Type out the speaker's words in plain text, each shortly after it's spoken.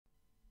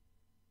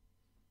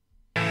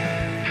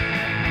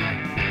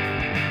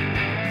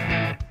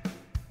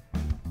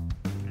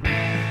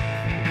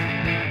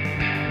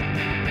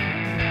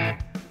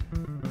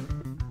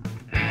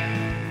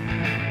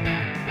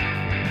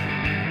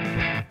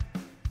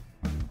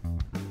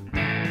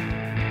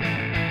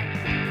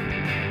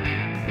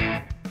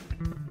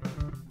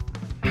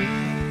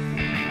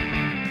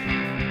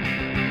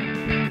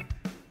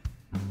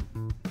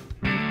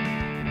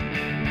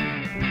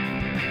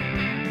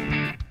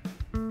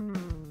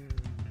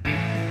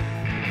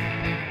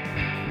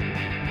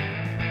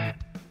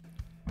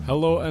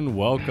Hello and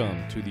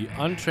welcome to the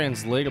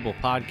Untranslatable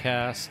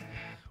Podcast.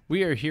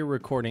 We are here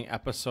recording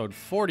episode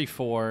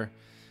 44,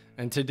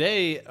 and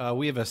today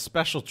we have a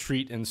special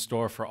treat in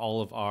store for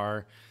all of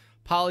our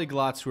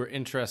polyglots who are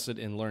interested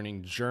in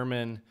learning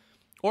German,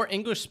 or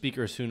English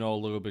speakers who know a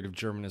little bit of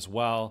German as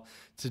well.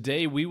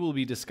 Today we will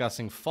be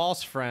discussing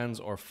false friends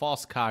or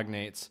false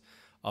cognates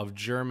of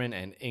German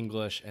and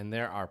English, and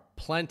there are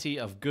plenty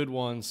of good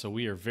ones, so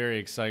we are very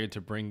excited to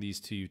bring these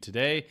to you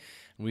today.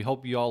 And we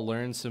hope you all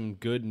learn some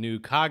good new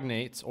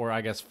cognates, or I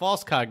guess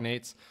false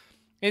cognates,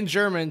 in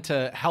German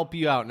to help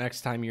you out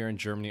next time you're in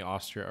Germany,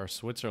 Austria, or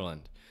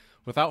Switzerland.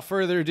 Without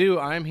further ado,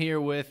 I'm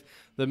here with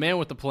the man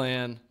with the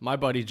plan, my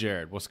buddy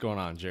Jared. What's going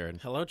on,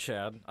 Jared? Hello,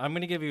 Chad. I'm going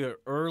to give you an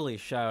early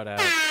shout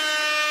out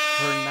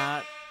for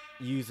not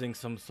using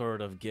some sort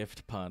of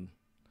gift pun.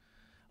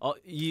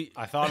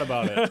 I thought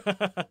about it.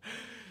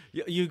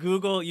 You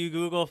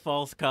Google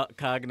false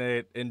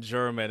cognate in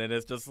German, and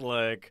it's just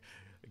like,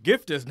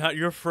 gift is not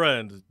your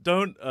friend.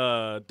 Don't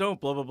blah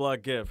blah blah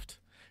gift.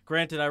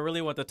 Granted, I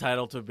really want the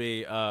title to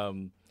be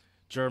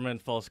German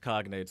false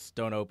cognates.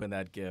 Don't open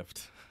that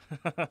gift.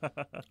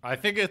 I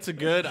think it's a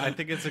good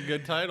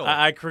title.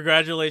 I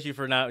congratulate you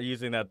for not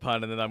using that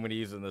pun, and then I'm going to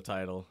use it in the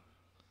title.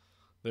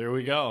 There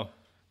we go.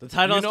 The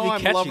title has to be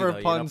catchy, lover of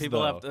though. puns,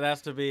 People have to, it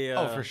has to be.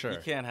 For sure. You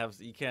can't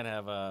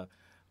have a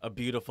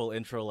beautiful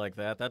intro like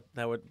that.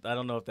 That would. I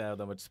don't know if they have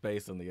that much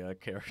space in the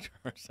character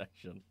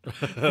section.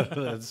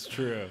 That's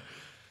true.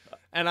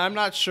 And I'm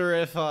not sure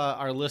if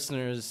our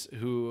listeners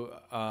who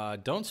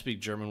don't speak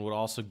German would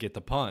also get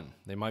the pun.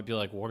 They might be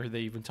like, "What are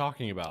they even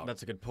talking about?"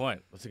 That's a good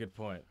point.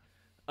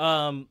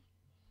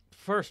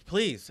 First,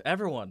 please,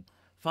 everyone,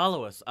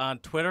 follow us on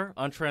Twitter,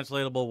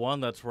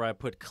 Untranslatable1. That's where I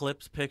put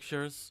clips,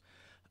 pictures,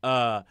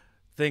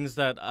 things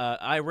that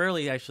I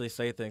rarely actually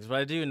say things, but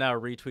I do now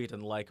retweet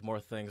and like more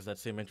things that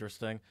seem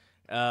interesting.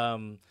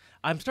 I'm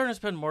starting to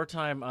spend more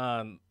time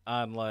on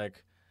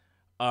like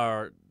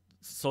our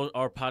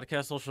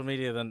podcast social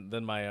media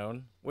than my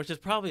own, which is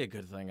probably a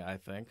good thing. I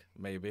think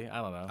maybe I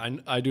don't know.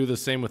 I do the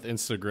same with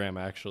Instagram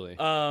actually.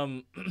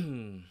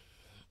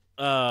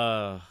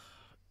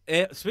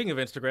 Speaking of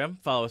Instagram,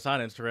 follow us on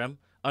Instagram,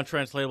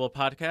 Untranslatable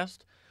Podcast,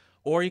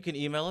 or you can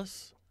email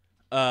us,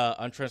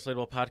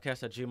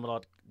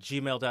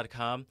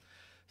 untranslatablepodcast@gmail.com.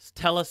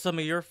 Tell us some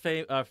of your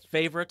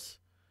favorite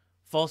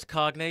false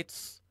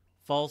cognates,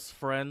 false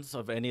friends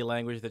of any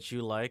language that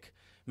you like.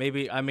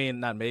 We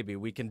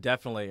can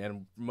definitely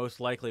and most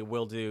likely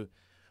will do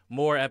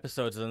more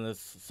episodes than this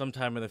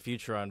sometime in the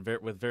future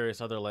with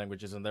various other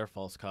languages and their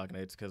false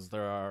cognates, because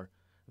there are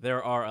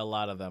a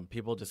lot of them.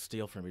 People just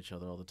steal from each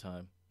other all the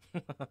time.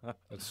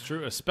 That's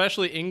true,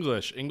 especially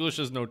English. English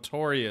is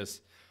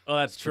notorious. Oh,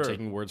 that's true. For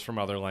taking words from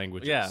other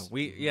languages.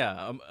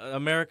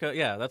 America.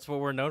 Yeah, that's what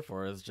we're known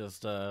for, is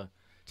just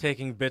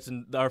taking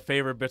our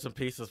favorite bits and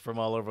pieces from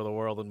all over the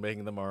world and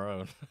making them our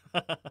own.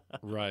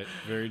 Right.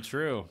 Very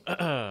true.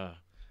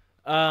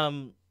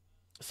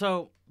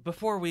 So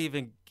before we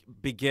even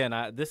begin,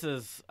 this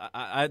has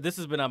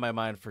been on my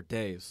mind for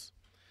days.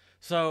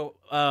 So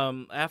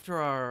after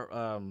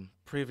our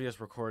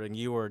previous recording,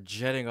 you were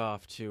jetting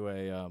off to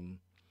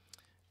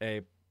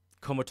a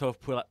Komatov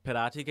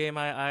Pirati game,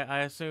 I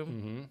assume.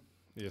 Mm-hmm.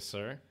 Yes,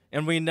 sir.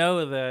 And we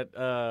know that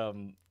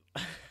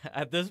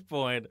at this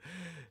point,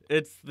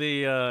 it's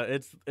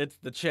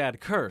the Chad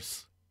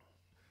curse.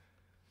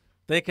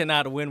 They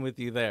cannot win with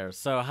you there.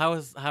 So how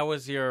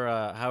was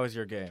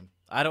your game?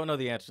 I don't know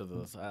the answer to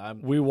this.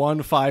 We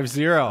won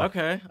 5-0.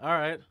 Okay, all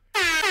right.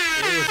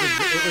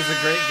 It was a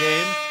great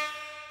game.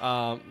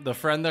 The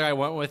friend that I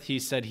went with, he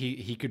said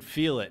he could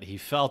feel it. He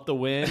felt the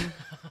win,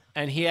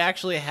 and he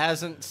actually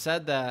hasn't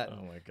said that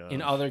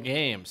in other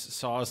games.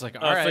 So I was like,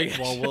 all right,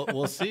 well,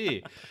 we'll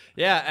see.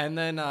 Yeah, and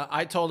then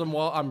I told him,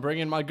 well, I'm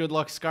bringing my good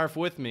luck scarf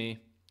with me,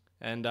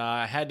 and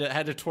I had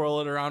to twirl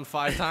it around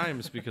 5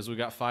 times because we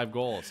got 5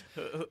 goals.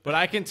 But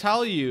I can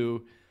tell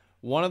you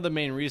one of the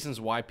main reasons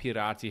why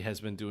Pirati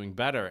has been doing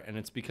better, and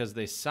it's because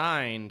they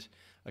signed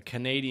a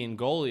Canadian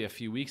goalie a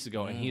few weeks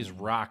ago, and he's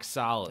rock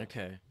solid.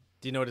 Okay.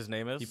 Do you know what his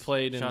name is? He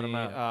played in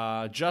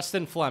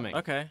Justin Fleming.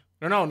 Okay.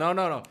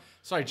 No.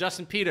 Sorry,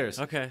 Justin Peters.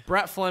 Okay.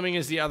 Brett Fleming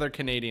is the other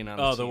Canadian on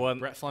the team. The one.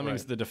 Brett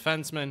Fleming's the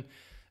defenseman,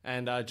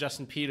 and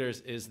Justin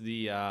Peters is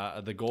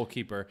the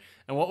goalkeeper.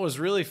 And what was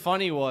really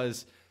funny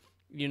was,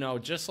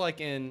 just like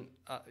in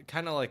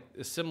kind of like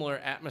a similar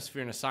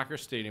atmosphere in a soccer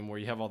stadium where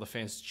you have all the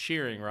fans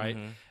cheering, right?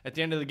 Mm-hmm. At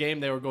the end of the game,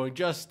 they were going,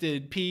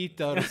 Justin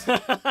Peters.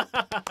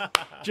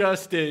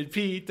 Justin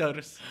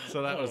Peters.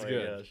 So that was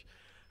good. Gosh.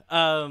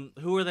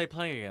 Who were they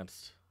playing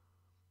against?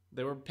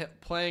 They were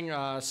playing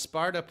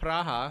Sparta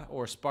Praha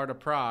or Sparta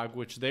Prague,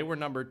 which they were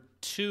number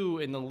 2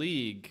 in the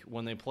league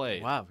when they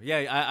played. Wow.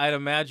 Yeah, I'd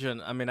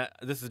imagine. I mean,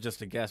 this is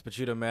just a guess, but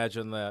you'd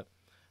imagine that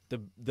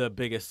the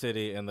biggest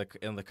city in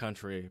the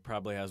country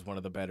probably has one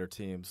of the better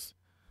teams.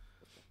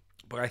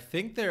 But I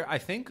think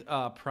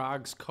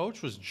Prague's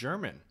coach was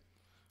German.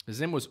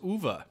 His name was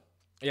Uwe.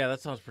 Yeah,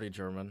 that sounds pretty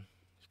German.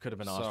 Could have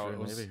been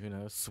Austrian, maybe. Who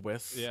knows?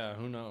 Swiss. Yeah,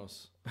 who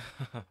knows?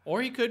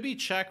 Or he could be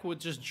Czech with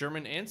just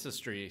German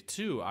ancestry,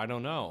 too. I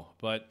don't know.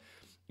 But,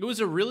 It was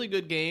a really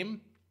good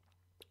game.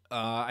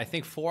 I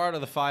think 4 out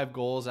of the 5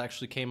 goals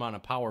actually came on a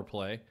power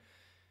play.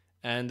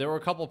 And there were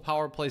a couple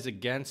power plays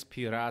against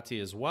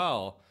Pirati as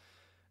well.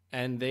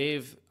 And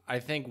they've, I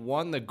think,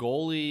 one, the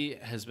goalie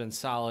has been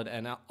solid.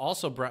 And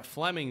also Brett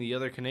Fleming, the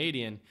other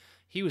Canadian,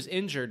 he was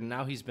injured and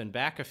now he's been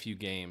back a few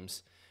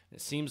games.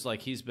 It seems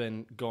like he's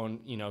been going,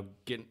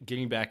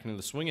 getting back into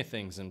the swing of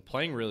things and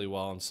playing really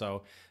well. And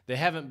so they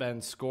haven't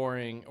been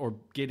scoring or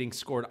getting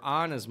scored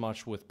on as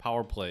much with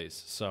power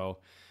plays. So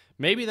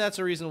maybe that's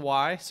a reason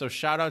why. So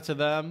shout out to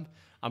them.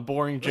 I'm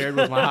boring Jared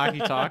with my hockey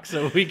talk,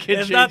 so we can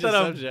it's change not the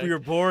that subject. you're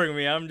boring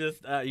me. I'm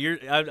just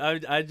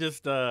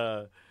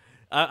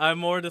I'm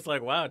more just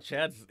like, wow,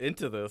 Chad's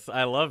into this.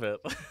 I love it.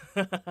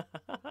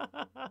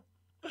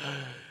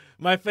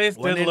 My face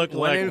did look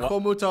like... When in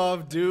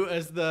Chomutov, do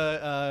as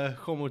the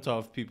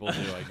Chomutov people do,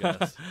 I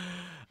guess.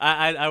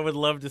 I would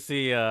love to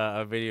see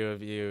a video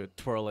of you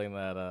twirling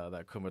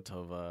that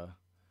Chomutov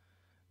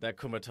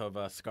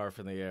scarf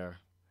in the air.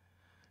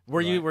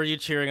 Were you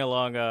cheering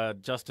along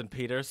Justin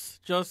Peters?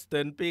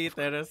 Justin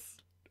Peters.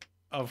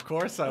 Of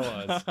course I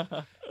was.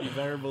 You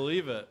better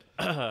believe it.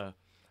 Yeah,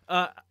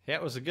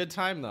 it was a good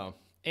time though.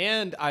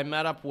 And I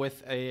met up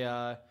with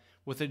a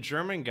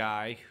German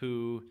guy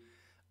who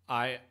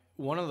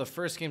one of the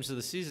first games of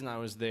the season I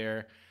was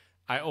there,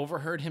 I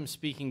overheard him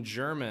speaking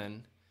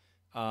German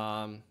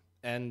and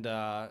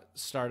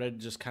started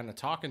just kind of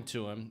talking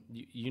to him.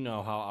 You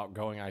know how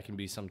outgoing I can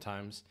be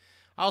sometimes.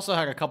 I also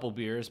had a couple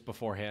beers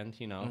beforehand,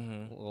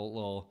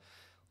 little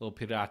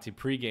Pirati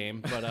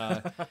pregame.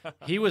 But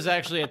he was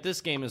actually at this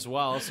game as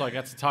well, so I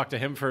got to talk to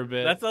him for a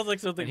bit. That sounds like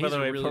something, by the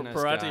way, really nice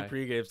Pirati guy.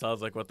 pregame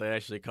sounds like what they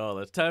actually call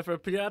it. It's time for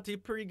Pirati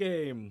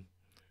pregame.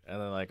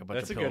 And then like a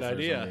bunch That's of a good pilsners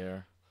idea. in the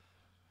air.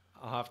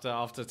 I'll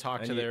have to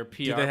talk to their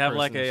PR Do they have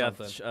like person or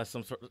something.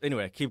 some sort?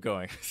 Anyway, keep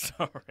going.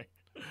 Sorry.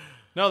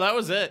 No, that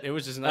was it. It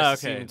was just nice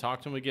to see Okay. him and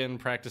talk to him again and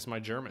practice my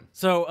German.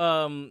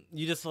 So,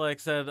 you just like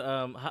said,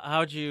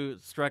 how'd you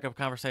strike up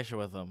conversation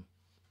with them?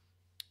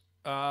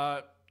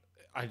 I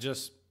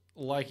just,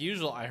 like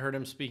usual, I heard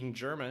him speaking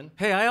German.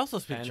 Hey, I also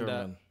speak And,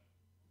 German.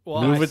 Well,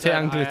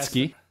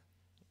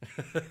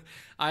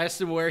 I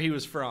asked him where he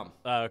was from,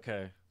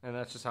 Okay. and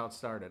that's just how it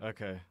started.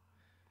 Okay.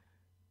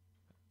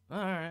 All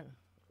right.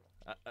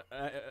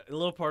 A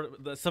little part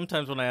of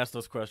sometimes when I ask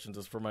those questions,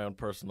 it's for my own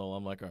personal.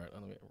 I'm like, all right,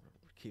 let me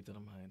keep that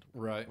in mind.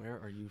 Right. Where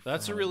are you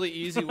That's from? a really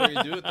easy way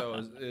to do it, though,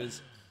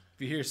 is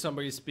if you hear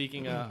somebody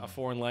speaking a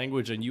foreign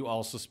language and you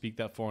also speak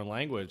that foreign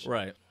language,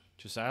 Right.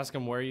 just ask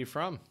them, where are you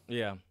from?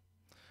 Yeah.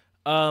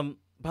 By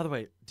the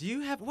way, do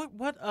you have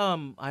what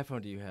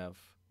iPhone do you have?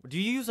 Do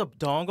you use a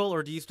dongle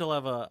or do you still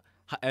have a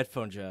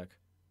headphone jack?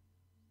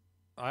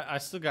 I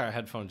still got a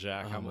headphone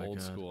jack. Oh I'm my old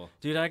God. school.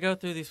 Dude, I go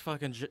through these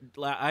fucking...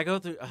 I go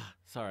through...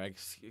 sorry,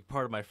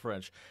 part of my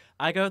French.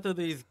 I go through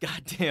these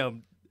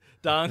goddamn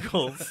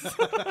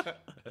dongles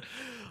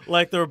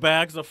like they're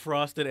bags of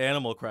frosted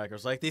animal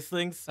crackers. Like these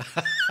things...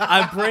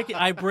 I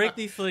break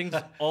these things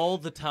all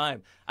the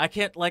time. I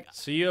can't, like...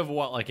 So you have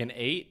what, like an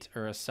 8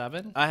 or a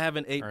 7? I have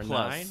an 8 Or a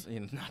plus. 9? You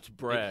know, not to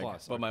brag,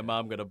 plus, but my okay.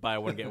 mom got a buy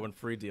one, get one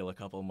free deal a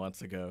couple of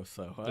months ago,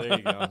 so... There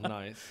you go.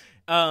 Nice.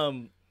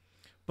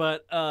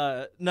 But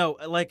no,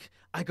 like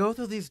I go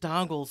through these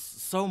dongles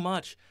so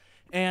much,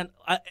 and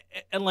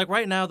like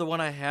right now the one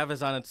I have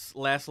is on its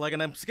last leg,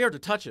 and I'm scared to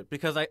touch it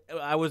because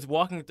I was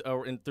walking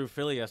through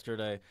Philly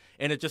yesterday,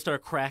 and it just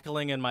started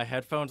crackling in my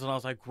headphones, and I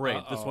was like,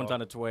 great, this one's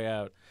on its way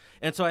out.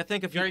 And so I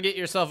think if You gotta get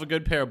yourself a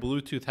good pair of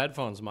Bluetooth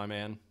headphones, my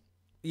man.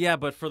 yeah,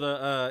 but for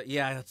the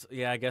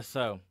I guess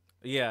so.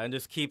 Yeah, and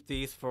just keep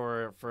these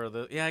for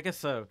the I guess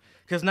so,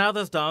 because now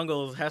this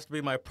dongle has to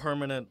be my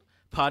permanent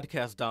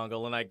podcast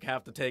dongle, and I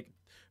have to take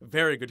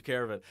very good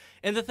care of it.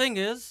 And the thing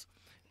is,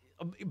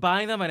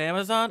 buying them on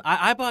Amazon,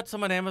 I bought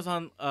some on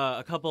Amazon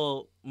a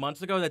couple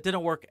months ago that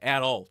didn't work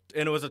at all.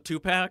 And it was a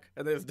 2-pack,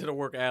 and it didn't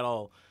work at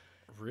all.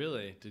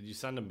 Really? Did you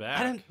send them back?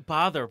 I didn't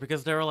bother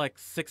because they were like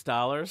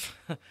 $6.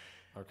 Okay.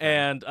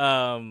 And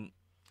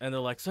they're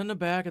like, send them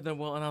back, and then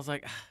and I was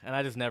like, and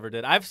I just never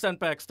did. I've sent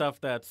back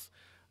stuff that's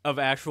of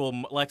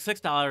actual, like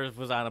 $6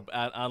 was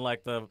on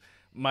like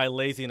my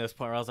laziness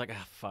point where I was like,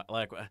 fuck,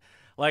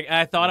 like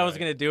I thought I was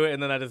gonna do it,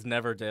 and then I just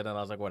never did, and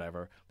I was like,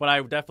 whatever. But I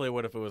definitely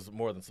would if it was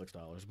more than $6.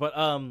 But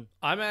I'm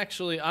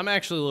actually a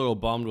little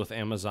bummed with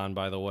Amazon,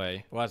 by the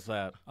way. what's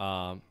that?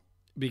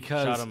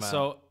 Because Shout 'em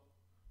out.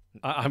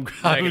 I'm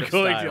Negative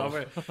going style.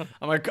 to.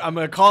 I'm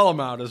gonna call them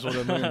out. Is what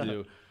I'm gonna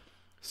do.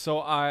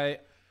 So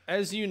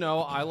as you know,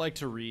 I like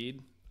to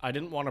read. I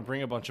didn't want to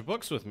bring a bunch of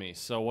books with me.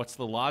 So what's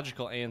the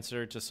logical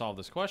answer to solve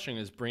this question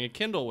is bring a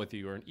Kindle with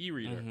you or an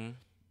e-reader,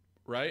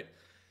 right?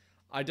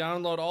 I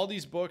download all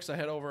these books. I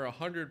had over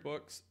 100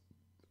 books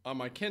on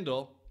my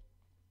Kindle.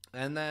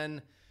 And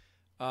then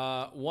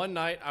one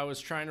night I was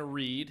trying to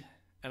read,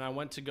 and I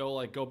went to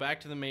go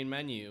back to the main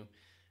menu,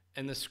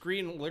 and the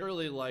screen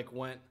literally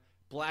went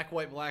black,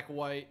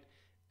 white,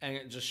 and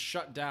it just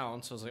shut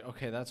down. So I was like,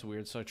 okay, that's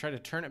weird. So I tried to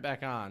turn it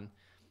back on,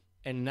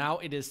 and now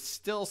it is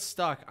still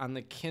stuck on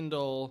the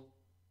Kindle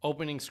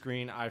opening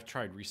screen. I've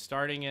tried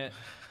restarting it,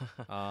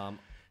 How long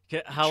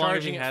have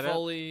charging you it had it?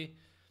 fully.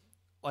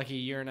 Like a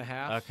year and a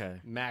half. Okay.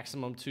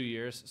 Maximum 2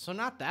 years. So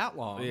not that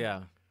long.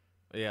 Yeah.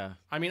 Yeah.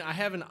 I mean, I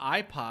have an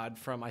iPod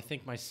from, I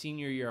think, my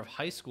senior year of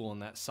high school,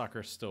 and that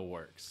sucker still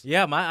works.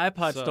 Yeah, my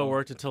iPod So- still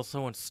worked until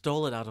someone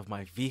stole it out of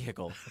my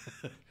vehicle.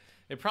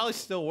 It probably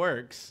still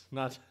works.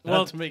 Not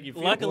Well, to make you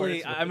feel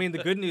luckily, worse, I mean, the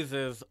good news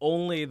is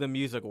only the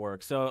music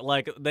works. So,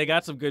 like, they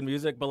got some good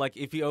music, but, like,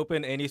 if you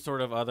open any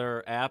sort of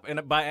other app,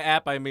 and by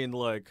app, I mean,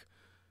 like,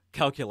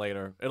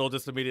 calculator, it'll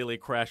just immediately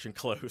crash and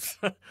close.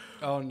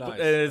 Oh, nice. And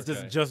it's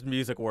Okay. just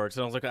music works.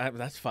 And I was like,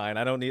 that's fine.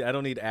 I don't need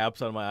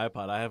apps on my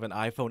iPod. I have an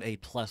iPhone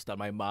 8 Plus that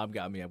my mom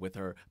got me with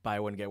her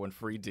buy one get one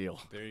free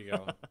deal. There you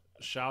go.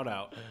 Shout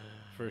out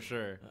for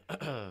sure.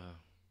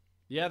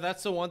 Yeah,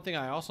 that's the one thing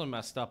I also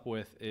messed up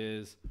with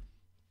is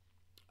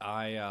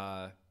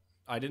I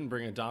didn't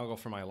bring a dongle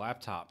for my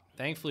laptop.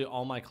 Thankfully,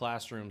 all my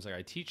classrooms that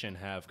I teach in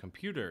have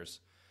computers,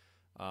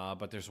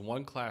 but there's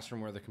one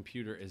classroom where the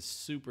computer is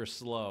super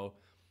slow.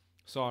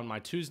 So on my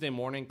Tuesday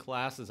morning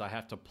classes, I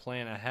have to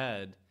plan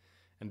ahead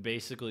and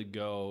basically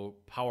go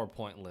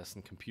PowerPoint-less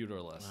and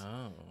computer-less.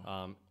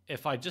 Oh.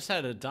 If I just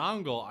had a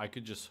dongle, I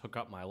could just hook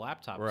up my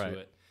laptop Right. to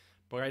it.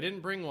 But I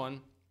didn't bring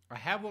one. I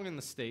have one in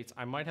the States.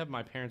 I might have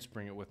my parents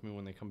bring it with me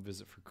when they come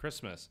visit for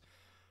Christmas.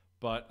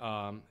 But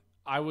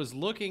I was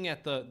looking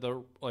at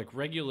the like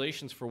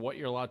regulations for what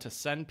you're allowed to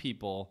send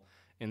people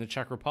in the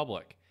Czech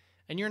Republic,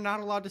 and you're not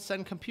allowed to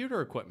send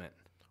computer equipment.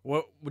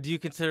 What do you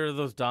consider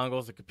those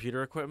dongles a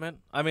computer equipment?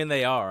 I mean,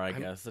 they are. I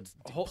guess it's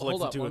Hold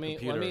plugs up. into a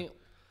computer.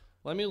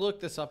 Let me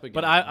look this up again.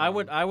 But I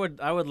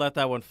would let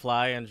that one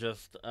fly and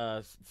just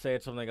say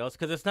it's something else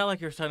because it's not like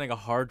you're sending a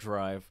hard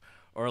drive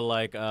or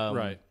like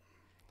right.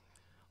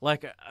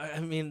 Like I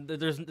mean,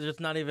 there's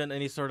not even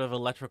any sort of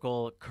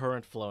electrical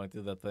current flowing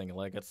through that thing.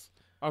 Like it's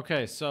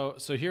Okay, so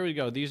here we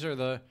go. These are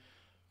the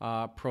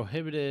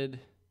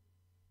prohibited.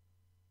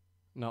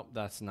 Nope,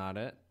 that's not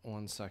it.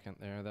 1 second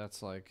there.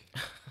 That's like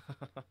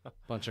a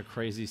bunch of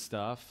crazy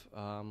stuff.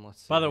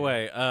 Let's see. By the here.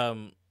 way,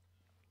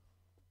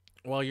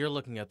 while you're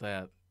looking at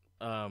that,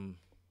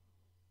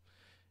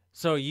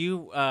 so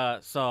you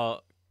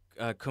saw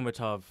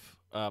Kumatov,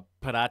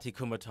 Parati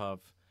Kumatov,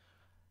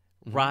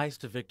 rise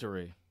to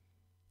victory.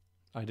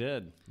 I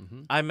did.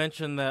 Mm-hmm. I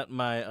mentioned that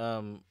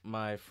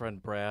my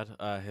friend Brad,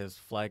 his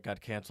flight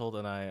got canceled,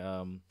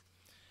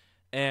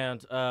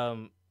 and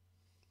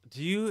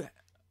do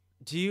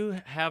you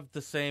have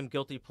the same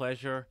guilty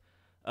pleasure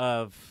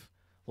of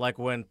like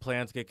when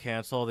plans get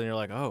canceled and you're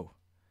like, oh,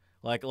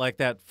 like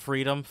that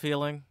freedom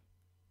feeling?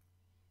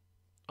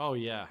 Oh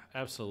yeah,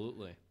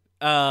 absolutely.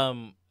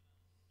 One,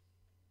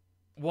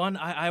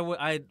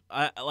 I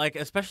like,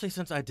 especially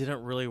since I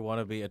didn't really want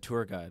to be a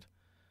tour guide.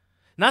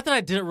 Not that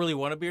I didn't really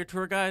want to be a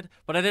tour guide,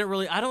 but I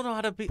don't know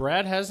how to be.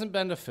 Brad hasn't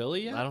been to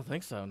Philly yet? I don't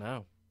think so,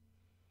 no.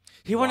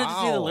 He wanted to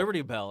see the Wow.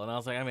 Liberty Bell, and I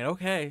was like, I mean,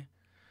 okay.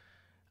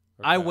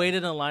 I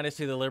waited in line to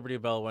see the Liberty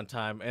Bell one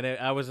time, and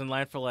I was in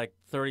line for like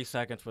 30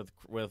 seconds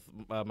with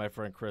my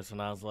friend Chris,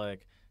 and I was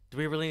like, do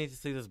we really need to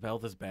see this bell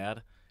this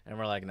bad? And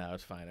we're like, no,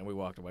 it's fine, and we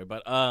walked away.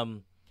 But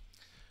I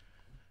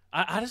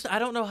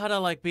don't know how to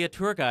like be a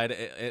tour guide,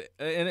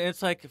 and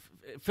it's like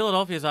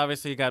Philadelphia's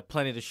obviously got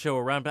plenty to show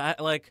around, but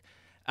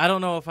I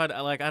don't know if I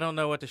don't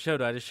know what to show.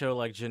 Do I just show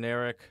like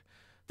generic?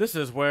 This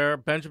is where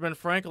Benjamin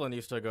Franklin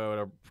used to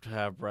go to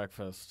have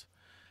breakfast.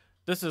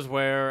 This is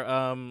where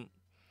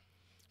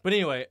but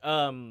anyway,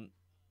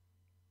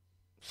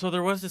 so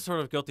there was this sort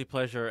of guilty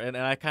pleasure, and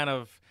I kind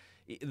of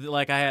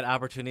like I had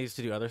opportunities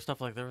to do other stuff.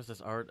 Like there was this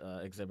art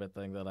exhibit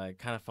thing that I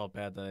kind of felt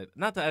bad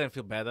not that I didn't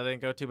feel bad that I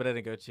didn't go to, but I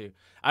didn't go to.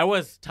 I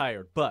was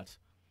tired, but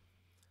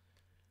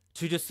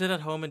to just sit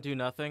at home and do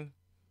nothing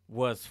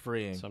was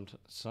freeing.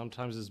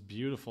 Sometimes it's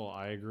beautiful.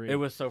 I agree. It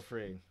was so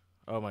freeing.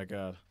 Oh my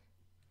god.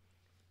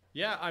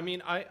 Yeah, I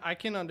mean, I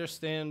can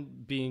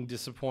understand being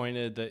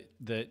disappointed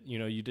that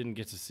you didn't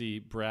get to see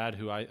Brad,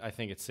 who I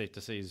think it's safe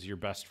to say is your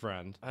best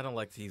friend. I don't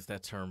like to use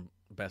that term,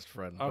 best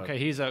friend. but Okay,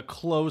 he's a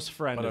close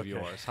friend of okay.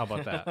 yours. How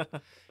about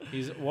that?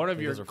 He's one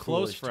of your those are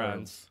close foolish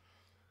friends.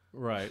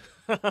 Right.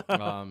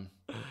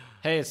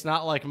 Hey, it's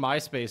not like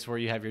MySpace where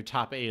you have your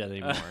top 8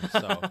 anymore,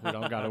 so we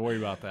don't got to worry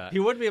about that. He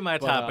would be in my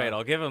But, top 8.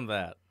 I'll give him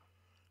that.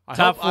 I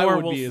Top hope 4 I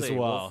would we'll be see. as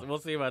well. We'll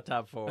see about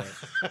top 4.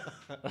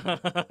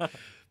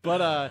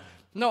 But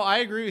no, I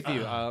agree with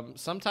you.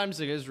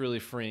 Sometimes it is really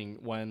freeing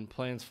when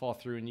plans fall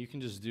through and you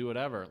can just do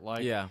whatever.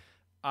 Like, Yeah.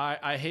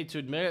 I hate to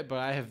admit it, but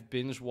I have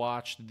binge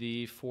watched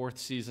the 4th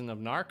season of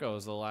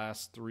Narcos the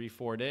last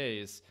 3-4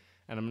 days,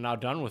 and I'm now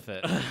done with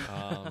it.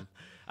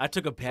 I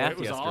took a bath it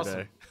was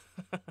yesterday.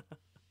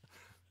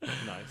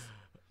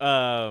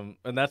 Nice.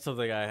 And that's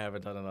something I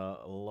haven't done in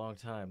a long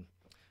time.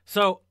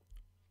 So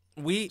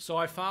So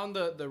I found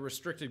the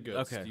restricted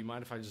goods. Okay. Do you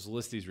mind if I just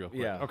list these real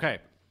quick? Yeah. Okay.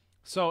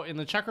 So in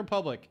the Czech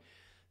Republic,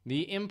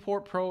 the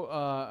import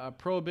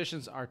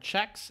prohibitions are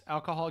checks,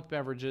 alcoholic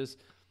beverages,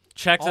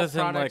 checks all as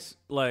in products-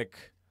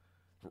 like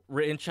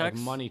written checks?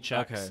 like money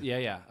checks.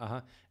 Okay.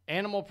 Yeah.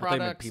 Animal thought you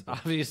meant products, people.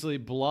 obviously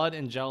blood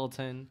and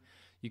gelatin.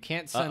 You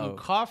can't send Uh-oh.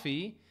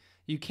 coffee.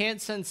 You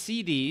can't send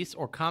CDs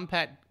or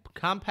compact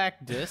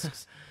compact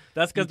discs.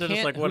 That's because they're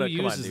just like, what? Who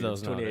Come on, uses dude,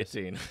 those it's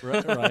 2018.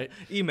 Right.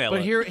 Email But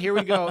it. here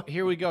we go.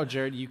 Here we go,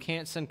 Jared. You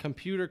can't send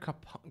computer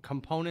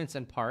components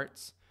and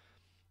parts,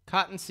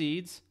 cotton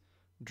seeds,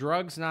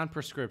 drugs,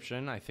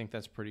 non-prescription. I think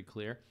that's pretty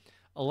clear.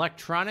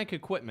 Electronic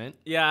equipment.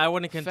 Yeah, I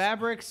wouldn't.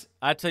 Fabrics.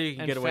 I'd tell you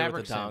can and get away with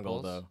fabric the dongle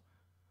samples. though.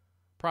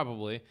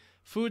 Probably.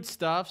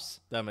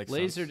 Foodstuffs. That makes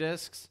laser sense.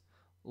 discs,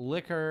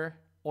 liquor,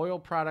 oil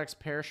products,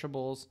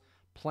 perishables,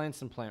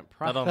 plants and plant That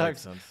products.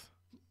 don't make sense.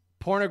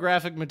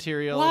 Pornographic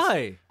materials.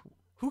 Why?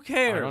 Who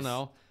cares? I don't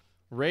know.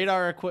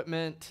 Radar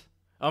equipment.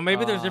 Oh,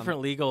 maybe there's different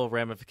legal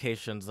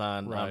ramifications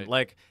on, Right.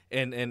 like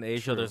in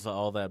Asia, True. there's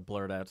all that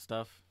blurred out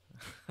stuff.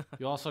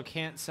 You also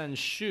can't send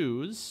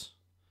shoes.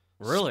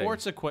 Really?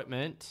 Sports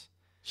equipment.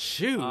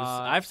 Shoes?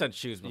 I've sent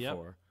shoes yep.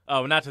 before.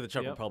 Oh, not to the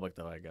Czech Yep. Republic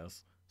though, I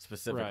guess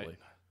specifically. Right.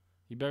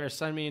 You better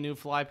send me a new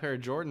fly pair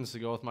of Jordans to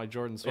go with my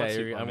Jordan Yeah,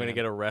 sweatsuit. I'm gonna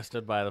get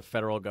arrested by the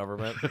federal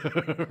government.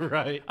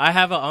 right. I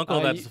have an uncle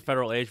Uh, that's you- a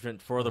federal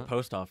agent for the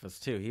post office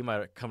too. He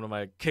might come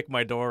to kick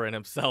my door in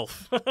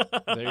himself.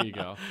 There you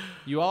go.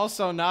 You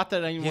also, not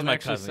that anyone He's my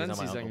actually cousin. He's sends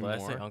not my these uncle. anymore.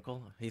 Did I say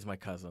uncle? He's my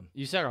cousin.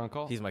 You said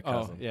uncle? He's my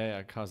cousin. Oh,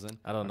 yeah, cousin.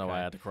 I don't know why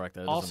I had to correct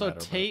that. It doesn't Also matter,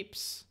 but-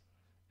 tapes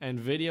and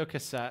video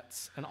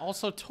cassettes and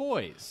also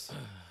toys.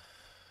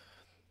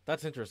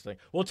 That's interesting.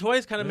 Well,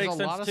 toys kind of There's make a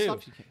sense lot of too.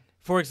 stuff you can.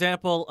 For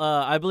example,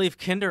 I believe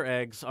Kinder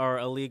eggs are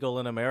illegal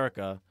in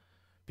America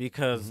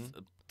because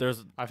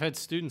there's I've had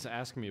students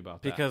ask me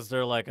about that. because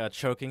they're like a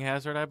choking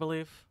hazard, I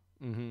believe.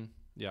 Mm-hmm.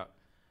 Yeah.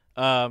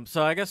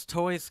 So I guess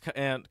toys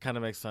kind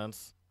of makes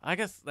sense. I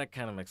guess that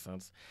kind of makes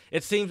sense.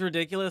 It seems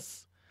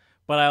ridiculous,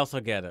 but I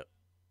also get it.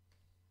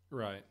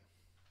 Right.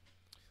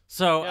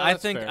 So Yeah, I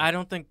that's think fair. I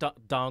don't think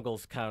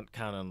dongles count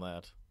on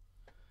that.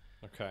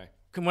 Okay.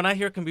 When I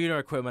hear computer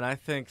equipment, I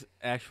think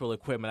actual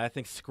equipment. I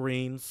think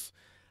screens.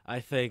 I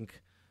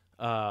think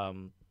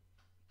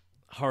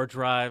hard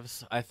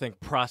drives. I think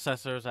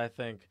processors. I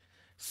think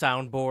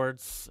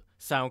soundboards,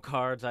 sound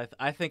cards.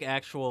 I think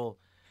actual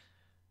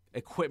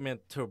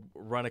equipment to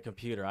run a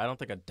computer. I don't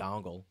think a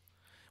dongle.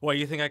 What,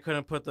 you think I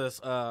couldn't put this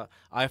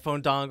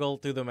iPhone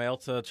dongle through the mail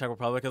to Czech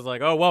Republic? It's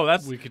like, oh, whoa,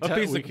 that's a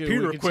piece of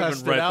computer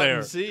equipment right there.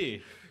 And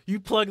see. You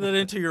plug that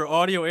into your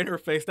audio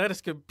interface. That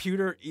is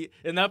computer,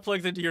 and that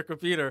plugs into your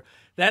computer.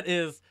 That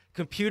is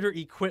computer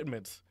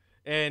equipment,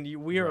 and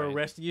we are Right.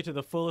 arresting you to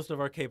the fullest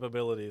of our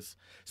capabilities.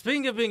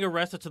 Speaking of being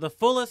arrested to the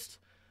fullest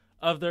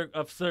of their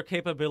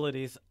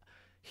capabilities,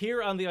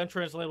 here on the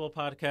Untranslatable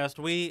podcast,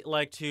 we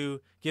like to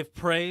give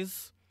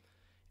praise,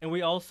 and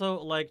we also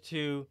like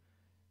to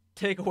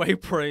take away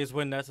praise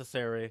when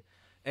necessary.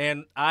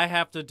 And I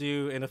have to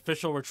do an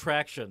official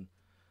retraction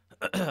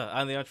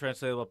on the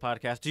Untranslatable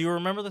podcast. Do you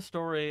remember the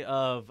story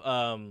of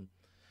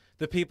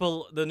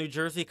the New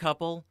Jersey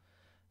couple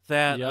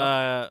that?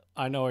 Yep.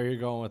 I know where you're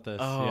going with this.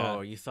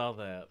 Oh, you saw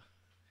that.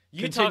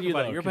 You Continue, talk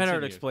about though. it. You're better at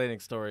Continue. explaining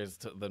stories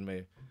than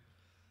me.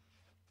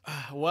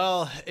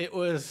 Well, it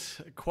was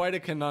quite a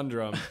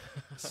conundrum.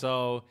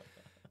 so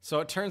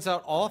it turns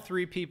out all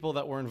three people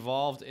that were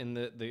involved in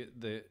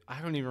the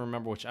I don't even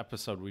remember which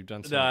episode we've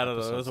done. No, I don't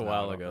know. It episodes was a now,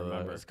 while I don't ago.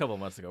 remember. It was a couple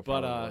months ago.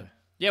 But Probably.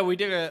 yeah, we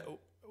did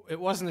it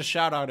wasn't a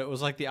shout out. It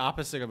was like the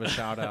opposite of a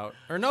shout out.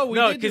 Or no, we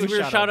no, did do because we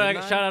were a shout out.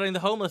 shout outing the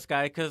homeless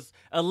guy because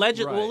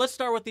allegedly. Well, Right. let's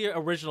start with the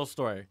original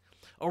story.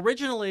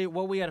 Originally,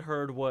 what we had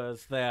heard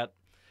was that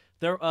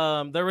there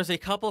was a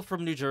couple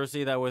from New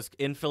Jersey that was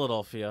in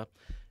Philadelphia,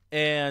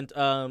 and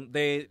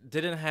they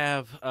didn't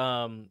have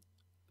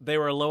they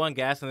were low on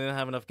gas and they didn't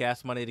have enough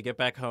gas money to get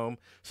back home.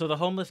 So the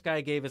homeless guy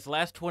gave his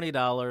last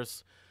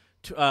 $20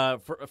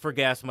 for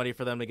gas money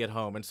for them to get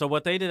home. And so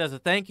what they did as a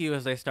thank you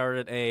is they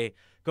started a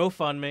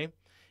GoFundMe.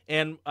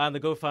 And on the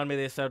GoFundMe,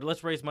 they said,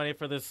 let's raise money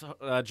for this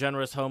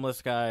generous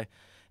homeless guy.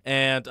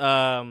 And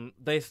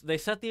they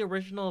set the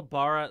original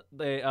bar at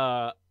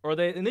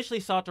they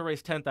initially sought to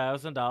raise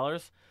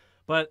 $10,000,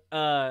 but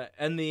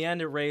in the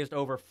end it raised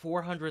over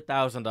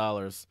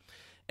 $400,000.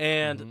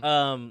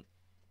 And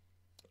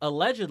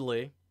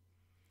allegedly,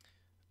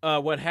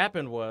 what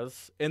happened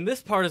was, and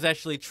this part is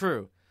actually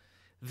true,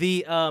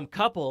 the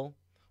couple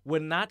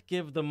would not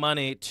give the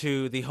money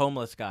to the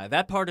homeless guy.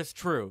 That part is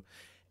true.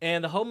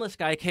 And the homeless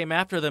guy came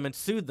after them and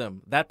sued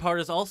them. That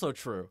part is also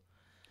true.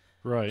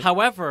 Right.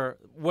 However,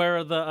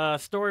 where the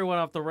story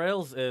went off the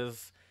rails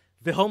is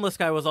the homeless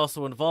guy was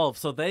also involved.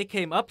 So they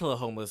came up to the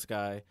homeless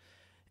guy,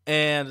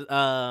 and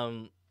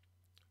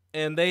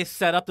they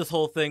set up this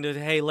whole thing to,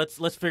 hey, let's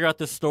figure out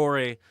this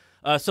story.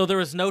 So there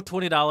was no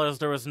 $20.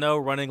 There was no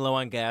running low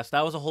on gas.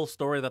 That was a whole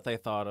story that they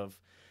thought of,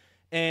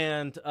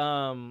 and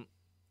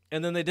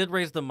then they did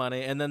raise the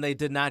money, and then they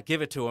did not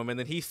give it to him, and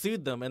then he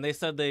sued them, and they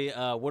said they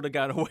would have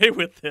gotten away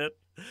with it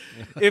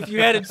if you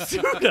hadn't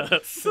sued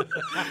us.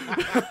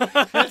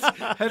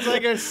 That's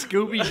like a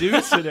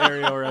Scooby-Doo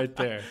scenario right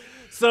there.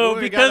 So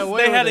Well, we got because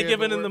away they with hadn't it,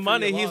 given but him the for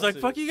money, your he's like,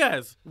 lawsuit. fuck you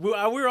guys.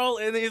 We're all,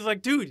 and he's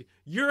like, dude,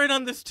 you're in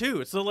on this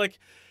too. So like,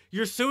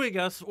 you're suing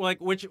us, like,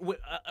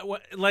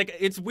 like,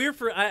 it's weird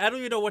I don't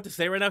even know what to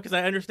say right now because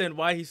I understand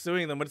why he's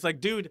suing them, but it's like,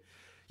 dude,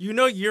 you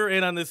know you're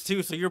in on this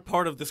too, so you're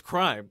part of this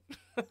crime.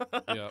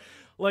 Yeah.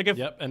 Like if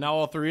Yep, and now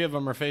all 3 of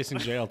them are facing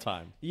jail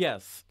time.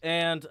 yes,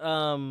 and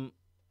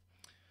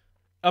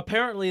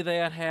apparently they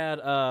had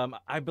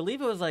I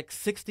believe it was like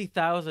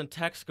 60,000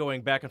 texts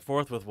going back and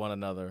forth with one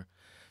another.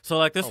 So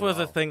like this was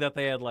a thing that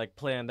they had like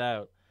planned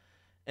out,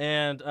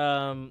 and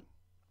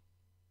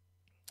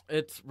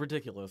it's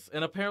ridiculous.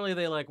 And apparently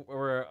they like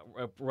were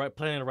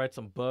planning to write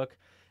some book,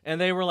 and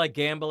they were like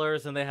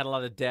gamblers, and they had a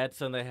lot of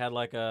debts, and they had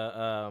like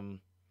and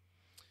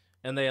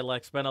they had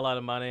like spent a lot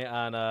of money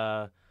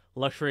on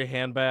luxury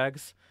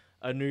handbags,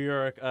 a New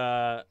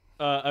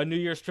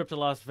Year's trip to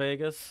Las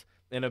Vegas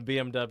in a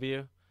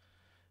BMW.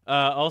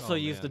 Also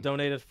used the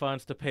donated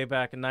funds to pay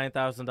back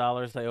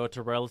 $9,000 they owed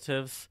to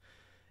relatives,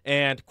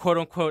 and quote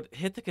unquote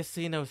hit the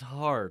casinos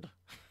hard.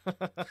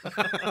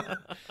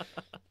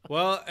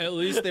 Well, at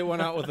least they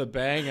went out with a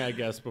bang, I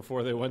guess,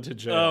 before they went to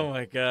jail. Oh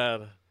my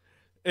god,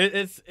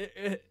 it's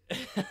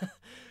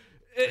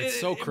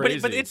so crazy.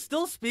 But it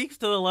still speaks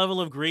to the level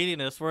of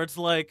greediness where it's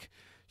like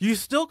you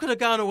still could have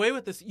gone away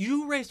with this.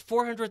 You raised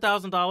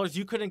 $400,000.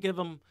 You couldn't give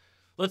them,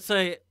 let's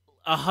say,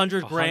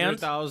 $100,000.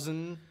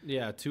 100,000,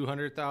 yeah,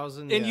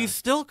 200,000, and you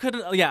still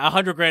couldn't. Yeah,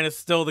 $100,000 is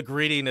still the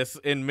greediness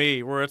in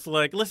me, where it's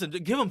like, listen,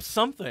 give him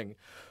something.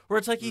 Where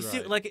it's like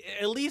like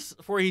at least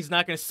where he's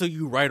not going to sue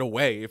you right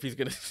away if he's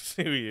going to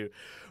sue you.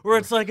 Where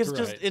it's like it's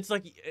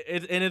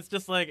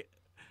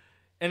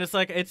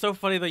so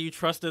funny that you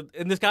trusted.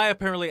 And this guy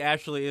apparently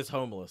actually is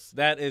homeless.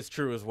 That is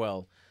true as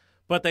well.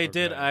 But they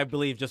did, I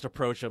believe, just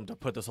approach him to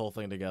put this whole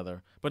thing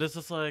together. But it's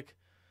just like,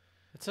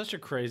 it's such a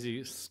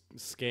crazy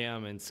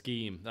scam and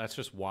scheme. That's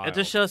just wild. it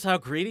just shows how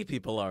greedy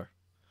people are.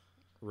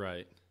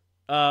 Right.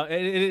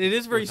 It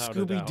is very Without a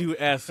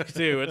Scooby-Doo-esque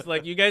too. It's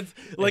like you guys,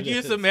 like you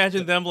just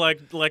imagine them like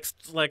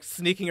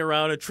sneaking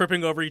around and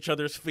tripping over each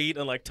other's feet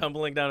and like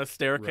tumbling down a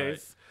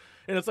staircase,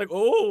 and it's like,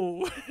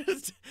 oh,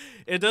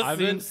 it does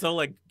seem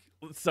so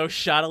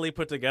shoddily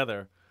put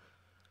together.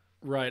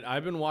 Right.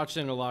 I've been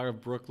watching a lot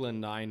of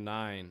Brooklyn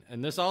Nine-Nine,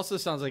 and this also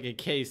sounds like a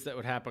case that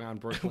would happen on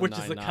Brooklyn Which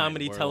Nine-Nine. is a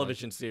comedy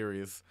television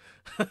series.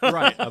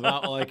 Right.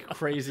 About like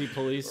crazy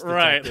police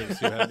detectives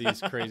who have these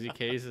crazy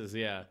cases.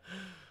 Yeah.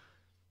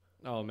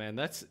 Oh, man.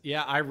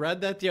 I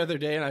read that the other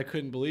day, and I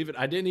couldn't believe it.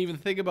 I didn't even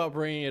think about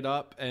bringing it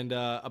up and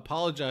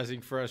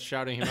apologizing for us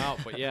shouting him out,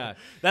 but yeah.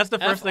 That's the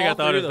first thing I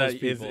thought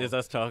is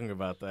us talking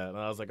about that, and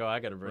I was like, oh, I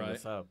got to bring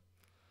this up.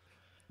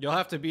 You'll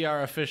have to be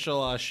our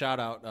official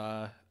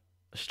shout-out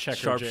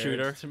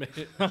sharpshooter.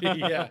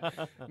 Yeah,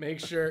 make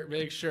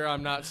sure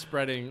I'm not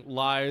spreading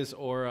lies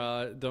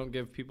or don't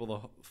give people the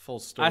full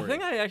story. I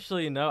think I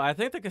actually know. I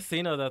think the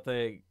casino that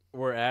they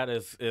were at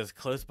is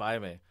close by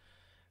me.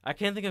 I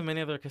can't think of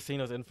many other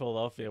casinos in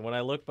Philadelphia. When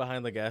I look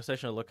behind the gas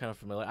station, it looked kind of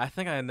familiar. I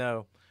think I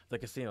know the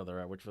casino they're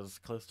at, which was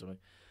close to me.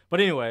 But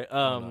anyway,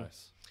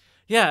 nice.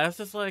 Yeah, it's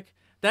just like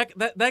that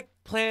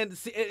plan.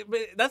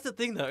 That's the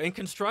thing, though. In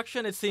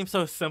construction, it seems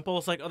so simple.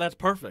 It's like, oh, that's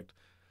perfect.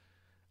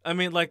 I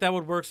mean, like that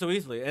would work so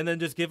easily, and then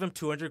just give him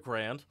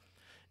 $200,000,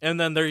 and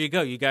then there you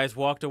go. You guys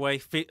walked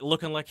away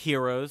looking like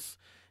heroes,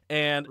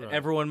 and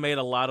everyone made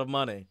a lot of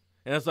money.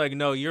 And it's like,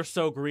 no, you're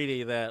so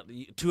greedy that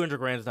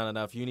 $200,000 is not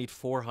enough. You need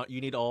 400.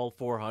 You need all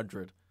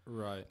 400.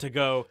 Right. To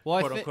go,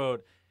 quote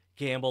unquote,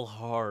 gamble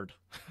hard.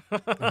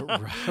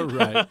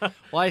 Right.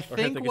 Well, I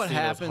think what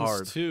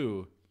happens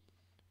too.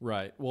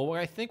 Right. Well, what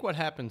I think what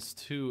happens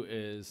too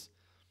is,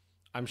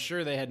 I'm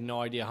sure they had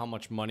no idea how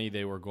much money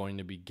they were going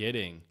to be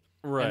getting.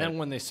 Right. And then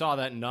when they saw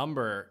that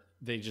number,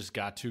 they just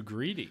got too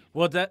greedy.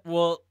 Well,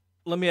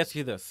 let me ask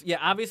you this. Yeah,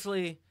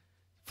 obviously,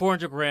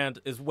 $400,000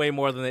 is way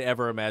more than they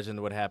ever imagined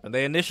would happen.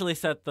 They initially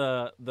set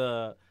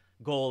the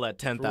goal at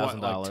 $10,000.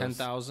 Like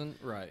 $10,000,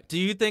 right? Do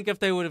you think if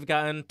they would have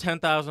gotten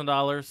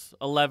 $10,000,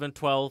 11,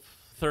 12,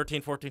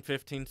 13, 14,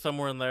 15,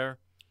 somewhere in there?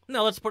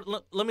 No,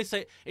 let me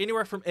say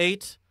anywhere from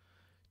 8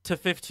 to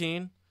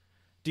 15.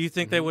 Do you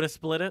think they would have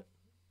split it?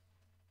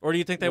 Or do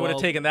you think they would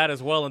have taken that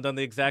as well and done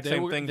the exact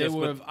same thing just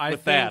with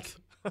that?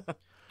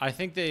 I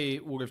think they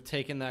would have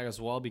taken that as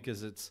well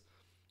because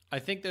I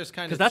think there's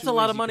kind of because that's a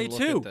lot of money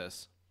too.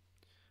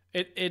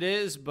 It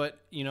is, but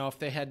if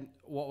they had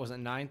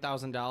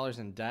 $9,000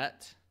 in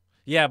debt.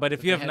 Yeah, but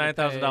if you have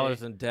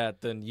 $9,000 in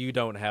debt, then you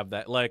don't have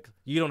that. Like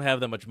you don't have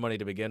that much money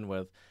to begin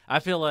with.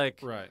 I feel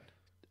like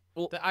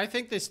Well, I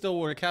think they still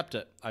would have kept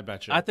it. I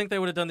bet you. I think they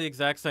would have done the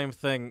exact same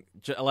thing.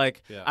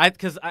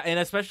 And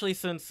especially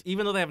since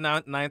even though they have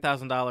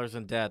 $9,000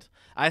 in debt,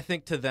 I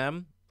think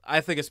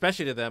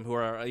especially to them who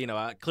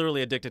are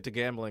clearly addicted to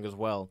gambling as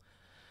well,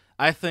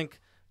 I think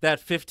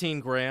that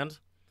 $15,000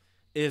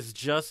 is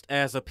just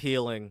as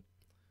appealing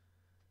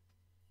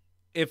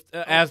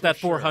as that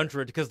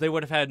 400 because they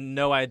would have had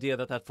no idea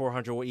that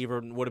 400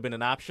 would have been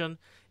an option,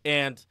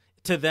 and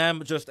to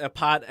them just a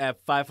pot at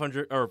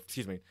 500 or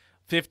excuse me.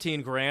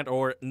 $15,000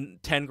 or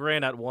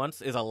 $10,000 at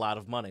once is a lot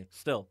of money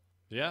still.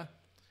 Yeah.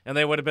 And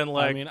they would have been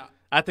like,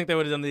 I think they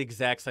would have done the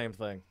exact same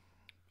thing.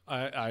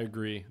 I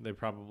agree. They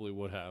probably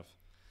would have.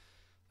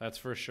 That's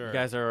for sure. You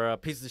guys are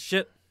pieces of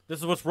shit. This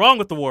is what's wrong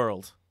with the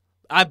world.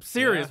 I'm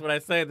serious when I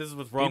say this is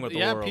what's wrong with the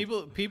world.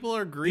 Yeah, people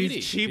are greedy.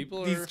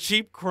 These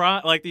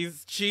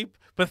cheap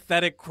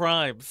pathetic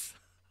crimes.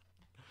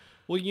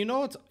 Well, you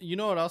know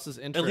what else is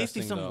interesting. At least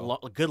do some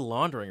good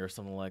laundering or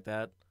something like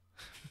that.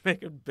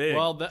 Make it big.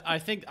 Well, I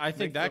think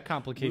that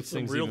complicates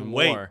things real even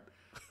weight. more.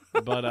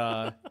 But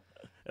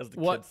As the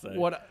what kids say.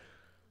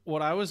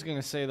 what I was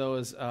gonna say though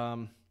is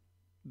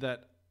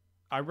that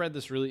I read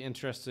this really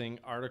interesting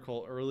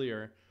article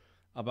earlier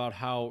about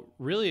how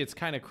really it's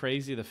kind of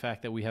crazy the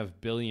fact that we have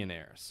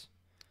billionaires,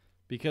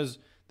 because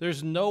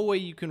there's no way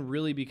you can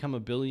really become a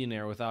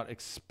billionaire without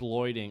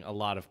exploiting a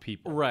lot of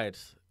people. Right.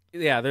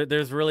 Yeah,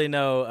 there's really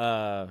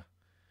no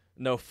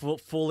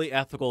fully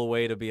ethical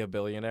way to be a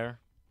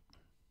billionaire.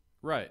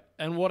 Right.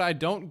 And what I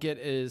don't get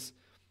is,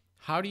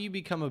 how do you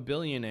become a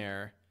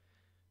billionaire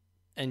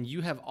and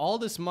you have all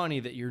this money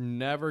that you're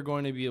never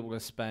going to be able to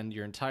spend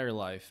your entire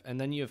life,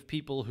 and then you have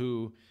people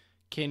who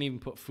can't even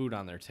put food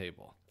on their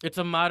table? It's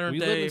a modern day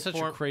We live in such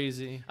form. a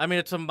crazy. I mean,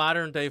 it's a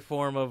modern day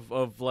form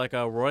of like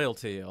a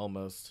royalty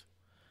almost.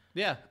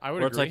 Yeah, I would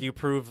Where agree. it's like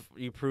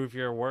you prove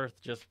your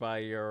worth just by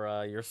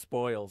your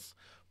spoils,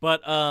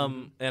 but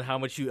and how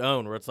much you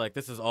own. Where it's like,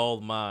 this is all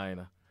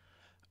mine.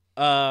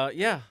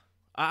 Yeah,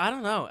 I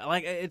don't know.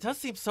 Like, it does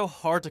seem so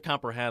hard to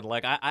comprehend.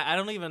 Like, I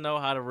don't even know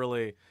how to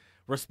really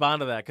respond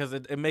to that, because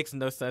it makes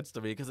no sense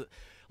to me. Because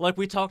like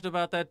we talked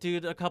about that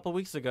dude a couple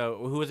weeks ago,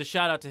 who was a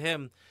shout out to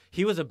him.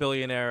 He was a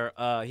billionaire.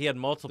 He had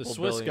multiple The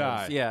Swiss billions.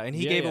 guy. Yeah, and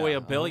he gave away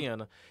 $1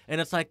 billion. And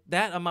it's like,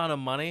 that amount of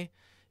money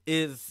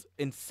is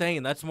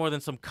insane. That's more than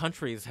some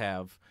countries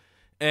have.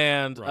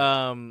 And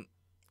Right.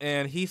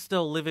 And he's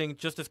still living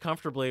just as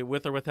comfortably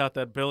with or without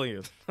that $1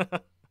 billion.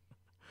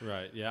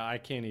 Right. Yeah, I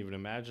can't even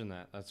imagine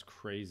that. That's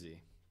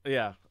crazy.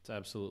 Yeah. It's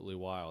absolutely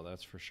wild.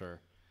 That's for sure.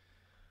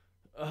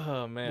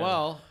 Oh man.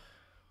 Well,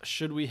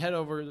 should we head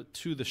over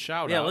to the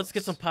shout outs? Yeah, let's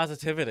get some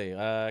positivity.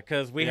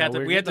 Because we Yeah, had to.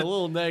 we're We had getting to. a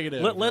little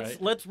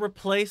negative. Let's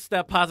replace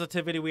that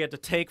positivity we had to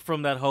take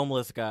from that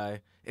homeless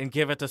guy and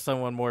give it to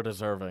someone more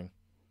deserving.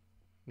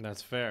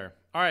 That's fair.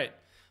 All right.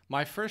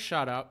 My first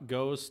shout out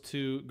goes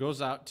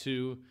out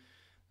to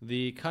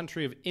the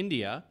country of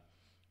India.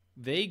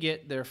 They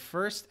get their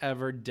first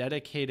ever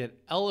dedicated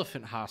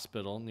elephant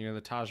hospital near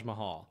the Taj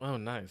Mahal. Oh,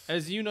 nice.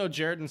 As you know,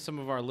 Jared, and some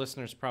of our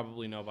listeners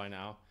probably know by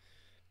now,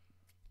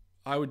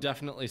 I would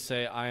definitely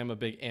say I am a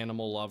big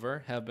animal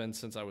lover, have been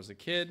since I was a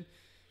kid.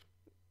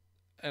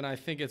 And I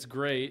think it's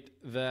great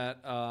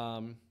that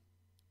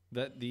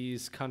that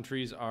these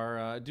countries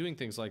are doing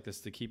things like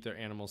this to keep their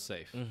animals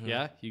safe. Mhm.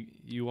 Yeah?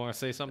 You want to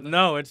say something?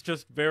 No, it's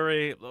just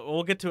very.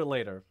 We'll get to it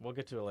later.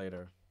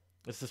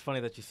 It's just funny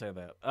that you say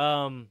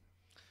that.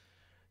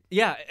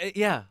 Yeah,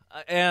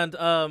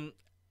 and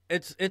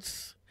it's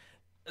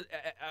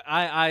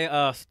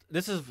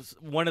this is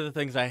one of the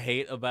things I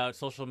hate about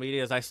social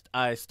media. Is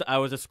I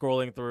was just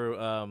scrolling through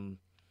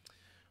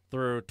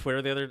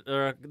Twitter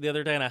the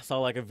other day, and I saw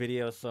like a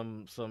video of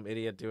some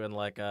idiot doing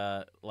like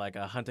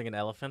hunting an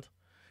elephant,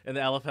 and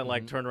the elephant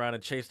like turned around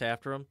and chased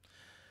after him.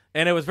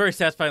 And it was very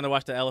satisfying to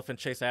watch the elephant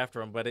chase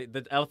after him, but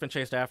the elephant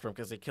chased after him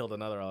because he killed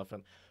another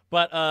elephant.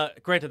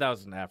 But granted, that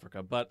was in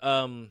Africa. But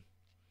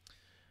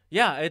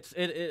yeah,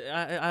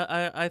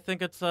 I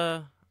think it's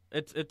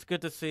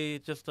good to see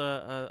just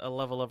a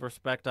level of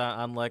respect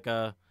on like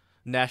a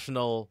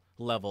national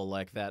level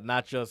like that,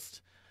 not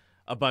just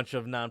a bunch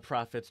of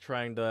nonprofits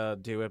trying to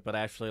do it, but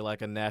actually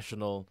like a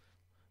national,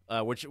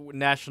 which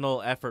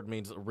national effort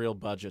means a real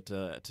budget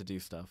to do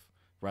stuff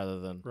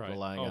rather than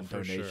relying on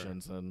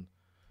donations and.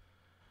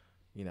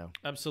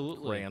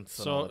 Absolutely. Grants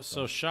and all that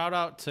So stuff. shout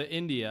out to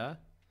India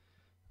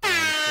for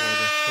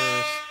the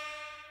first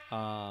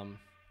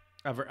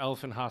ever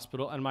elephant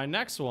hospital. And my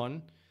next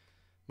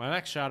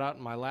shout out,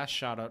 and my last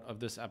shout out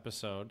of this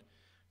episode,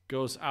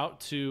 goes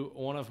out to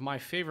one of my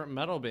favorite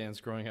metal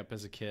bands growing up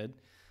as a kid.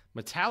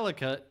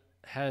 Metallica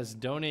has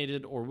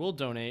donated or will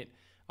donate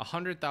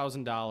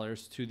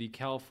 $100,000 to the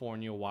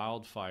California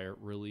wildfire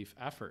relief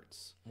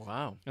efforts.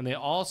 Wow. And they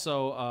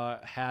also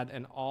had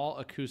an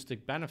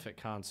all-acoustic benefit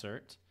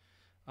concert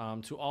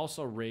to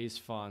also raise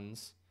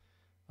funds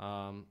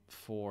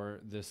for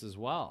this as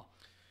well.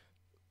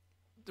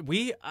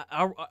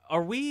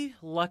 Are we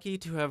lucky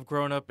to have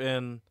grown up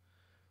in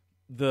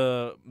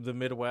the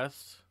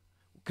Midwest?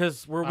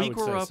 Because where we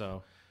grew up,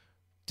 so.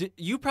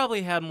 You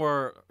probably had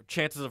more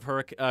chances of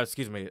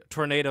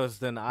tornadoes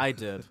than I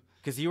did,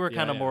 because you were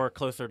kind of more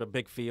closer to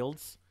big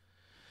fields.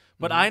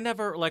 But I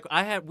never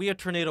we had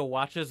tornado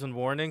watches and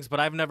warnings, but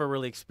I've never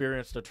really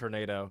experienced a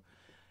tornado.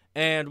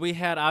 And we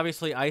had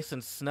obviously ice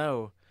and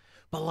snow,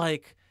 but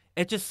like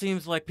it just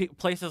seems like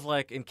places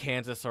like in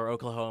Kansas or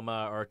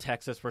Oklahoma or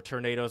Texas where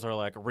tornadoes are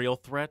like real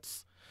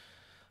threats,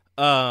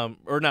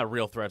 or not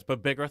real threats,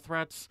 but bigger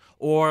threats,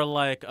 or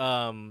like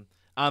on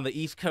the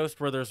East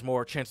Coast where there's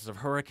more chances of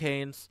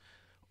hurricanes,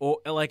 or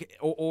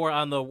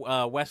on the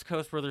West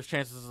Coast where there's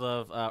chances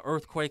of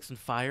earthquakes and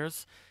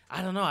fires.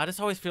 I don't know. I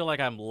just always feel like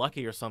I'm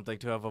lucky or something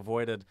to have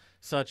avoided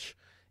such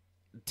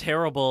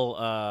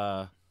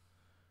terrible.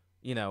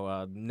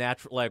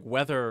 Natural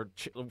weather.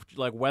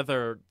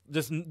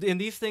 Just in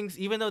these things,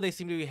 even though they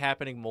seem to be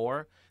happening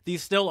more,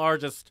 these still are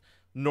just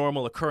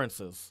normal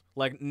occurrences,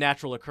 like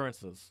natural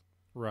occurrences.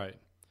 Right.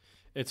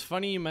 It's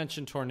funny you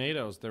mentioned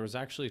tornadoes. There was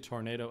actually a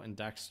tornado in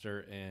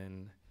Dexter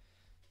in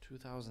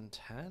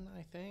 2010,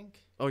 I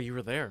think. Oh, you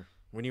were there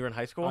when you were in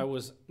high school? I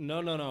was no.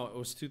 It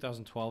was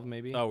 2012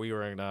 maybe. Oh, you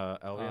were in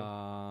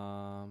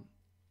Albion?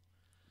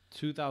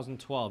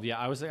 2012. Yeah,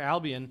 I was at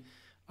Albion.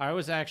 I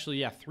was actually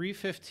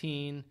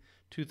 3/15,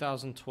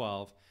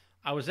 2012.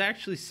 I was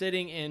actually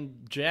sitting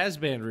in jazz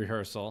band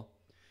rehearsal.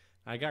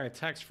 I got a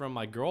text from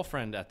my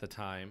girlfriend at the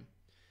time,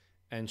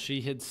 and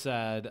she had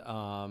said,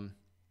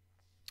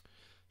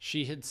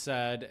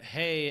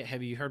 "Hey,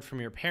 have you heard from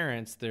your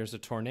parents? There's a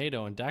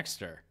tornado in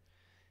Dexter."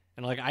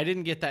 And like I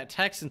didn't get that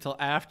text until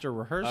after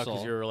rehearsal.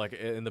 Because you were like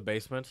in the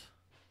basement?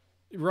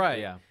 Right.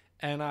 Yeah.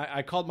 And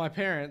I called my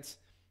parents,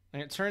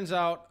 and it turns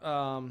out,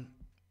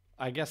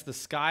 I guess the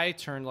sky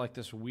turned like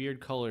this weird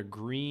color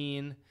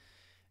green.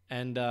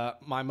 And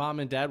my mom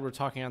and dad were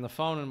talking on the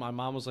phone, and my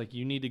mom was like,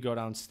 "You need to go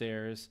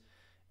downstairs."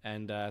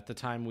 And at the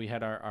time, we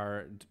had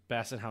our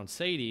Basset Hound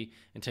Sadie,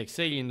 and take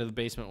Sadie into the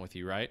basement with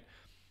you, right?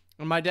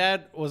 And my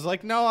dad was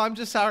like, "No, I'm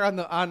just out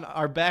on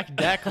our back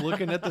deck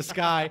looking at the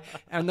sky."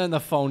 And then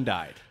the phone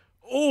died.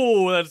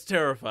 Oh, that's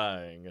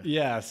terrifying.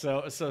 Yeah,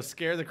 so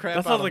scare the crap That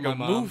out sounds of like my a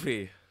mom.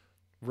 movie.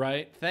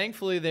 Right.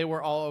 Thankfully, they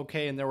were all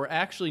okay, and there were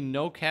actually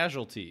no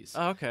casualties.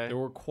 Oh, okay. There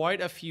were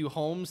quite a few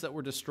homes that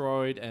were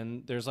destroyed,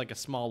 and there's like a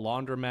small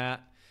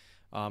laundromat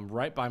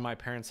right by my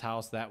parents'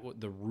 house.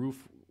 The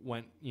roof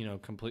went,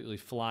 completely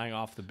flying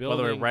off the By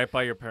building. the way, right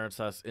by your parents'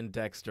 house in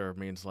Dexter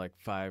means like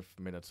 5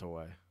 minutes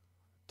away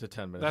to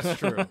 10 minutes. That's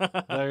true.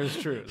 That is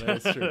true.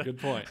 That is true. Good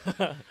point.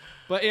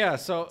 But yeah,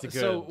 so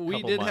we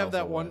couple did have miles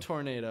that one away.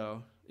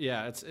 tornado.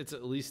 Yeah, it's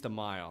at least a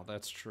mile.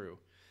 That's true.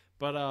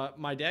 But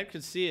my dad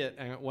could see it,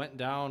 and it went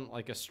down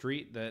like a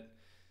street that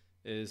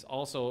is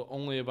also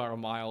only about a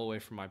mile away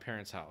from my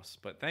parents' house.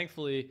 But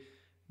thankfully,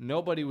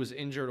 nobody was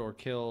injured or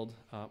killed.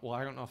 Well,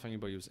 I don't know if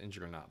anybody was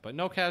injured or not, but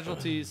no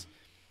casualties.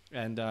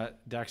 And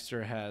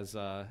Dexter has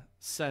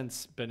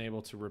since been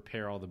able to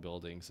repair all the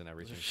buildings and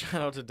everything.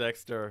 Shout out to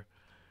Dexter.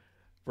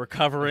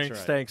 Recovering, That's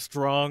right. staying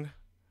strong.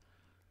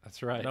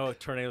 That's right. No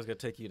tornado's going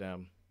to take you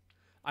down.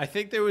 I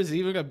think there was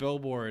even a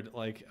billboard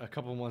like a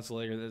couple months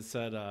later that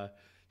said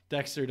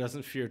Dexter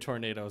doesn't fear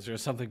tornadoes or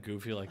something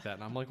goofy like that.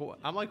 And I'm like,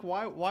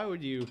 why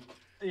would you?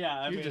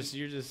 Yeah, You're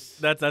just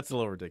that's a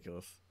little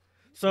ridiculous.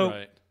 So,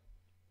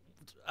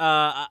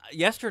 right.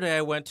 Yesterday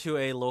I went to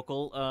a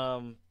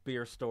local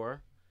beer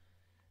store,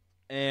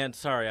 and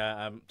sorry,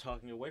 I'm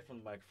talking away from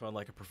the microphone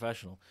like a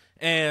professional.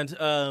 And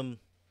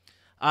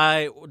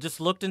I just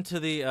looked into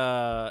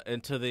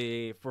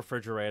the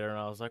refrigerator, and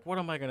I was like, what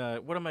am I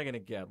gonna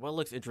get? What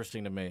looks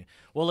interesting to me?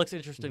 What looks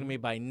interesting to me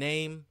by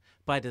name,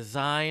 by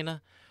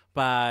design,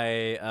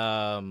 by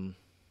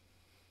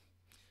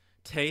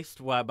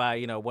taste,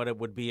 by what it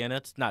would be in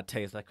it. Not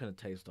taste. I couldn't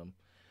taste them.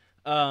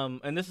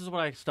 And this is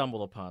what I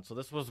stumbled upon. So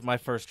this was my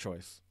first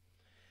choice,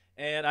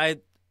 and I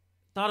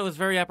thought it was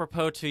very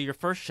apropos to your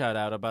first shout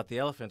out about the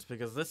elephants,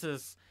 because this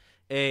is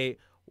a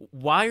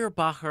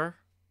Weyerbacher.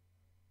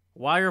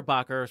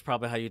 Weyerbacher is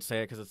probably how you'd say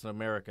it because it's an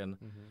American.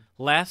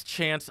 Last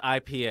Chance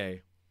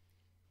IPA.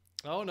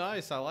 Oh,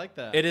 nice! I like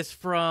that. It is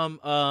from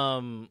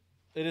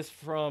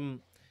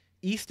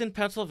Easton,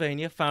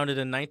 Pennsylvania, founded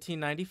in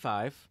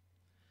 1995,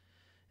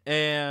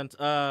 and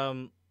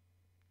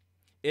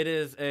it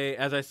is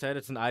as I said,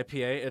 it's an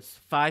IPA. It's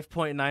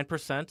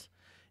 5.9%.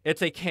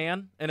 It's a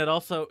can, and it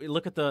also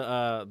look at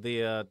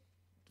the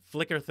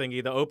flicker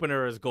thingy. The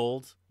opener is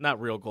gold, not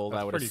real gold.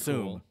 That's I would pretty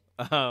assume.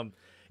 cool.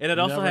 And it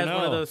You also never has one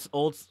of know. those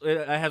old.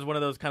 It has one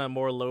of those kind of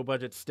more low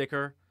budget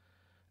sticker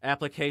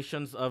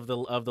applications of the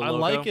logo. I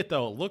like it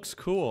though. It looks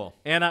cool.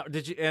 And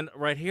And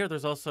right here,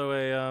 there's also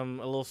a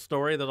little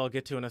story that I'll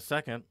get to in a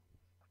second.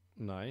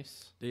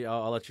 Nice.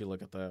 I'll let you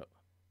look at that.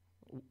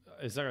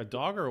 Is there a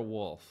dog or a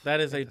wolf? That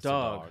is I a think it's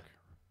dog.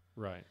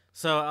 Right.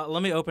 So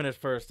let me open it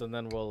first, and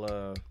then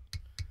we'll.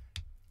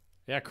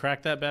 Yeah,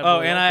 crack that bad boy. Oh,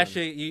 and I open.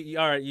 actually,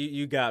 all right,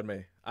 you got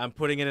me. I'm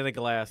putting it in a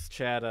glass.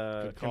 Chad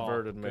Good call.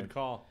 converted me. Good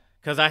call.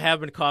 Because I have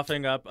been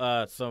coughing up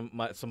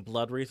some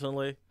blood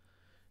recently,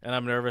 and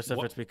I'm nervous if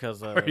What? it's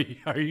because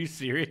Are you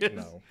serious?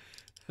 no,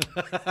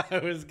 I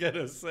was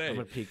gonna say. I'm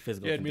in peak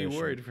physical You had me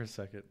condition. worried for a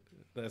second.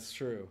 That's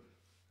true.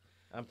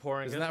 I'm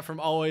pouring. Isn't it. that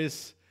from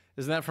Always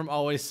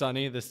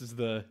Sunny? This is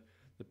the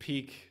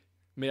peak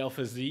male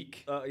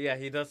physique. Yeah,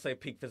 he does say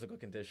peak physical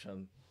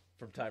condition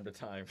from time to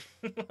time.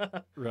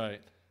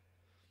 Right.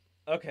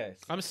 Okay.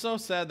 I'm so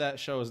sad that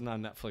show isn't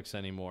on Netflix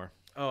anymore.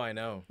 Oh, I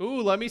know.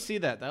 Ooh, let me see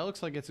that. That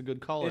looks like it's a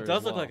good color. It does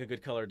as look well. like a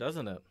good color,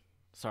 doesn't it?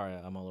 Sorry,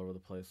 I'm all over the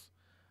place.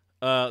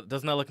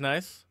 Doesn't that look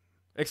nice?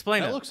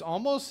 Explain That it. looks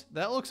almost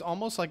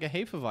like a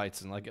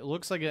Hefeweizen. Like it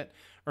looks like it,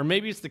 or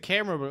maybe it's the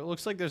camera, but it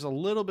looks like there's a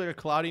little bit of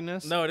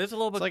cloudiness. No, it is a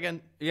little bit. It's like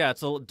an Yeah,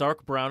 it's a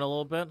dark brown a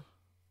little bit.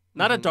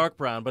 Not a dark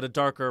brown, but a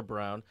darker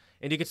brown.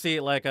 And you can see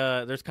like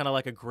there's kind of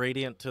like a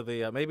gradient to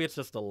the. Maybe it's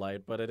just the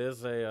light, but it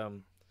is a.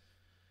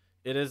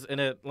 It is in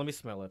it. Let me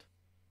smell it.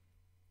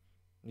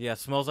 Yeah,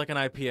 smells like an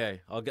IPA.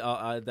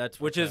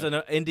 Which is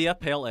an India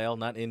Pale Ale,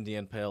 not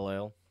Indian Pale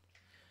Ale.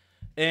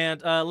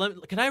 And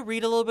can I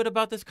read a little bit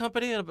about this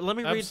company? Let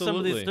me read some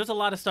of these. Absolutely. There's a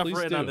lot of stuff Please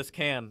written on do. this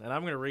can, and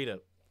I'm going to read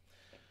it.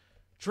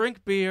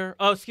 Drink beer.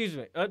 Oh, excuse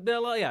me.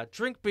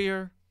 Drink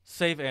beer,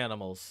 save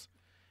animals.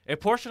 A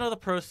portion of the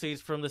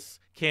proceeds from this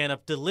can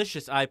of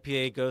delicious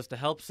IPA goes to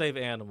help save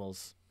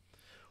animals.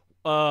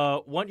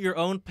 Want your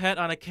own pet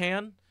on a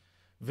can?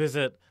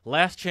 Visit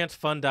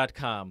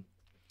lastchancefund.com.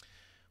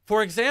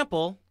 For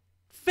example,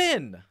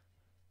 Finn.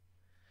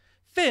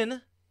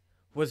 Finn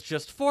was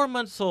just 4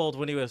 months old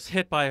when he was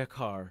hit by a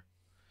car.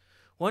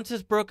 Once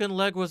his broken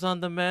leg was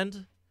on the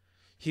mend,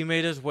 he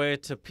made his way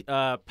to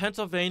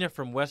Pennsylvania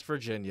from West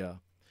Virginia.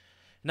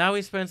 Now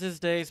he spends his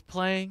days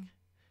playing,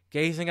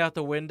 gazing out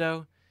the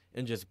window,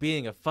 and just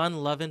being a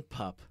fun-loving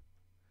pup.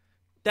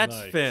 That's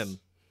Nice. Finn.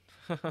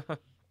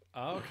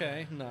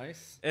 Okay,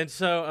 nice. And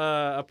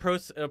so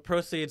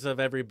proceeds of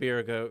every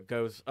beer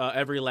goes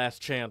every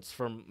Last Chance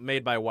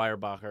made by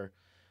Weyerbacher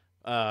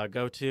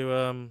go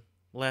to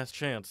Last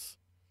Chance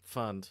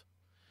Fund.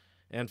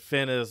 And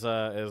Finn is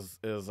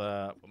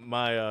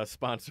my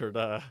sponsored.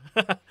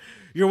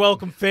 You're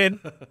welcome, Finn.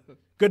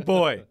 Good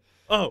boy.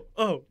 Oh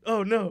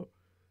no.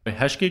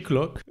 Heshke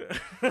Kluk.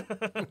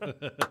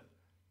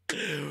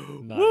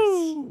 Nice.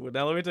 Woo!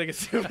 Now let me take a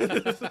sip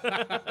of this.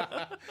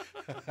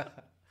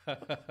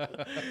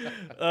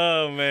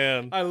 Oh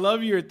man. I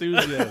love your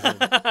enthusiasm.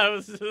 I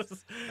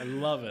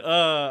love it.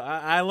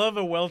 I love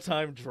a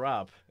well-timed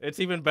drop. It's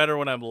even better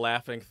when I'm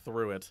laughing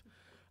through it.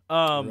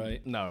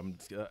 Right. No.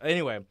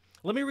 Anyway,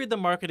 let me read the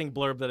marketing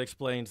blurb that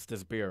explains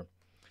this beer.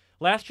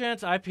 Last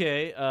Chance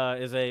IPA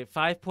is a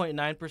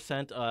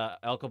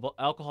 5.9%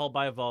 alcohol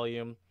by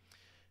volume.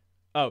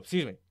 Oh,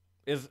 excuse me.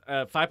 Is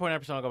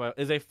 5.9% alcohol by,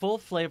 is a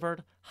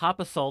full-flavored hop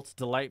assault,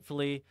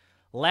 delightfully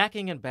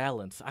lacking in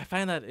balance. I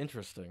find that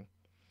interesting.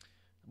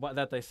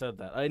 That they said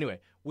that. Anyway,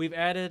 we've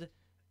added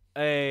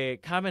a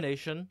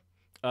combination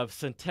of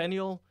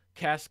Centennial,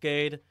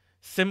 Cascade,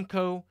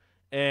 Simcoe,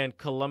 and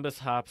Columbus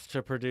hops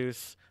to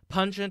produce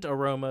pungent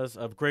aromas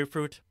of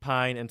grapefruit,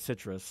 pine, and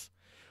citrus.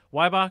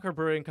 Weyerbacher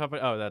Brewing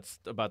Company. Oh, that's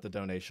about the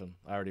donation.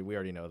 We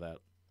already know that.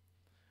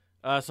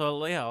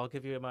 So yeah, I'll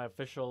give you my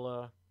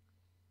official.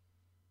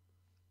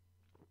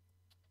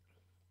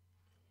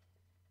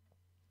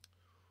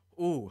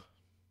 Ooh.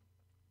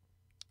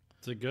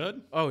 Is it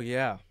good? Oh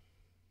yeah.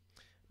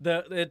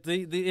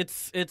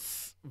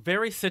 It's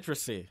very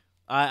citrusy.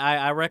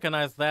 I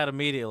recognize that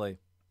immediately.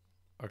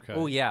 Okay.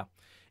 Oh yeah,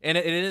 and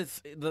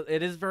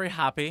it is very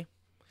hoppy.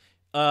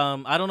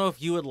 I don't know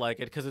if you would like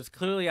it because it's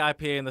clearly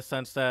IPA in the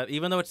sense that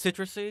even though it's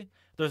citrusy,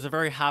 there's a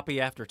very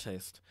hoppy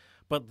aftertaste.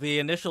 But the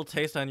initial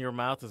taste on your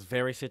mouth is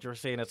very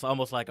citrusy, and it's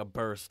almost like a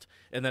burst.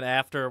 And then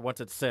after,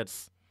 once it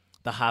sits,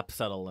 the hops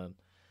settle in.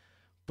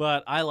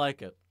 But I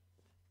like it.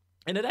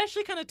 And it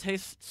actually kind of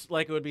tastes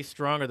like it would be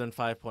stronger than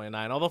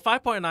 5.9, although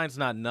 5.9 is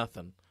not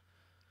nothing.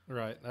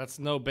 Right. That's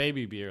no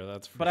baby beer.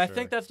 That's for But sure. I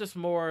think that's just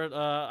more.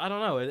 I don't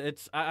know.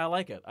 I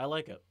like it. I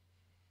like it.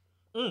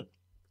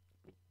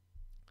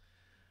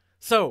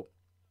 So,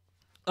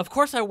 of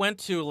course, I went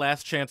to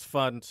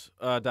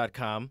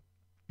lastchancefund.com,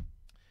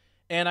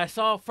 and I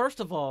saw, first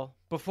of all,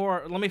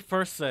 let me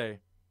first say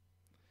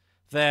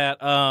that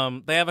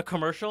they have a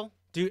commercial.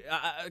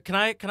 Can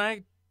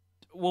I?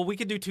 Well, we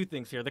could do two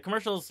things here. The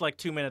commercial is like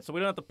 2 minutes, so we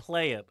don't have to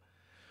play it.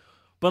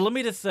 But let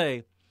me just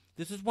say,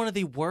 this is one of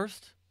the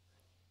worst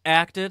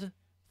acted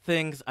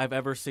things I've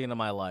ever seen in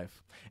my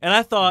life. And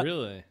I thought,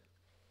 really,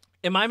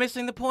 am I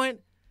missing the point?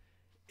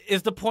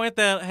 Is the point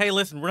that, hey,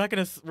 listen, we're not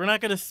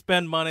gonna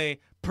spend money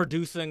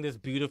producing this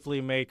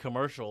beautifully made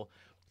commercial.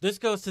 This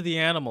goes to the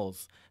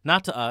animals,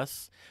 not to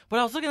us. But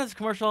I was looking at this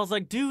commercial, I was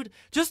like, dude,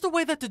 just the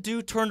way that the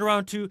dude turned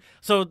around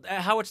so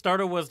how it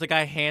started was the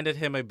guy handed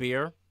him a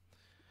beer.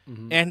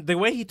 Mm-hmm. And the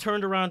way he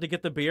turned around to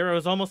get the beer, it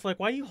was almost like,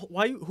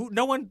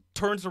 no one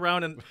turns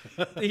around and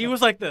he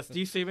was like this. Do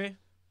you see me?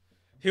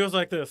 He was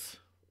like this.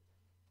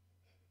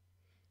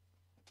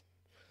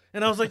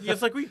 And I was like,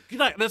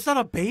 that's not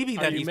a baby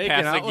that he's making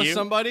passing out with you.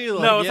 somebody?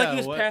 Like, No, it's yeah, like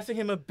he was passing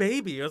him a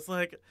baby. It was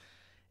like,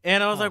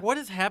 and I was like, what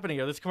is happening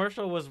here? This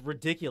commercial was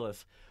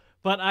ridiculous.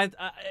 But and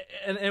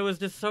it was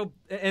just so,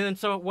 and then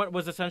so what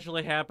was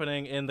essentially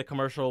happening in the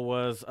commercial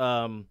was,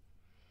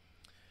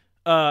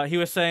 he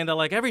was saying that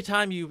like every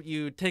time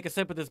you take a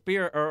sip of this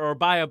beer or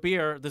buy a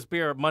beer, this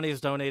beer money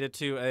is donated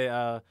to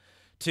a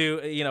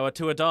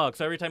dog.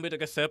 So every time we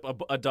took a sip,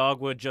 a dog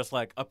would just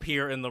like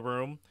appear in the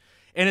room.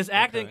 And his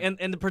acting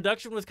and the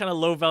production was kind of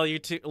low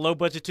budget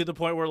to the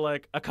point where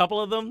like a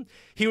couple of them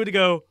he would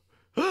go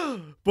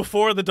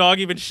before the dog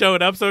even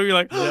showed up. So you're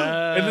like,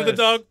 yes. And then the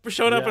dog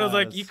showed up, and I was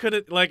like, you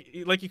couldn't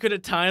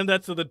time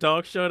that so the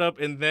dog showed up,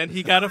 and then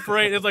he got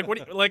afraid. It's like,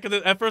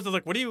 at first I was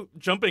like, what are you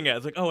jumping at?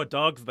 It's like, oh, a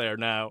dog's there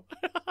now.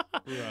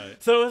 Right.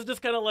 So it was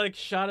just kind of like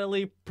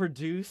shoddily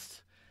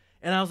produced,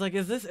 and I was like,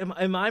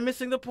 am I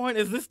missing the point?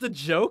 Is this the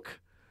joke?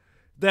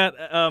 That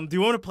do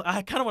you want to?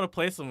 I kind of want to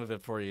play some of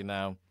it for you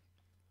now.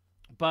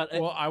 But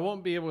I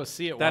won't be able to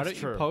see it. Why don't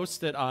you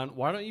post it on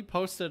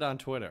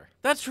Twitter?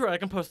 That's true. I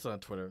can post it on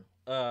Twitter.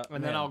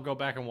 And then I'll go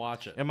back and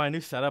watch it. In my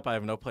new setup, I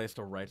have no place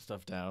to write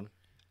stuff down.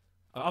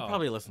 I'll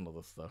probably listen to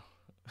this, though.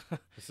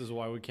 This is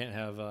why we can't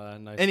have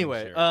nice.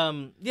 Anyway,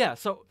 yeah.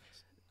 So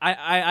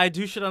I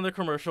do shit on the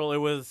commercial. It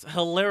was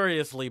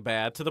hilariously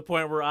bad to the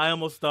point where I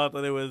almost thought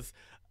that it was.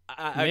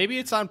 Maybe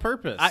it's on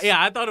purpose.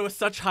 I thought it was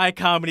such high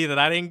comedy that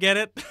I didn't get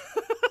it.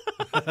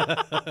 And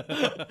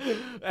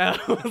I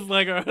was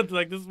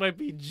like, this might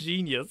be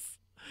genius.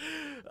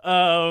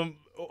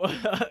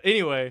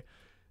 Anyway,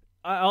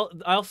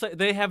 I'll say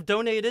they have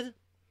donated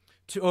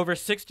to over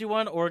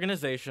 61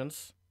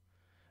 organizations,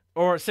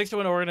 or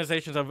 61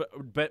 organizations have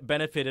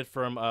benefited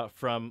from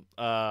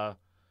Last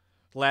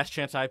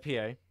Chance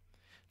IPA.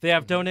 They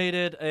have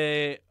donated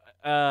a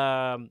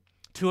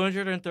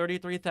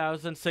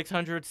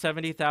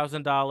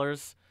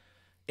 $233,670,000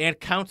 and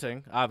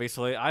counting.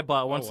 Obviously, I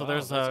bought one, so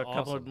there's a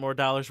couple of more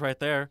dollars right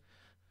there.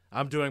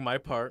 I'm doing my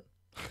part.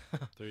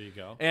 There you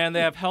go. And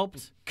they have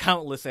helped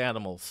countless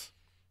animals.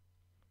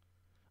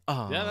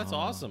 Yeah, that's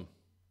awesome.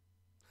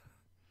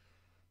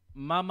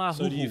 Mama,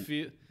 so do you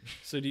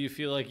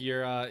feel like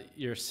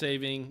you're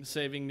saving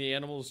the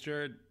animals,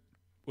 Jared,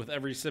 with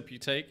every sip you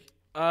take?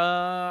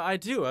 I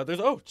do.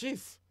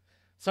 Jeez.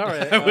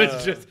 Sorry, I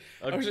was just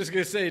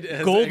gonna say,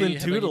 golden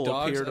doodle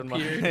appeared in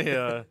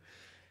my.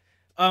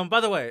 By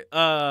the way,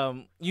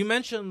 you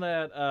mentioned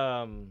that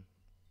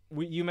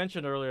you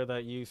mentioned earlier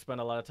that you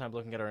spent a lot of time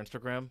looking at our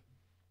Instagram.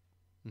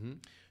 Mm-hmm.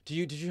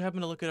 Did you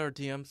happen to look at our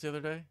DMs the other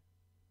day?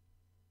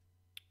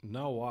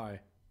 No,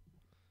 why?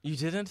 You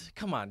didn't?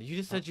 Come on, you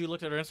just said you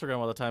looked at our Instagram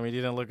all the time. You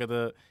didn't look at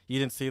you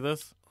didn't see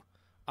this?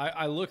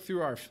 I look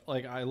through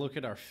I look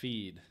at our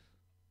feed.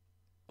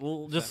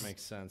 Well, that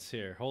makes sense.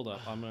 Here, hold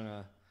up. I'm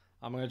gonna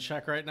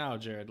check right now,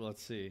 Jared.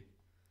 Let's see.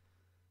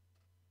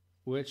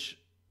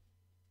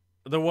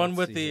 The one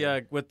with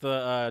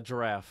the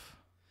giraffe.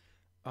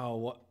 Oh,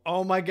 what?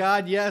 Oh my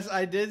God! Yes,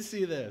 I did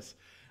see this.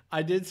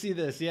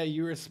 Yeah,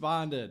 you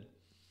responded.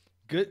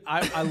 Good.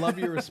 I love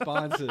your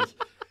responses.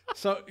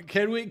 So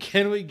can we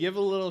give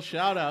a little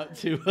shout out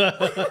to?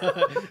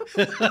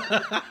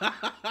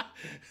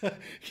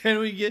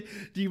 Do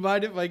you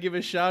mind if I give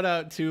a shout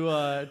out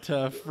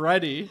to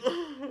Freddie?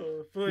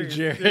 Please,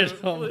 Jared. Dude,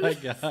 oh my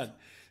God.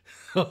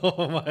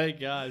 Oh my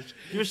gosh.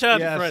 Give a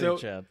shout out to Freddie,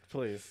 Chad,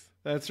 please.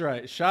 That's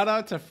right. Shout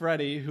out to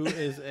Freddie, who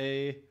is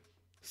a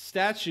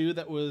statue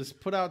that was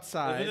put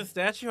outside. Is it a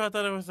statue? I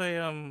thought it was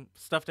a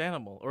stuffed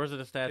animal, or is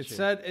it a statue?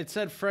 It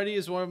said Freddie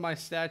is one of my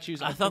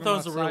statues. I thought that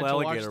was a real alligator,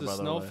 to watch the by the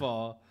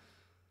snowfall.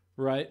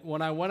 Right.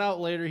 When I went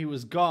out later, he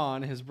was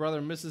gone. His brother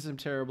misses him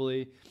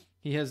terribly.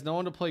 He has no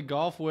one to play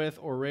golf with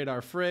or raid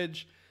our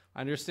fridge.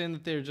 I understand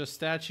that they're just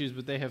statues,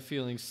 but they have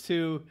feelings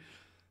too.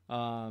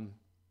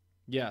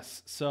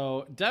 Yes.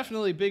 So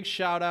definitely big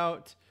shout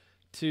out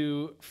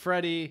to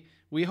Freddie.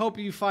 We hope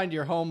you find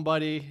your home,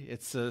 buddy.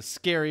 It's a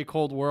scary,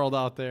 cold world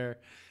out there.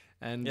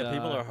 And yeah,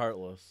 people are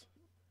heartless.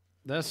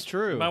 That's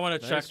true. You might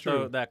want to check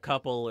that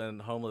couple and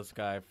homeless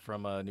guy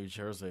from New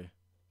Jersey.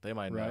 They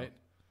might know. Right.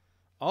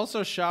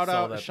 Also, shout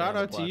out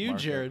to you,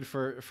 market. Jared,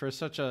 for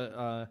such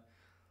a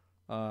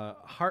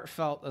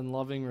heartfelt and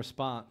loving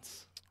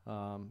response.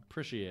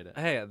 Appreciate it.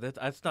 Hey,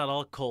 that's not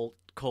all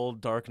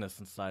cold darkness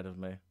inside of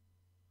me.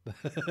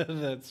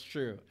 That's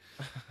true.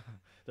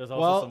 There's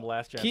also some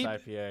Last Chance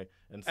IPA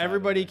inside.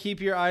 Everybody,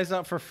 keep your eyes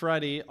out for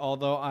Freddie.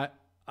 Although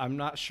I'm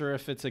not sure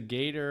if it's a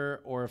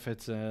gator or if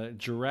it's a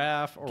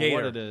giraffe or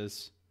what it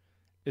is.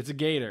 It's a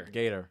gator.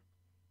 Gator.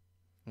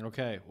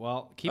 Okay,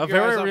 well, keep your eyes out for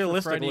Freddie. A very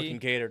realistic looking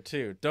gator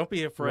too. Don't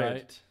be afraid.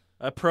 Right.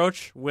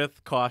 Approach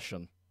with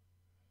caution.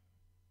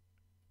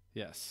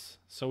 Yes.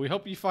 So we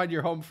hope you find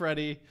your home,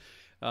 Freddie.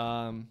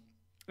 And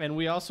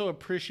we also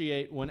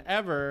appreciate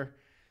whenever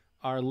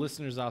our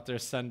listeners out there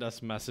send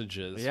us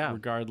messages,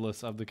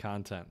 regardless of the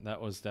content.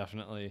 That was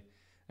definitely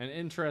an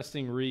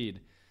interesting read.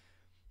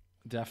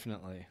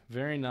 Definitely.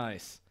 Very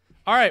nice.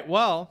 All right,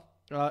 well,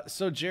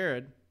 so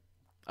Jared,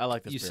 I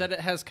like this. You said it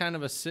has kind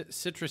of a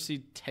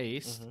citrusy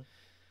taste.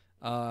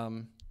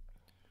 Mm-hmm.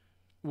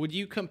 Would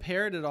you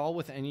compare it at all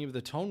with any of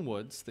the tone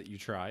woods that you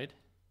tried?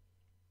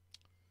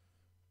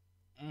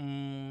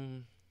 Nah.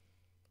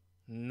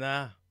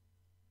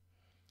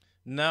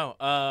 No.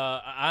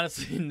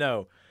 Honestly,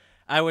 no.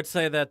 I would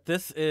say that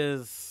this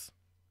is,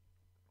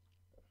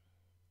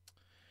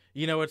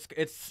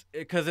 it's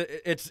because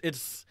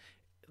it's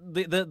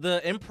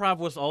the improv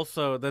was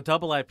also, the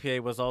double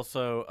IPA was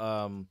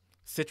also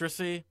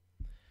citrusy.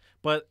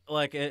 But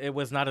like it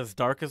was not as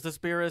dark as this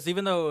beer is,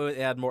 even though it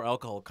had more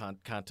alcohol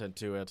content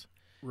to it.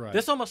 Right.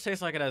 This almost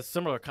tastes like it has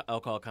similar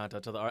alcohol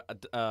content to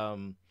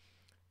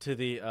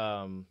the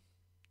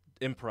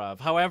improv.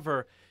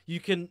 However,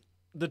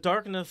 the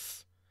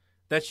darkness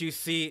that you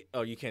see.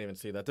 Oh, you can't even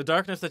see that. The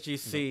darkness that you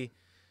see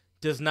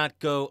does not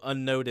go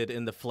unnoted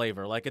in the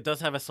flavor. Like it does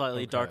have a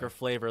slightly darker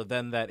flavor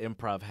than that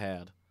improv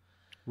had.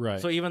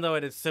 Right. So even though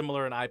it is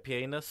similar in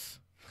IPA-ness,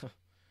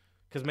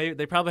 because maybe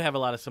they probably have a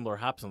lot of similar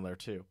hops in there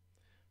too.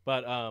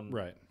 But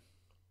right.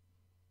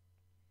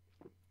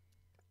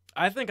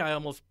 I think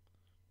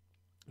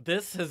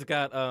this has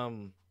got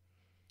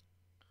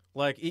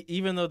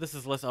even though this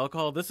is less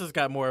alcohol, this has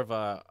got more of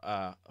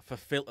a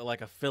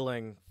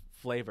filling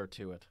flavor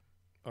to it.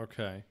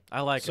 Okay.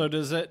 I like it.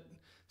 Does it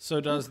So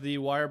does the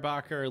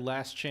Weyerbacher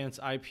Last Chance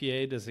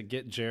IPA, does it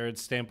get Jared's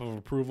stamp of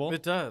approval?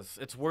 It does.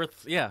 It's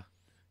worth, yeah.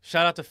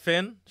 Shout out to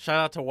Finn. Shout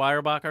out to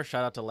Weyerbacher.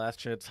 Shout out to Last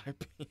Chance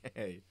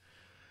IPA.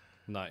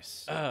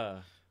 Nice.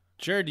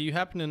 Jared, do you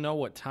happen to know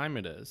what time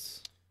it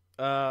is?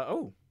 I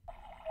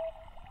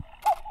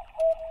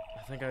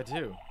think I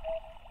do.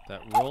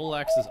 That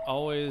Rolex is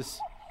always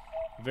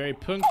very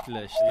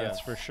pünktlich, that's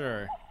for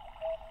sure.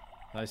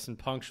 Nice and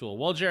punctual.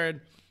 Well,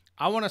 Jared,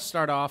 I want to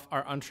start off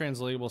our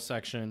untranslatable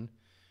section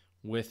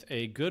with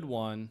a good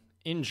one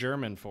in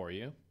German for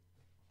you.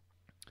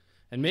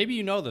 And maybe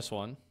you know this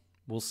one.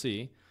 We'll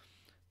see.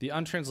 The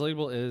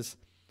untranslatable is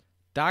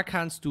Da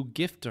kannst du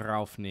Gift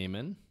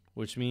draufnehmen,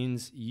 which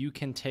means you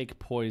can take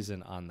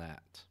poison on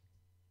that.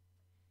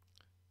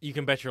 You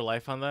can bet your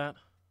life on that?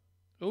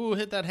 Ooh,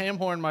 hit that ham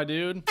horn, my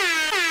dude.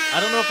 I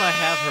don't know if I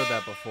have heard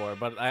that before,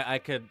 but I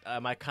could.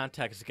 My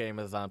context game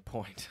is on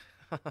point.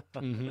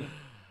 Mm-hmm.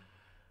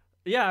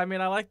 Yeah, I mean,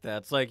 I like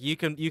that. It's like you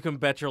can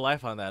bet your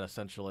life on that.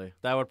 Essentially,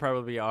 that would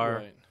probably be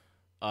our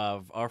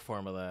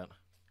form of that.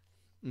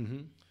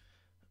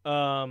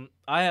 Mm-hmm.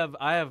 I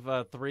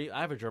have three. I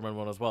have a German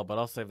one as well, but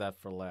I'll save that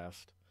for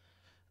last.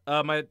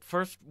 My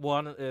first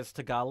one is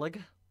Tagalog,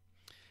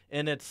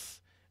 and it's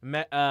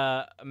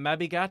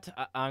Mabigat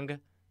ang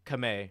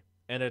kamay,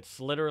 and it's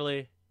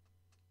literally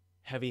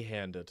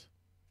heavy-handed.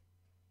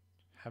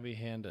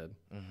 Heavy-handed.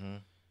 Mm-hmm.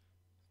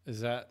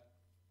 Is that?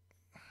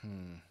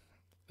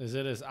 Is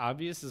it as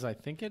obvious as I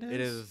think it is? It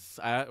is.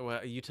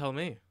 Well, you tell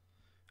me.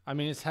 I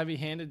mean, is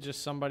heavy-handed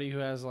just somebody who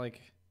has like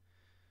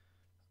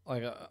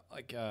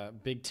a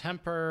big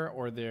temper,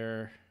 or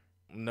they're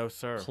No,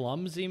 sir.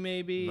 clumsy,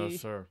 maybe? No,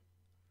 sir.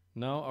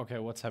 No? Okay,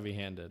 what's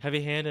heavy-handed?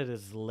 Heavy-handed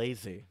is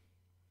lazy.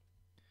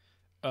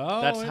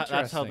 Oh,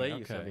 That's how they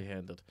use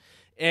heavy-handed.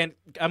 And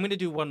I'm going to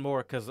do one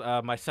more because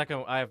my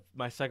second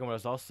one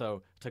is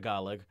also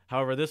Tagalog.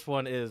 However, this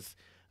one is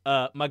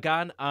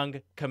Magan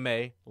ang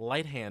kamay,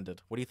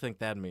 light-handed. What do you think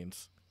that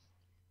means?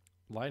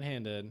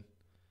 Light-handed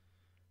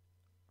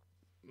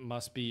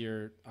must be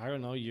you're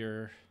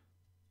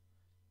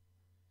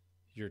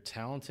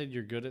talented,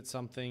 you're good at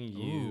something.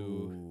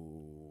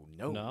 Ooh,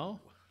 no.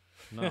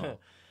 No?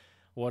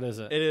 What is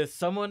it? It is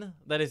someone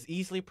that is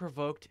easily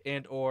provoked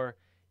and or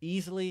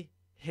easily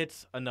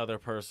hits another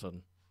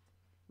person.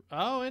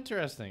 Oh,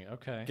 interesting.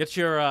 Okay. Get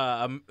your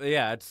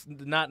it's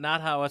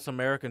not how us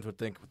Americans would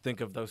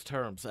think of those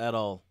terms at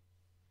all.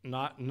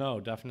 No,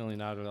 definitely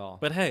not at all.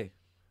 But hey,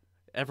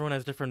 everyone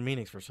has different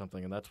meanings for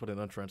something, and that's what an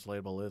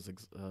untranslatable is.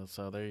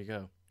 So there you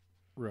go.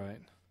 Right.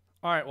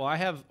 All right. Well, I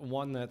have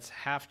one that's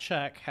half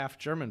Czech, half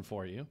German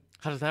for you.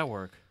 How does that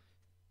work?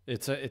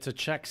 It's a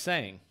Czech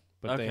saying,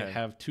 but Okay. they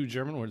have two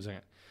German words in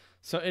it.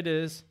 So it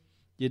is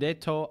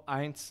jedeto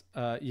ein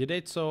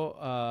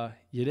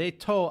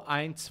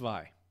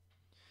zwei,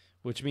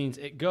 which means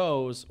it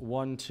goes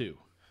 1 2.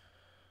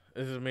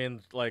 Does it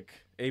mean like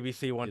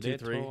ABC 1 2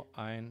 3? Jedeto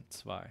ein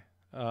zwei.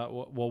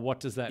 Well, what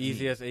does that mean?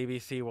 Easy as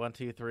ABC 1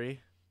 2 3.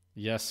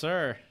 Yes,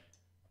 sir.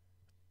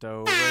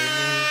 Do re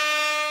mi.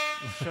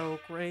 So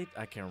great.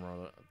 I can't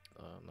remember that.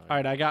 No. All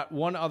right, I got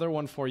one other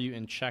one for you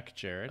in Czech,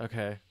 Jared.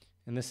 Okay.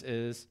 And this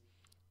is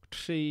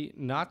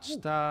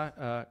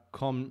Třináctá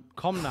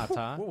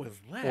komnata, What was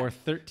that? or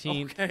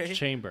 13th Okay.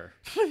 chamber.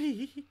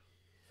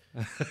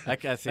 I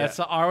guess yeah. That's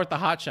the R with the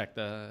hot check.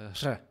 The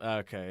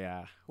Okay,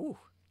 yeah. Ooh.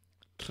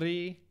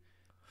 Tri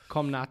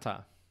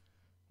komnata,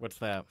 What's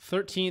that?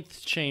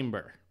 13th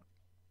chamber.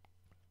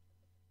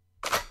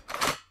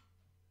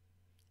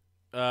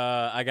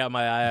 I got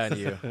my eye on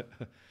you.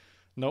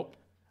 Nope.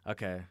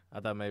 Okay. I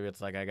thought maybe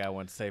it's like I got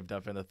one saved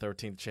up in the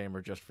 13th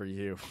chamber just for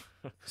you.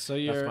 So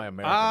you're my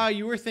American.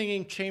 you were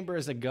thinking chamber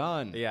as a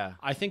gun. Yeah.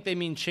 I think they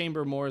mean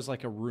chamber more as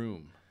like a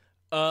room,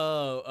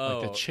 Oh.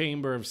 like the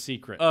chamber of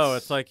secrets. Oh,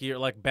 it's like you're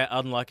like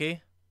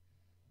unlucky?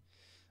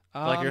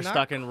 Like you're not-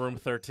 stuck in room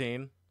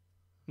 13?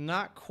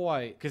 Not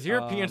quite. Because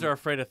Europeans are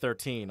afraid of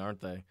 13,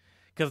 aren't they?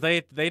 Because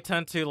they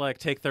tend to like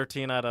take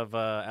 13 out of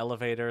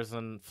elevators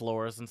and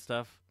floors and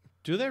stuff.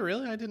 Do they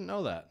really? I didn't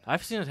know that.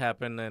 I've seen it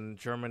happen in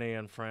Germany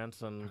and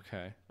France and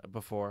Okay.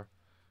 before.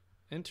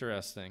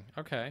 Interesting.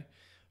 Okay.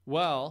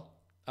 Well,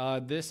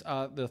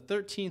 the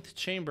 13th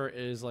chamber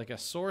is like a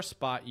sore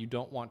spot you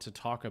don't want to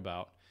talk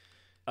about.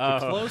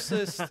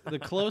 The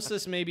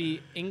closest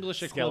maybe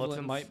English equivalent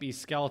Skeletons? might be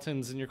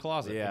skeletons in your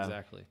closet. Yeah.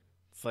 Exactly.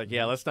 It's like,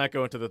 yeah, let's not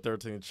go into the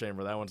 13th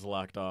chamber. That one's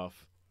locked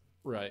off.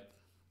 Right.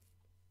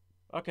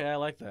 Okay, I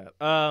like that.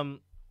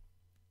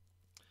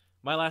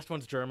 My last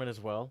one's German as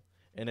well,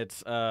 and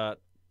it's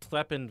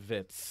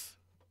Treppenwitz.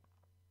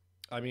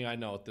 I mean, I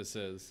know what this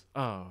is.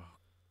 Oh.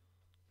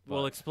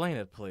 Well, But- explain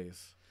it,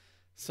 please.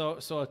 So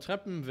a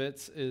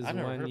Treppenwitz is I've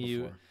never when heard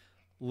you before.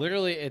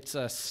 literally it's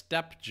a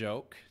step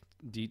joke.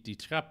 Die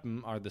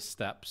Treppen are the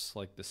steps,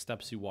 like the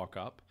steps you walk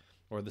up,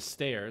 or the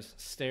stairs.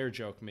 Stair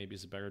joke maybe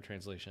is a better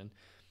translation.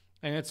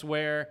 And it's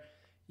where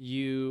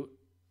you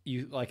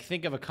like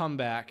think of a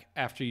comeback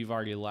after you've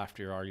already left.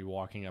 You're already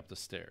walking up the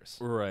stairs,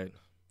 Right.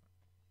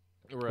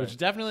 which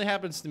definitely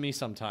happens to me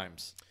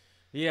sometimes.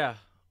 Yeah.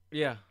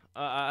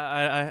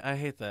 I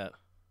hate that.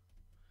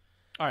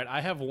 All right,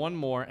 I have one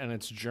more, and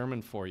it's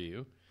German for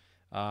you,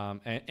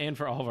 and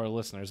for all of our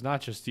listeners,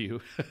 not just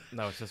you.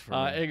 No, it's just for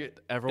me.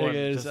 Everyone,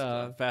 just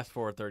fast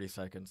forward 30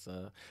 seconds.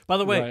 By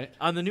the way, Right.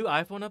 on the new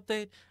iPhone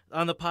update,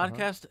 on the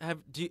podcast,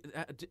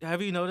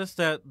 have you noticed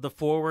that the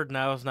forward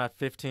now is not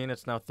 15,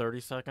 it's now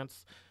 30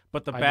 seconds?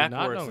 But the I did not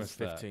backwards is notice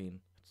that. 15.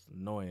 It's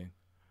annoying.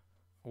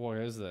 What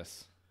is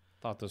this?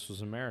 Thought this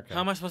was America. How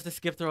am I supposed to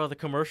skip through all the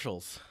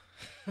commercials?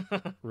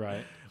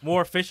 Right.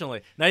 More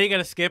efficiently. Now you got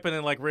to skip and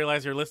then like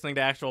realize you're listening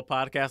to actual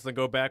podcasts and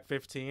go back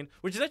 15,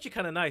 which is actually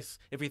kind of nice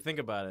if you think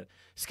about it.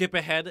 Skip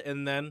ahead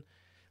and then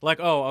like,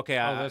 oh, okay.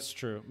 That's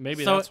true.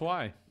 Maybe so- that's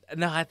why.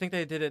 No, I think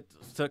they did it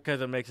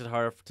because it makes it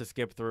harder to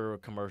skip through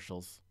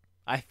commercials.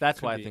 That's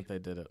Could why be. I think they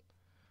did it.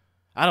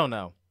 I don't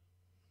know.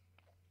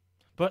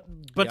 But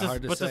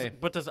hard to say.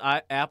 does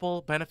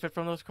Apple benefit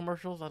from those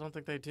commercials? I don't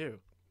think they do.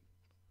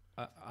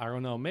 I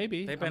don't know.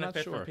 Maybe. They I'm not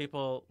benefit sure. from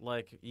people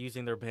like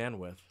using their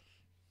bandwidth.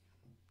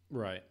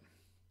 Right.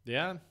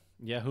 Yeah.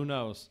 Yeah, who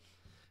knows?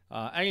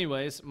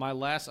 Anyways, my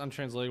last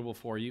untranslatable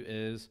for you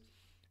is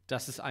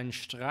Das ist ein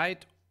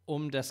Streit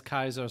des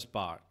Kaisers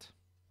Bart.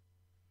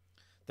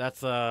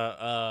 That's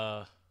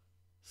a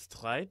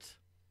Streit?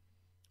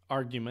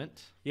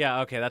 Argument.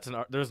 Yeah, okay,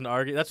 there's an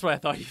argument. That's what I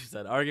thought you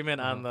said.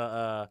 Argument on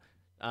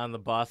the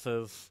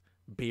boss's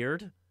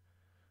beard?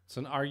 It's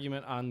an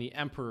argument on the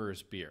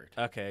emperor's beard.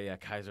 Okay, yeah,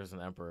 Kaiser's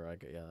an emperor. I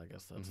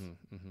guess that's.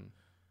 Mm-hmm.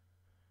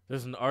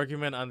 There's an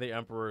argument on the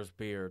emperor's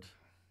beard.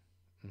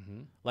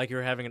 Mm-hmm. Like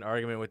you're having an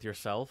argument with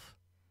yourself?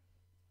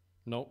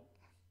 Nope.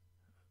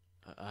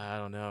 I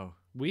don't know.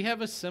 We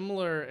have a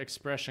similar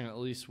expression. At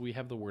least we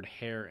have the word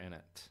hair in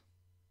it.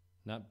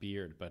 Not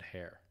beard, but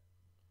hair.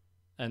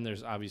 And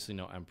there's obviously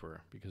no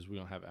emperor because we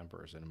don't have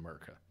emperors in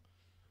America.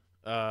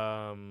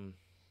 I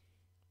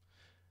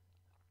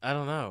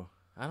don't know.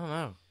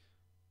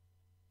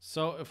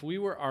 So if we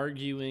were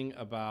arguing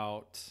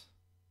about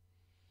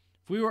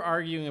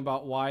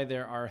why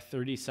there are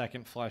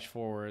 30-second flash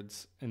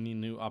forwards in the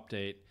new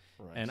update,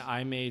 Right. and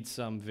I made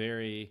some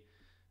very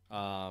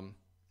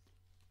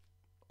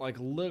like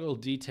little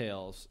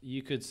details,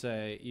 you could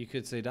say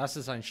das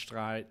ist ein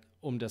Streit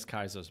des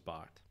Kaisers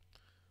Bart.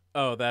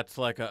 Oh, that's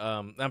like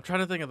a I'm trying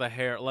to think of the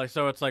hair. Like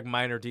so it's like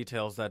minor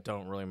details that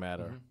don't really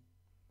matter.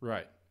 Mm-hmm.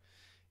 Right.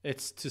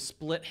 It's to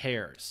split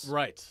hairs.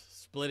 Right.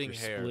 Splitting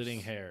You're hairs. Splitting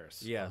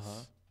hairs. Yes.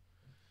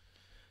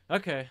 Uh-huh.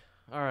 Okay.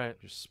 All right.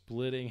 You're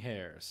splitting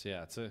hairs.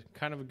 Yeah, it's a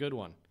kind of a good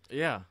one.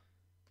 Yeah.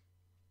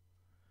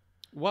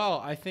 Well,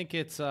 I think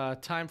it's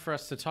time for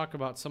us to talk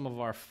about some of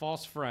our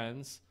false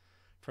friends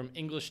from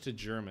English to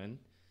German.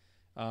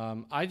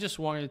 I just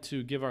wanted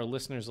to give our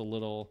listeners a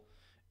little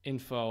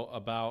info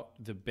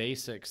about the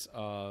basics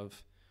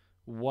of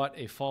what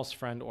a false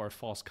friend or a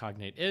false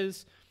cognate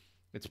is.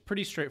 It's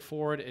pretty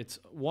straightforward. It's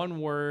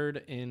one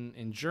word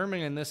in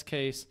German in this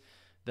case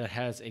that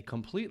has a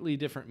completely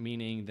different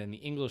meaning than the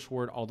English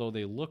word, although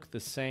they look the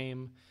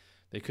same.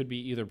 They could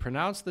be either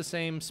pronounced the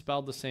same,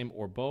 spelled the same,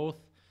 or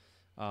both.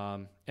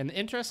 And the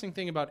interesting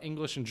thing about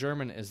English and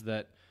German is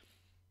that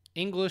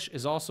English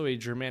is also a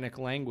Germanic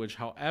language.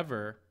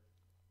 However,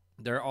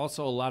 there are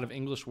also a lot of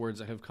English words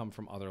that have come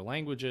from other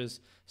languages,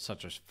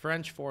 such as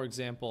French, for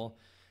example.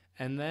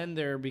 And then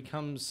there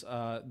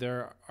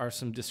are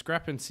some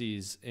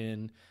discrepancies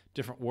in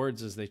different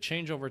words as they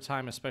change over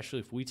time, especially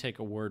if we take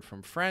a word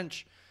from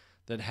French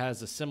that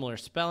has a similar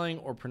spelling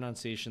or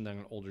pronunciation than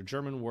an older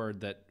German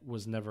word that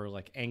was never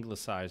like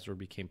anglicized or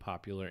became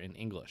popular in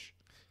English.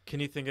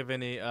 Can you think of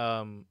any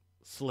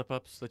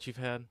slip-ups that you've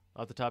had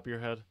off the top of your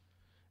head?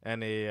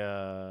 Any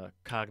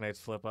cognate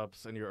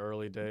slip-ups in your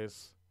early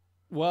days?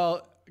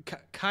 Well,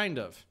 kind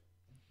of.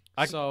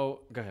 Go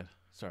ahead.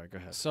 Sorry, go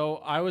ahead. So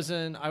I was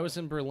in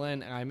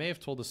Berlin, and I may have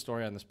told this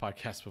story on this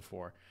podcast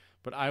before,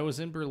 but I was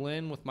in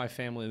Berlin with my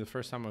family the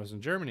first time I was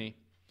in Germany.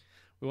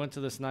 We went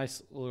to this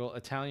nice little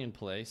Italian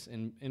place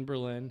in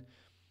Berlin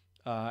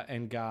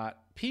and got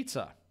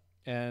pizza,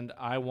 and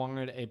I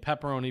wanted a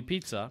pepperoni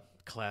pizza.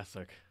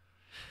 Classic.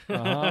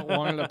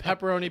 Wanted a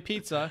pepperoni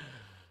pizza.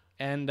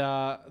 And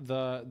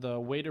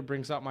the waiter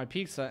brings out my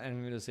pizza,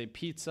 and it is a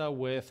pizza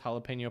with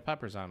jalapeno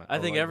peppers on it. I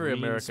think every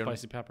American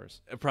spicy peppers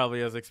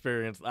probably has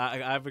experienced.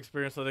 I've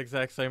experienced that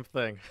exact same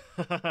thing.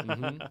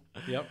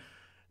 Mm-hmm. Yep.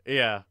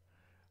 Yeah.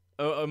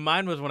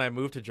 Mine was when I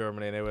moved to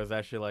Germany, and it was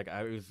actually like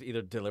it was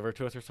either delivered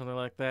to us or something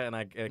like that, and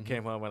it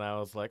came home and I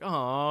was like,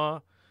 "Aw."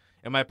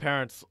 And my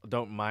parents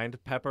don't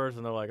mind peppers,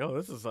 and they're like, "Oh,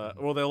 this is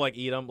well, they'll like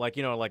eat them, like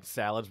like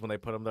salads when they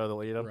put them there,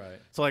 they'll eat them." Right.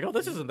 So like, "Oh,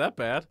 this isn't that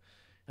bad."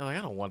 I'm like,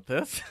 I don't want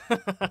this.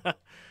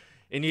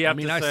 And you have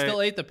to say... I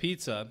still ate the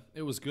pizza.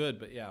 It was good,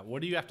 but yeah.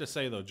 What do you have to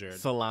say, though, Jared?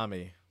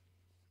 Salami.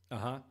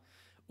 Uh-huh.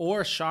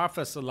 Or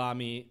scharfe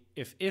salami.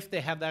 If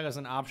they have that as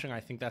an option, I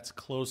think that's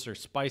closer.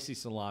 Spicy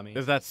salami.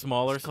 Is that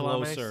smaller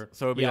salami? Closer.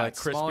 So it would be like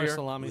crispier? Smaller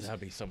salamis.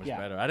 That'd be so much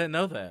better. I didn't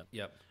know that.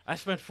 Yep. I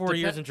spent 4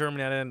 years in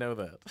Germany. I didn't know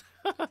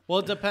that. Well,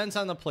 it depends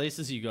on the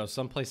places you go.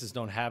 Some places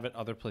don't have it.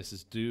 Other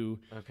places do.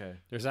 Okay.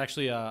 There's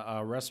actually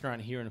a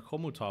restaurant here in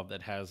Chomutov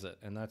that has it,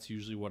 and that's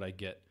usually what I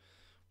get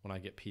when I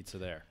get pizza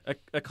there.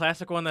 A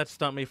classic one that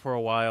stumped me for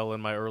a while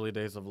in my early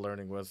days of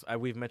learning was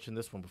we've mentioned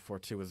this one before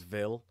too. Was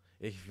will.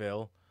 Ich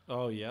will.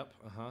 Oh, yep.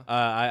 Uh-huh.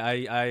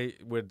 I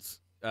would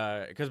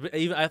because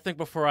even I think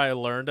before I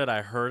learned it,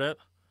 I heard it,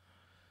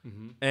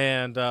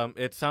 and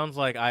it sounds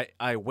like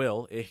I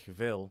will. Ich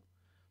will,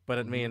 but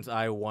it means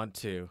I want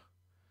to.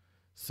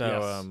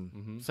 So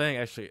saying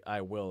actually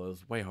I will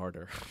is way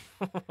harder.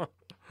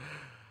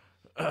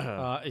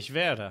 Ich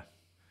werde.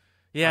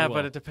 Yeah,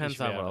 but it depends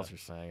on what else you're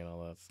saying and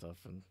all that stuff.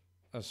 And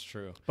that's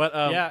true. But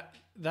yeah,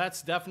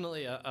 that's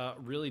definitely a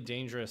really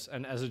dangerous.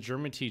 And as a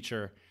German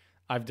teacher,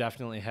 I've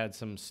definitely had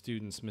some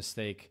students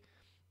mistake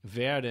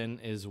werden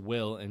is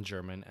will in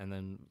German, and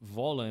then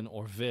wollen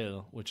or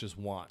will, which is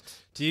want.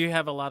 Do you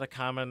have a lot of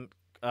common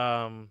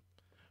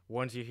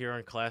ones you hear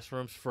in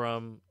classrooms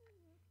from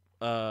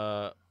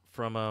in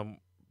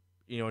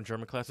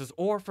German classes,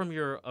 or from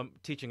your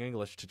teaching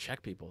English to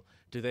Czech people?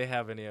 Do they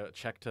have any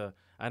Czech to?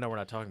 I know we're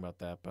not talking about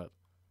that, but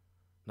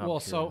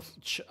so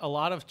a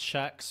lot of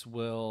Czechs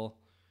will.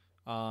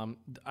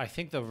 I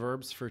think the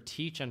verbs for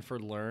teach and for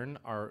learn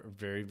are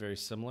very, very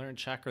similar in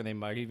Czech, or they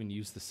might even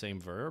use the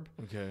same verb.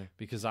 Okay.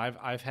 Because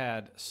I've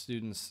had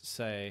students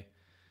say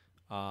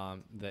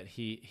that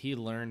he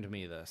learned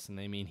me this, and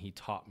they mean he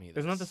taught me this.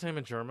 Isn't that the same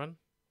in German?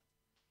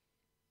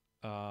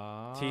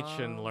 Teach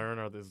and learn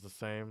is the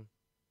same.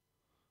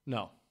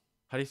 No.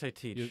 How do you say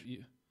teach?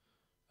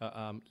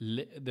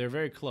 They're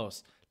very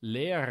close.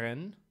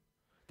 Lehren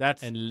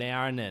and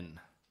lernen.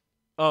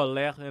 Oh,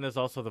 lernen is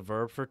also the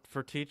verb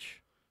for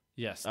teach?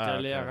 Yes, der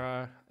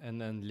Lehrer,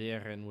 and then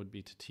lehren would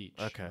be to teach.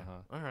 Okay,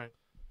 all right.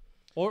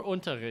 Or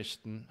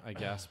unterrichten, I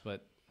guess,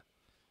 but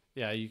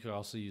yeah, you could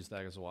also use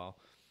that as well.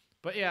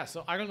 But yeah,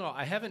 so I don't know.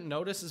 I haven't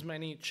noticed as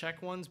many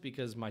Czech ones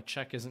because my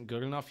Czech isn't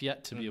good enough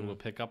yet to be able to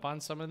pick up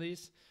on some of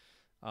these.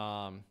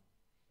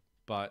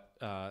 But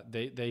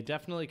they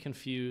definitely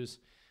confuse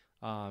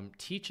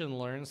teach and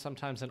learn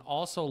sometimes, and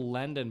also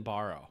lend and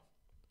borrow.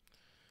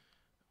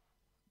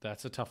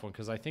 That's a tough one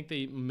because I think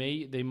they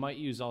might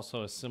use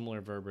also a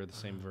similar verb or the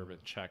same verb in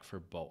Czech for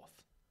both.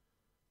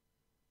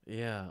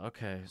 Yeah.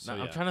 Okay. So,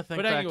 I'm trying to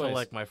think back to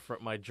like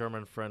my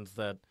German friends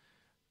that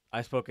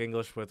I spoke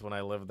English with when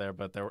I lived there,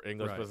 but their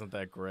English wasn't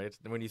that great.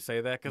 And when you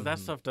say that, because that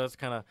stuff does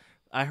kind of,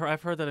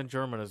 I've heard that in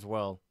German as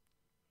well.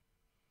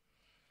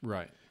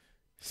 Right.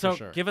 So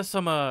give us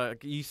some.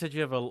 You said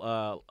you have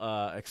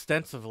a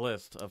extensive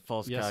list of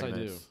false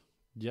cognates.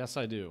 Yes,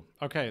 I do.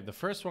 Okay, the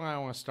first one I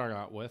want to start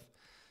out with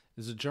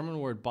is the German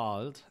word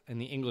bald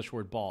and the English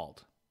word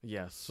bald.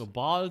 Yes. So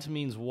bald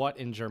means what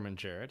in German,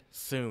 Jared?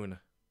 Soon.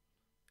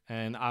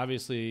 And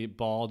obviously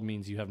bald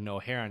means you have no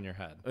hair on your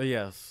head.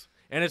 Yes.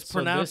 And it's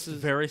pronounced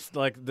very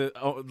like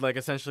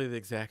essentially the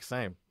exact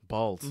same.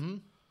 Bald.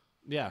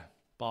 Yeah,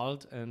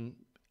 bald. And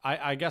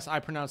I guess I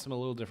pronounce them a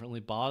little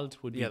differently. Bald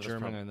would be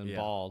German, and then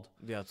bald.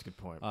 Yeah, that's a good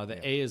point. The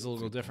A is a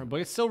little different,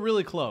 but it's still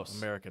really close.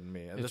 American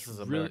me. This is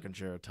American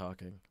Jared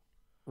talking.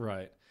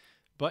 Right.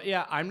 But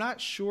yeah, I'm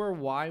not sure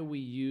why we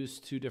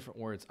use two different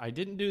words. I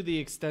didn't do the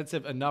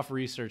extensive enough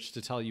research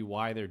to tell you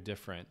why they're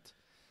different.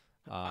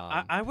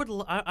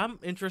 I'm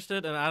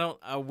interested,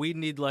 and we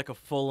need like a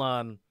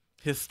full-on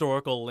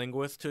historical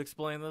linguist to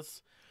explain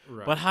this.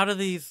 Right. But how do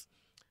these,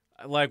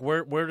 like,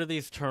 where do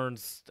these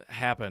turns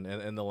happen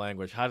in the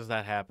language? How does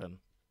that happen?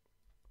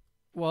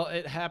 Well,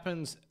 it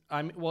happens.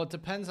 It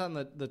depends on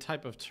the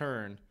type of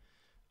turn.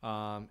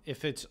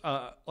 If it's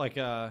like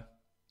a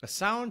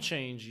sound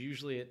change,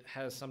 usually it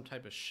has some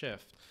type of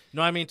shift.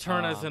 No, I mean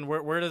turn as in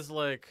where does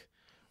like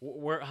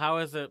how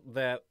is it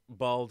that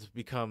bald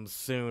becomes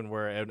soon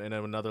where in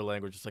another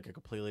language it's like a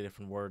completely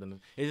different word? And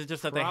is it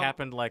just that they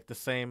happened like the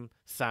same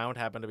sound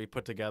happened to be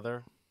put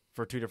together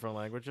for two different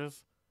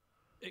languages?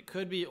 It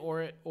could be,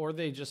 or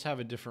they just have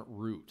a different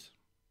root.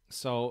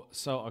 So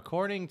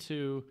according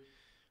to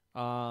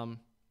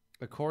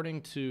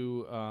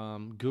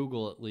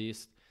Google at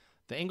least,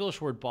 the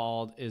English word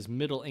bald is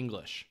Middle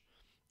English.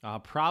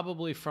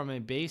 Probably from a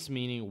base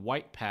meaning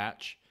white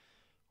patch,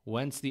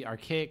 whence the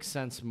archaic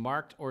sense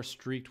marked or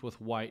streaked with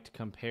white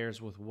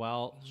compares with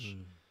Welsh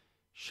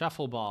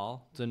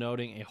scheffelbal,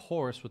 denoting a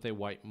horse with a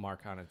white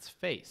mark on its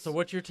face. So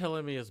what you're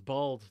telling me is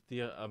bald,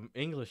 the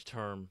English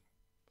term,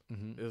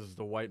 is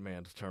the white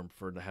man's term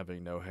for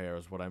having no hair,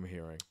 is what I'm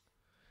hearing.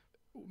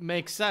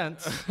 Makes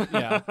sense.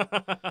 Yeah.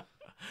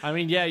 I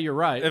mean, yeah, you're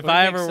right. If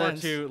I ever were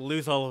to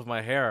lose all of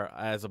my hair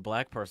as a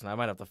black person, I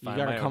might have to find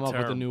my own term. You got to come up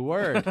with a new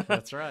word.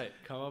 That's right.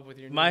 Come up with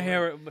your new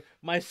word.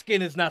 My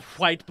skin is not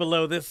white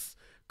below this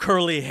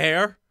curly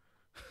hair.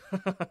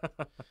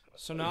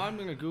 So now I'm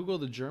going to Google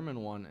the German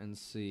one and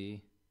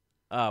see.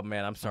 Oh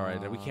man, I'm sorry.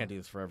 We can't do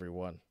this for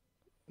everyone.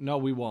 No,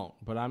 we won't.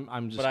 But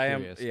I'm just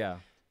curious. Yeah.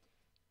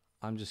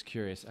 I'm just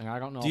curious, and I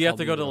don't know. Do you have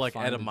to go to like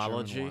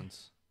etymology?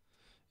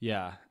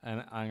 Yeah,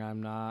 and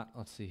I'm not.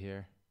 Let's see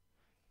here.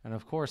 And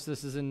of course,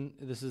 this is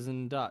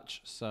in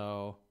Dutch,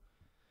 so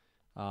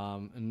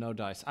no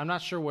dice. I'm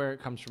not sure where it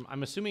comes from.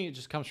 I'm assuming it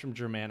just comes from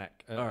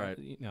Germanic. All right,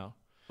 you know.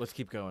 Let's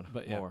keep going.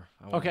 But more.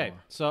 Okay,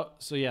 more.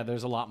 So yeah,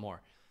 there's a lot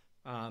more.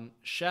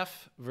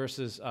 Chef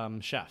versus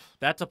chef.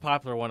 That's a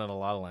popular one in a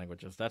lot of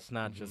languages. That's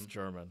not just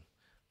German.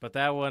 But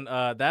that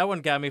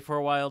one got me for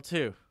a while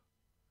too.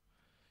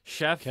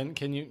 Chef Can you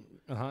can you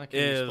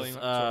is explain that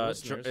to our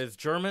listeners? is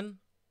German,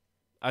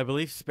 I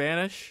believe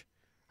Spanish.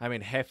 I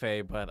mean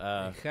jefe,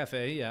 but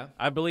Cafe, yeah.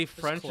 I believe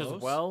French as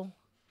close. well.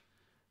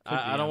 Could be,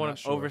 I don't I'm want not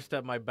to sure.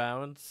 overstep my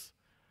bounds.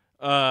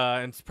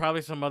 And it's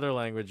probably some other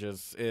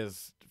languages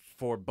is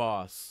for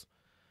boss.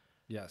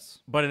 Yes.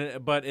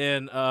 But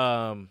in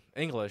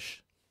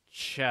English,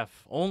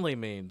 chef only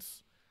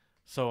means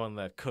someone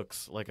that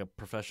cooks, like a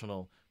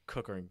professional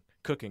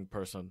cooking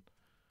person.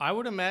 I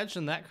would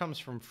imagine that comes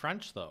from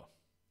French, though.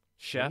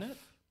 Chef. Wouldn't it?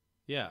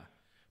 Yeah.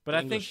 But The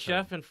I think English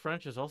term. chef in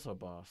French is also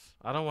boss.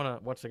 I don't want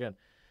to once again.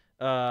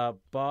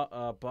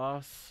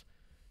 Boss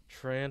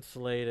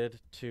translated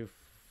to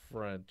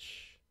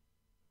French.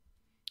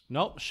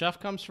 Nope. Chef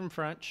comes from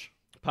French,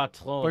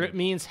 Patron. but it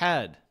means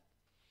head.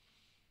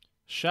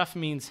 Chef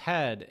means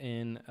head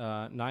in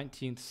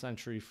 19th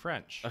century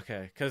French.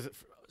 Okay, because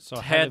So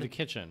head of the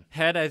kitchen.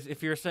 head as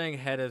if you're saying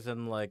head as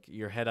in like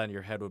your head on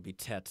your head would be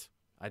tête.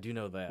 I do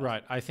know that.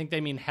 Right. I think they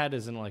mean head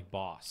as in like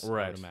boss. I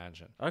Right. would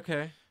imagine.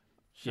 Okay.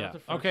 Shout Yeah. out to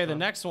French Okay. The Tom.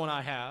 next one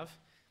I have,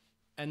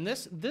 and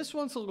this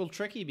one's a little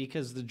tricky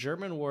because the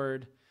German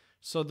word.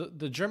 So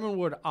the German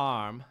word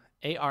arm,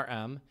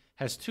 ARM,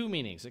 has two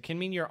meanings. It can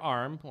mean your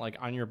arm, like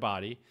on your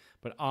body,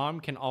 but arm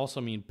can also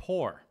mean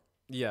pore.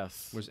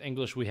 Yes. Whereas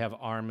English, we have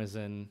arm as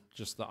in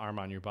just the arm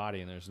on your body,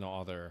 and there's no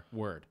other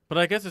word. But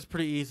I guess it's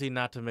pretty easy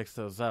not to mix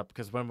those up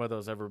because when would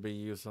those ever be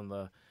used on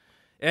the?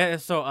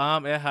 So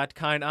hat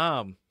kein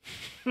Arm.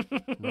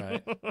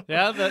 Right.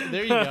 Yeah.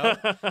 There you go.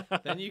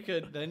 then you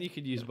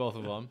could use both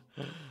of them.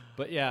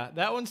 But yeah,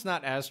 that one's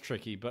not as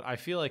tricky. But I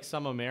feel like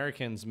some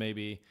Americans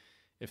maybe,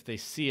 if they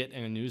see it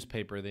in a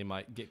newspaper, they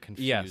might get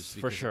confused. Yes,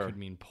 for because sure. It could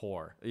mean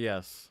poor.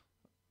 Yes.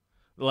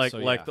 Like So,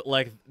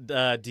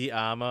 die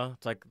Arme.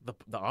 It's like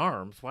the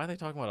arms. Why are they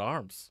talking about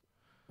arms?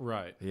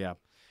 Right. Yeah.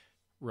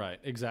 Right.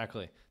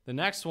 Exactly. The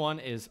next one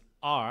is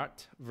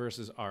art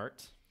versus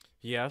art.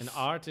 Yes. And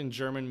art in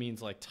German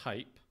means like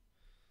type.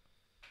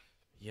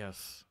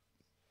 Yes.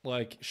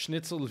 Like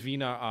Schnitzel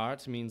Wiener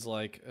art means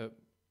like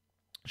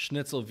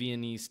Schnitzel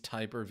Viennese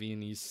type or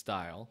Viennese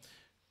style.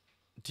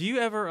 Do you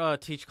ever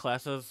teach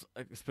classes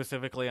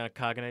specifically on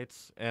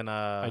cognates? And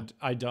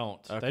I don't.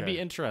 Okay. That'd be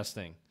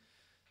interesting.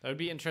 That would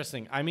be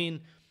interesting. I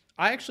mean,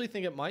 I actually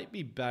think it might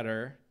be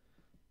better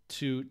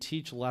to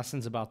teach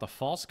lessons about the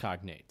false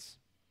cognates.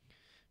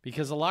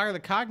 Because a lot of the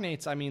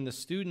cognates, I mean, the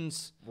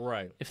students,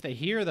 right. if they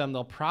hear them,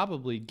 they'll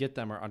probably get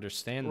them or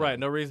understand them. Right.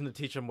 No reason to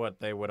teach them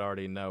what they would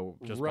already know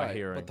just by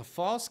hearing. But the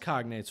false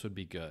cognates would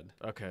be good.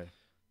 Okay.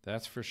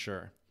 That's for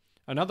sure.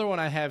 Another one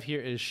I have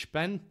here is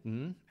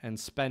spenden and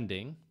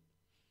spending,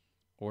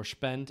 or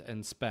spend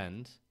and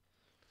spend.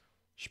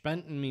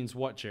 Spenden means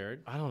what,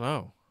 Jared? I don't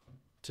know.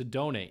 To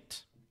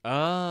donate.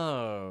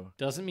 Oh.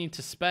 Doesn't mean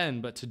to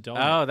spend, but to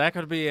donate. Oh, that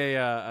could be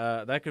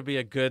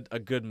a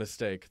good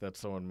mistake that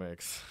someone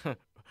makes.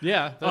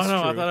 Yeah, that's true.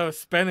 true. I thought I was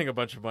spending a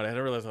bunch of money. I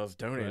didn't realize I was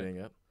donating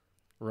it.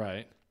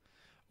 Right.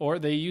 Or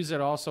they use it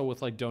also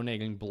with like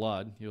donating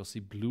blood. You'll see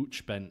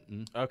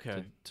Blutspenden.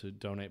 Okay. To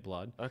donate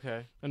blood.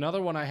 Okay.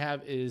 Another one I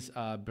have is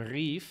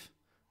brief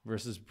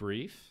versus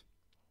brief.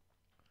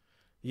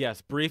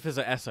 Yes, brief is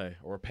an essay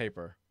or a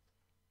paper.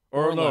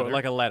 Or Or a no, letter.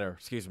 like a letter.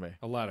 Excuse me.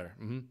 A letter.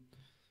 Mm-hmm.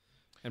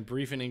 And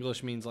brief in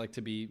English means like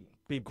to be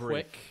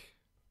quick.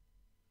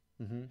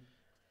 Mm-hmm.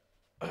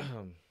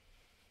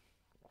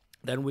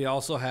 Then we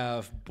also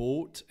have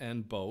boat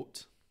and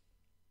boat.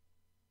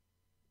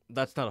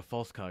 That's not a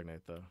false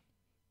cognate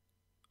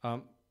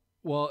though.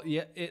 Well,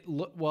 yeah,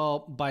 well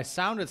by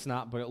sound it's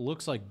not, but it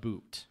looks like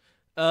boot.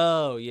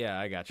 Oh yeah,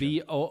 I got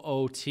you.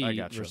 B-O-O-T I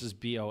gotcha. versus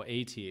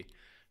B-O-A-T.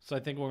 So I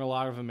think when a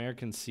lot of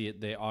Americans see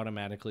it, they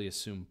automatically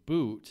assume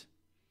boot,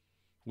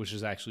 which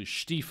is actually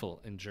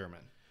Stiefel in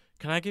German.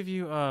 Can I give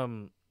you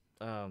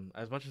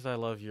as much as I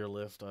love your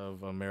list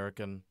of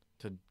American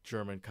to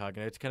German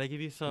cognates, can I give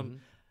you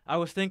some? I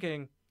was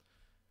thinking,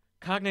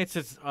 cognates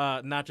is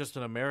not just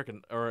an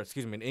American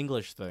an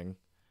English thing.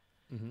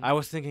 I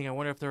was thinking, I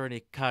wonder if there are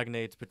any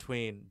cognates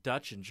between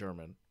Dutch and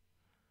German.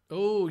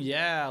 Oh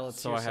yeah,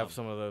 let's. So I have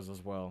some of those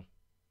as well.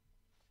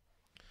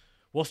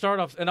 We'll start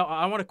off, and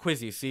I want to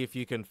quiz you, see if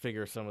you can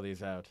figure some of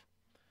these out.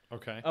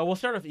 Okay. We'll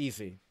start off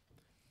easy.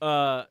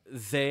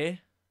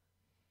 They.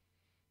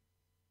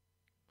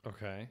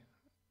 Okay.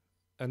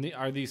 And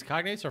are these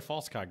cognates or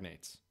false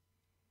cognates?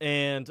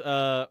 And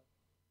well,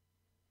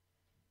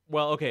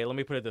 okay, let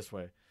me put it this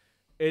way.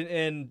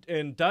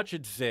 In Dutch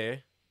it's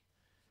ze,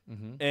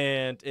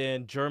 and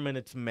in German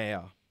it's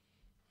Meer,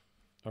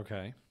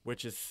 Okay.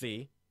 which is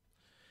sea.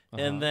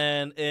 And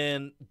then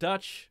in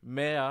Dutch,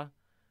 Meer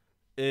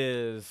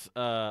is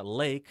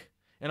lake,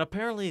 and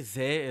apparently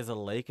ze is a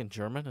lake in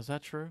German. Is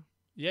that true?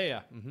 Yeah,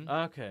 yeah. Mm-hmm.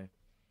 Okay.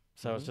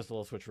 So it's just a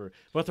little switcheroo.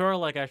 But there are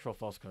like actual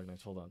false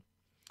cognates. Hold on.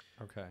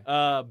 Okay.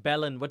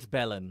 Bellen. What's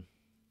bellen?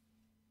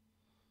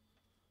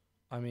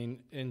 I mean,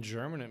 in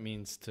German it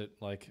means to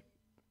like,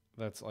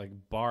 that's like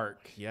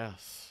bark.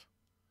 Yes.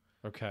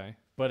 Okay.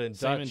 But in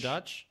Same Dutch, in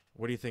Dutch?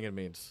 what do you think it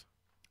means?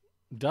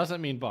 Doesn't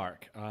mean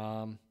bark.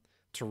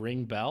 To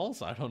ring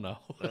bells? I don't know.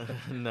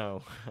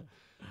 No.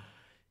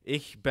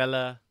 Ich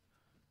belle.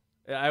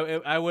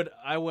 I would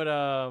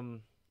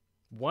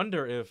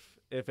wonder if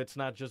it's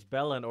not just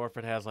bellen or if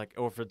it has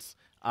or if it's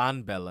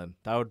anbellen.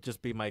 That would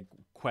just be my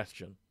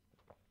question.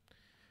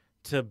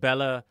 To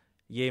belle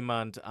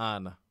jemand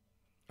an.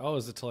 Oh,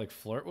 is it to like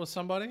flirt with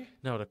somebody?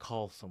 No, to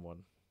call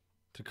someone.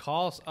 To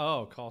call?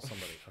 Call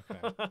somebody.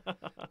 Okay.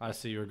 I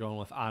see you were going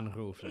with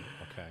anrufen.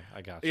 Okay,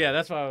 I got you. Yeah,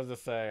 that's what I was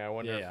just saying. I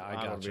wonder if I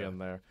an would be gotcha. in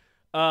there.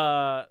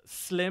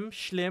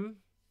 Schlimm.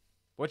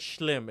 What's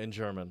schlimm in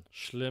German?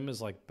 Schlimm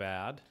is like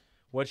bad.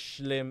 What's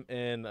schlimm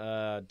in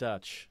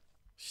Dutch?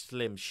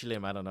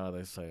 Schlimm. I don't know how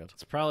they say it.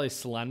 It's probably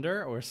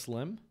slender or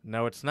slim.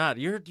 No, it's not.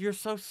 You're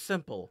so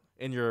simple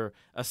in your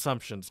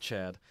assumptions,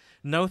 Chad.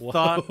 No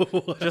thought,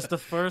 just the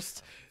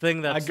first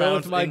thing that I go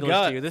with sounds my English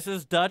gut. to you. This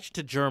is Dutch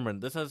to German.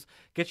 This is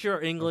get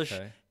your English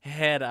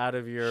head out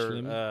of your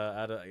Schlimm?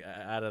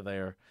 out of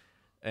there,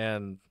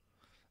 and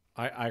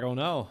I don't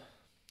know.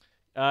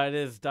 it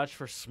is Dutch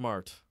for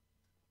smart.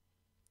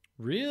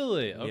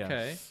 Really?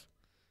 Okay. Yes.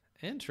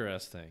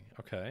 Interesting.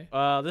 Okay.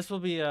 This will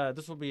be an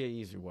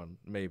easy one,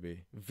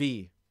 maybe.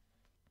 V,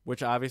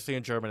 which obviously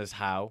in German is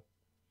how.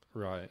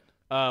 Right.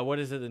 What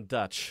is it in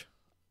Dutch?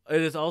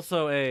 It is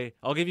also a.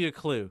 I'll give you a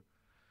clue.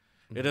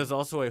 It is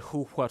also a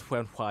who, what,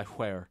 when, why,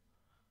 where.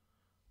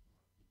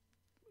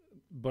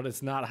 But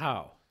it's not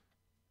how.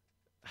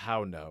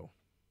 How no?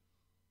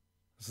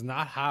 It's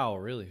not how,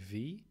 really.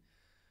 V?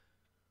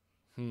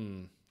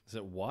 Is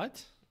it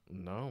what?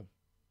 No.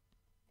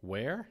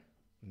 Where?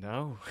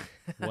 No.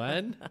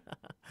 When?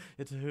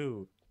 It's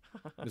who.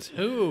 It's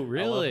who,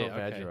 really? I love how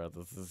bad Okay. you're at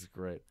this. This is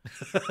great.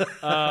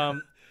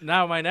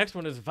 Now my next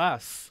one is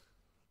was,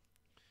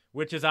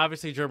 which is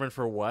obviously German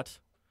for what,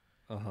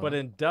 but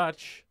in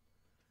Dutch,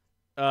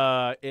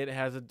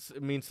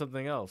 it means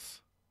something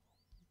else.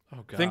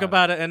 Oh, God. Think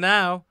about it, and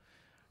now,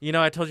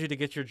 I told you to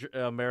get your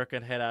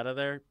American head out of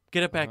there.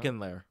 Get it back in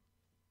there.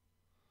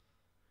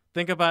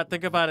 Think about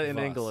it in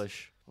Was.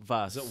 English.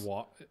 Was. Is it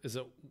what? Is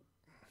it?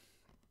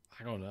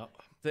 I don't know.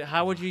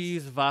 How would you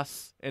use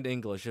was in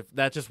English if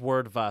that just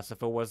word was?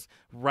 If it was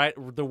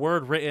the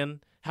word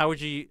written, how would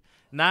you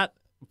not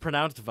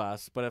pronounced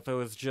was, but if it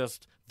was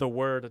just the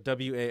word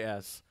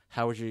was,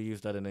 how would you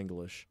use that in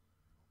English?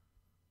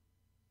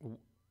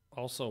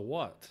 Also,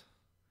 what?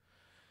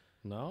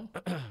 No.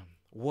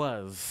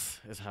 Was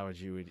is how would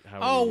you use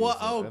What?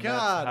 it. Oh, And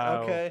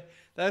God. Okay,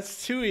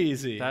 that's too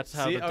easy. That's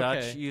how See? the Dutch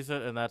Okay. use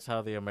it, and that's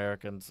how the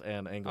Americans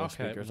and English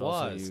Okay, speakers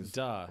also was, use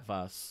duh.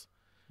 was.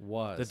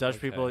 Was The Dutch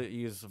okay. people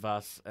use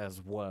was as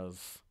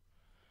was.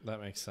 That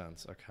makes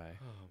sense. Okay.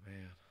 Oh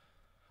man.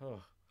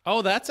 Oh.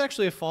 Oh, that's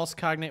actually a false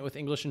cognate with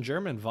English and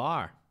German.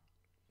 Var.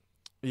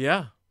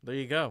 Yeah. There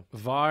you go.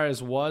 Var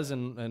is was,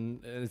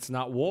 and it's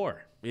not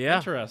war. Yeah.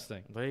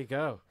 Interesting. There you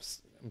go.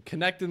 I'm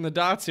connecting the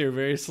dots here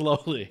very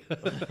slowly.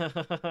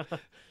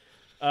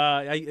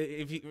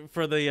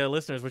 For the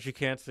listeners, what you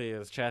can't see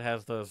is Chad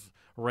has those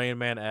Rain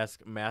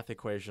Man-esque math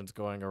equations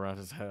going around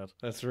his head.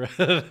 That's right.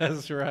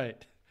 That's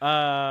right.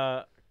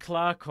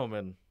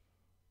 Klarkommen.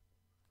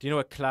 Do you know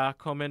what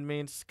klarkommen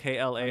means?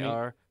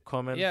 Klar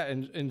kommen. Yeah,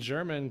 in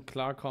German,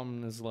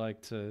 klarkommen is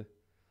like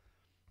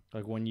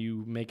when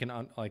you make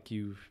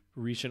you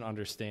reach an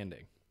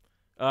understanding.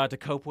 To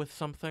cope with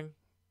something.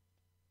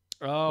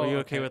 Oh, Were you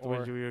okay with? or-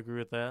 Would you agree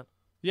with that?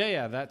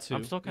 Yeah, that too.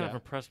 I'm still kind of Yeah.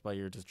 impressed by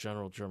your just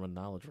general German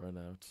knowledge right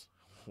now. It's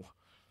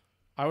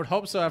I would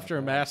hope so after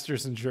a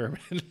master's in German.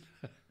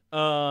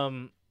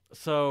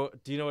 So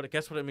do you know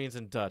guess what it means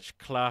in Dutch?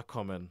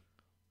 Klarkommen.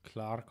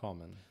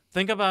 Klarkommen.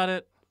 Think about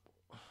it.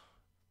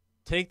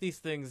 Take these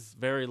things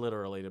very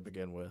literally to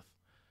begin with.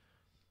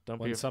 Don't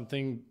When be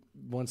something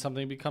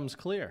becomes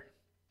clear.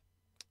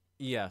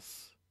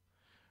 Yes.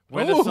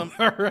 When does all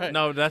right.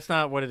 No, that's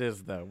not what it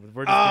is though.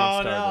 We're just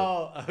getting started.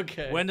 No.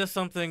 Okay. When does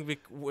something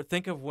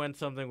think of when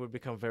something would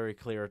become very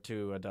clear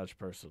to a Dutch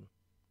person?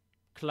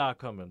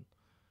 Klarkommen.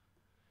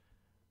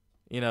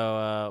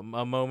 A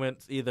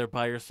moment either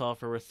by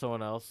yourself or with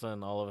someone else,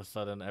 and all of a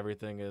sudden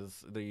everything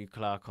is the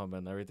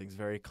klarkommen. Everything's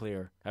very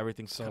clear.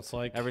 Everything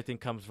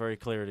comes very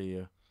clear to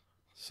you.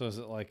 So is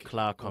it like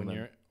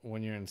Klarkommen.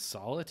 when you're in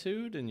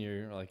solitude and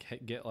you're like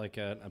get like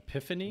an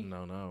epiphany?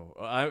 No.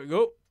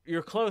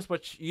 You're close,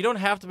 but you don't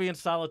have to be in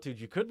solitude.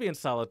 You could be in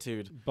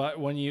solitude. But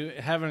when you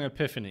have an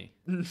epiphany.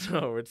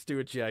 No, it's to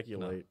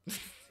ejaculate.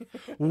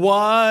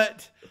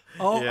 What?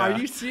 Oh, Yeah. are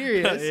you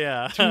serious?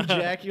 Yeah. To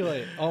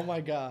ejaculate. Oh my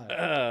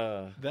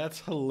God. That's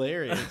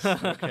hilarious.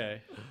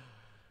 Okay.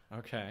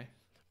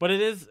 But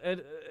it is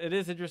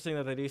interesting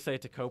that they do say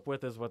to cope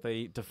with is what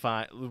they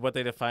define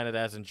it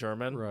as in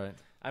German. Right.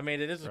 I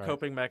mean, it is a Right.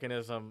 coping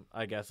mechanism,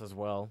 I guess, as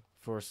well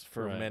for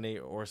Right. many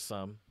or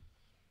some.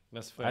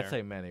 That's fair. I'd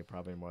say many,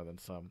 probably more than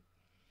some.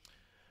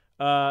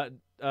 Die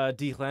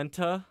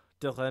Rente,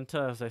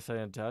 as they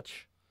say in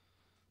Dutch.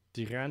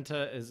 Die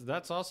Rente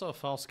that's also a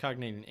false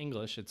cognate in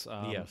English. It's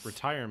Yes.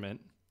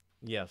 retirement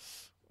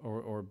Yes.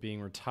 or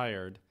being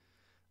retired.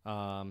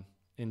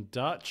 In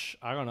Dutch,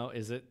 I don't know.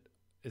 Is it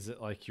Is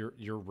it like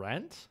your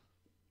rent?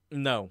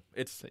 No,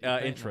 it's That you pay?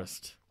 No.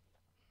 interest.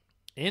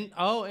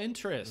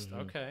 Interest. Mhm.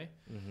 Okay.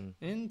 Mhm.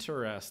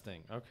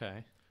 Interesting.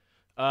 Okay.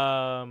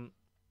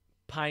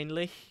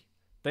 Peinlich.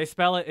 They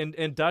spell it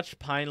in Dutch.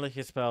 Peinlich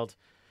is spelled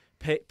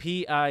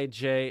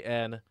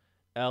Pijnlijk,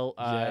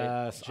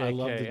 Yes, I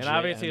love the and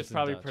obviously JNs it's in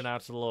probably Dutch.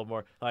 pronounced a little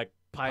more like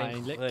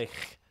Peinlich.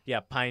 peinlich.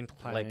 Yeah, peinlich.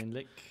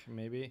 Peinlich,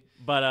 maybe.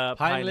 But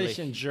Peinlich peinlich.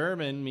 in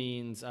German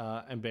means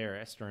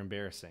embarrassed or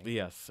embarrassing.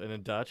 Yes, and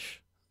in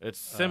Dutch it's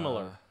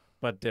similar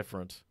but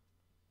different.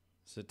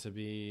 Is it to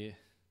be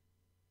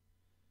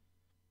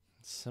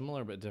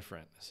similar but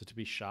different? Is it to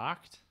be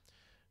shocked?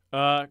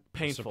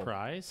 Painful.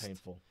 Surprised?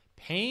 Painful.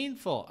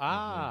 Painful.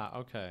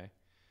 Okay.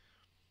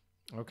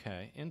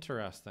 Okay,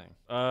 interesting.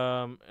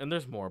 And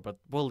there's more, but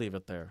we'll leave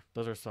it there.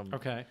 Those are some.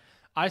 Okay.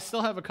 I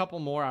still have a couple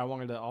more I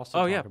wanted to also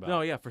Oh talk yeah, about.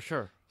 no, yeah, for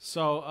sure.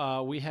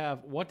 So we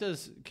have,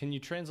 can you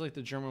translate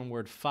the German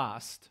word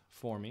fast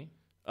for me?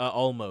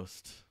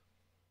 Almost.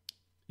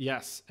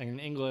 Yes, and in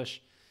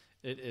English,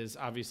 it is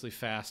obviously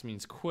fast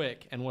means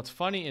quick. And what's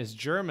funny is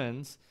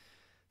Germans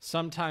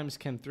sometimes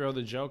can throw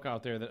the joke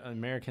out there that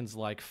Americans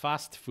like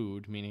fast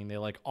food, meaning they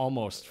like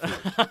almost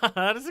food.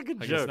 That is a good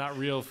Like joke. it's not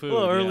real food. A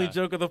little early yeah.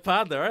 joke of the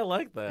pod there. I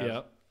like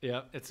that.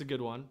 Yep, it's a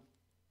good one.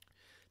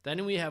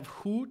 Then we have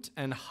hoot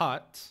and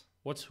hut.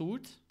 What's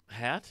hoot?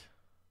 Hat?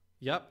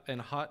 Yep, and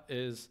hut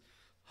is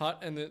hut.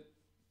 And the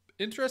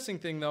interesting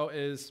thing, though,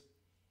 is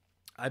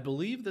I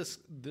believe this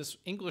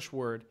English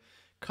word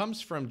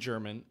comes from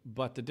German,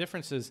 but the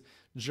difference is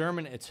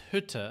German, it's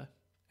Hütte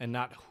and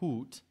not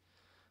Hut.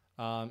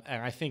 And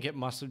I think it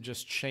must have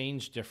just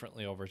changed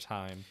differently over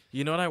time.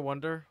 You know what I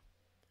wonder?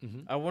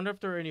 Mhm. I wonder if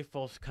there are any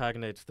false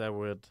cognates that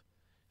would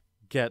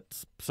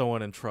get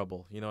someone in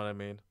trouble. You know what I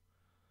mean?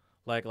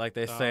 Like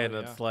they say it,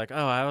 and yeah. it's like,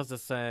 oh, I was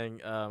just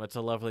saying it's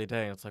a lovely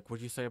day. And it's like,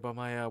 what'd you say about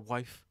my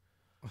wife?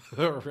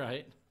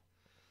 Right.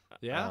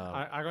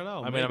 Yeah, I don't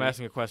know. I mean, I'm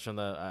asking a question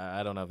that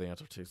I don't have the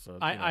answer to. So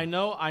I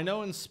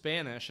know in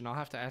Spanish, and I'll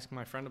have to ask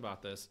my friend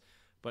about this,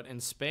 but in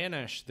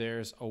Spanish,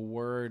 there's a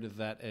word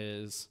that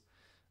is,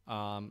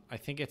 I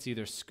think it's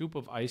either scoop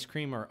of ice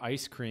cream or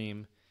ice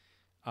cream,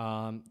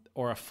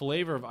 or a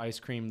flavor of ice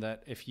cream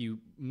that if you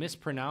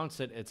mispronounce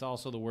it, it's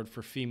also the word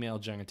for female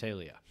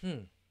genitalia.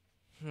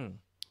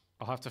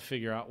 I'll have to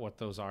figure out what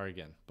those are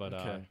again. But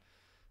Okay.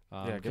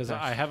 because get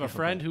back I to have me a on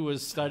friend that. who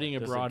was studying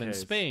Just in abroad in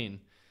case.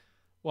 Spain.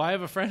 Well, I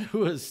have a friend who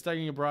was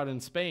studying abroad in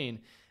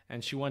Spain,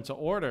 and she went to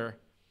order,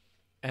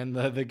 and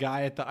the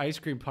guy at the ice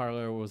cream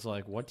parlor was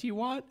like, "What do you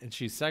want?" And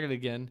she said it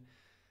again.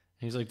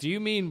 And he's like, "Do you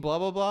mean blah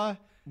blah blah?"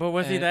 But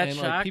was he And- that and,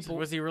 like, shocked? people-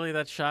 Was he really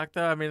that shocked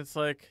though? I mean, it's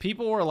like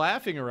People were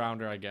laughing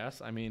around her, I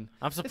guess. I mean,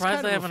 I'm it's surprised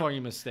kind they of a haven't. funny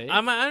mistake. I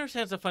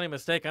understand it's a funny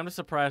mistake. I'm just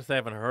surprised they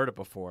haven't heard it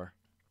before.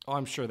 Oh,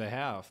 I'm sure they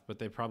have, but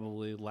they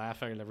probably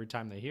laugh at it every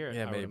time they hear it.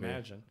 Yeah, I maybe. would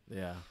imagine.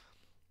 Yeah.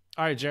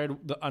 All right, Jared.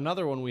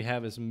 Another one we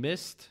have is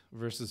mist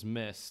versus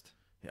mist.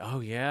 Oh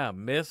yeah,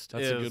 mist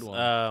That's is a good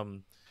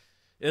one.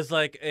 is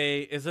like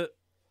is it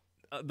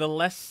the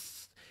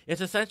less? It's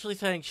essentially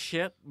saying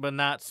shit, but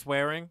not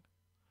swearing.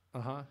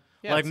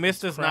 Yeah, Like it's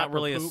mist is crap not or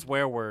really a poop.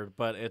 swear word,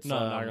 but it's No,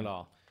 not at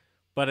all.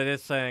 But it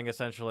is saying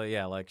essentially,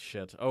 yeah, like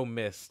shit. Oh,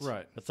 mist.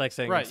 Right. It's like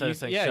saying Right. instead of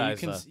saying you shiza.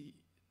 can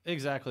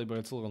exactly, but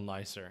it's a little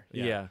nicer.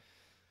 Yeah.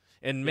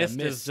 And mist is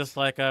mist. just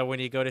like when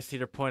you go to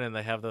Cedar Point and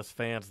they have those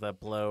fans that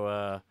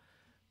blow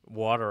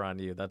water on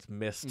you. That's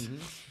mist.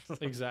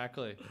 Mhm.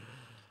 Exactly.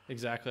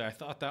 Exactly. I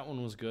thought that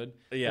one was good.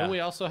 Yeah. Then we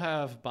also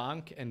have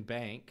bank and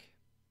bank.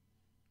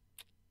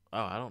 Oh,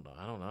 I don't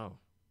know.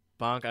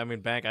 Bank. I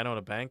mean, bank. I know what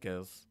a bank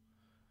is.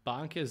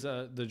 Bank is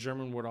the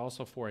German word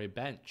also for a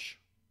bench.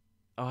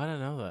 Oh, I didn't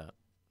know that.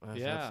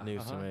 That's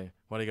news to uh-huh. me.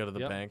 Want to go to the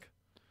Yep. bank?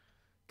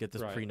 Get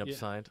this Right, prenup yeah.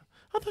 signed.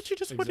 I thought you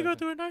just wanted to go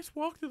Exactly. do a nice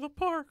walk through the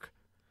park.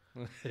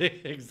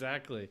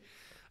 Exactly.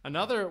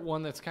 Another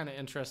one that's kind of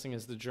interesting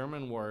is the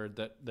German word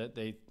that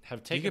they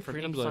have Do you taken get from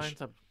prenup English.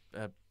 signs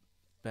at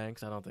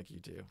banks? I don't think you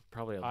do.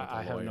 Probably like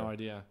I a have no lawyer.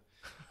 idea.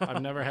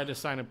 I've never had to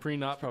sign a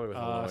prenup. Probably with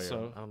a lawyer.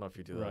 So I don't know if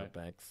you do that right. at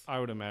banks. I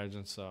would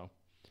imagine so.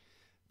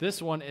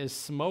 This one is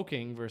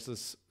smoking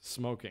versus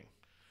smoking.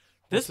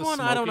 This What's a one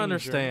I don't smoking in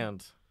German?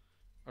 understand.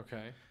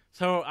 Okay.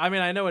 So, I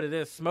mean, I know what it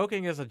is.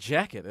 Smoking is a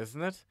jacket,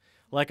 isn't it?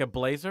 Like a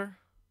blazer?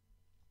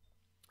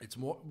 It's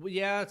more,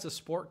 yeah, it's a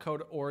sport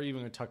coat or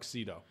even a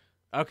tuxedo.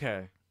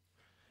 Okay.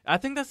 I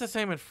think that's the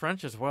same in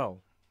French as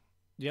well.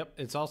 Yep,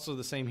 it's also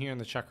the same here in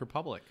the Czech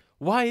Republic.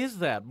 Why is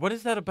that? What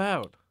is that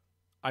about?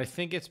 I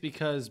think it's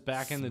because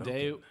back in the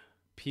day, Smoking.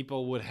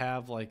 people would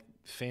have like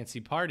fancy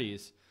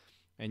parties,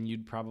 and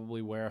you'd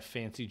probably wear a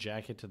fancy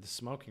jacket to the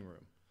smoking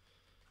room.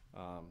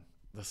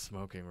 The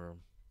smoking room.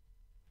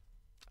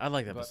 I'd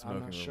like to have a But I'm smoking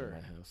not room sure. in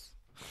my house.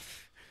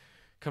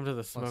 Come to the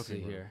Let's smoking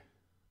see room. here.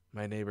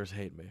 My neighbors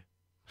hate me.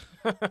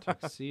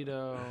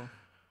 Tuxedo.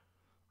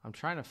 I'm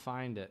trying to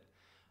find it.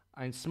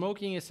 Ein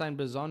Smoking ist ein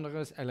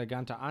besonderes,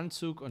 eleganter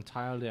Anzug und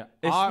Teil der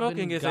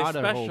Smoking is a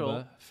Abendgarderobe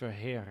special- für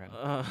Herren.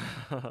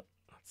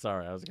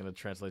 Sorry, I was going to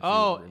translate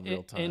Oh, you in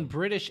real time. in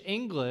British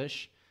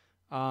English,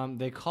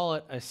 they call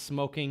it a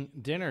smoking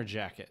dinner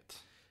jacket.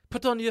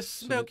 Put on your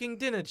smoking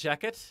dinner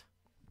jacket.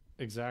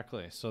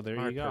 Exactly. So there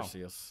All you right, go.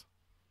 Perseus.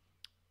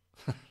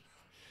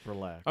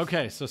 Relax.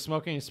 Okay, so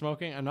smoking is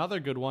smoking. Another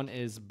good one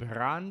is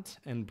brand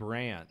and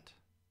brand.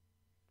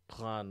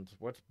 Brand.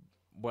 What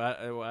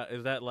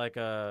is that like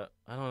a?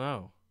 I don't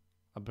know.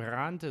 A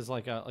brand is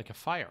like a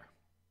fire.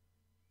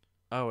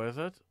 Oh, is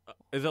it?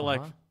 Is it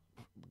like Uh-huh.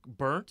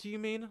 burnt? You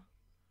mean?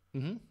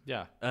 Mm-hmm.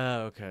 Yeah. Oh,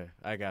 okay.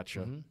 I gotcha.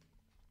 Mm-hmm.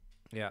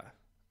 Yeah.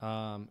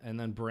 And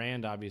then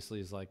brand obviously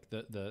is like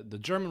the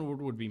German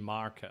word would be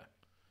Marke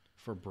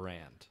for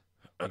brand.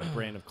 Like a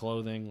brand of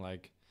clothing,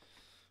 like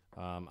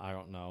I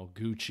don't know,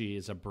 Gucci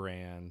is a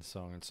brand,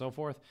 so on and so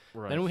forth.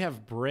 Right. Then we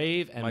have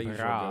brave and My usual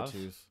brav,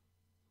 go-tos.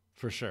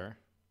 for sure.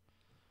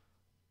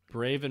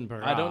 Brave and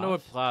brav. I don't know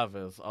what Plav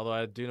is, although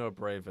I do know what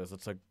Brave is.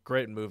 It's a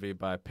great movie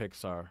by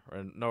Pixar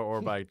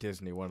or by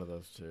Disney, one of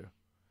those two.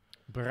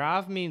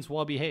 Brav means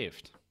well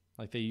behaved.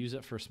 Like they use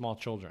it for small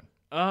children.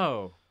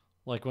 Oh,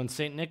 Like when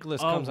St.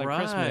 Nicholas Oh, comes on right.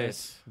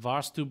 Christmas,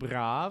 warst du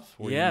brav?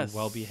 Were Yes. you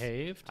well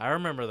behaved? I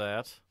remember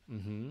that.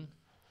 Mm-hmm.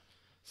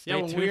 Stay Yeah,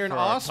 when tuned we were in for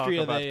our Austria,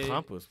 talk about they-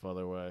 Krampus, by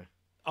the way.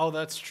 Oh,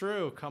 that's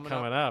true. Coming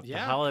Coming up. Yeah,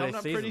 the holiday coming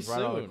up pretty season's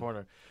right around the soon.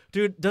 corner.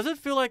 Dude, does it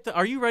feel like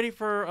are you ready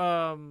for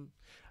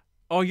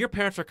oh, your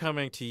parents are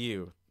coming to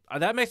you.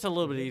 That makes it a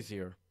little bit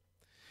easier.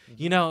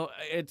 You know,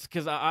 it's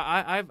because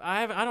I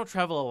don't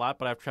travel a lot,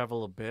 but I've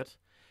traveled a bit,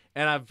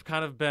 and I've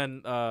kind of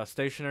been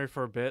stationary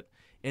for a bit,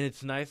 and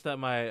it's nice that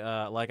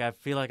my like I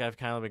feel like I've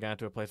kind of gotten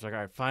to a place like, all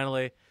right,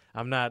 finally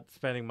I'm not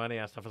spending money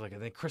on stuff. It's like,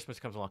 and then Christmas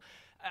comes along.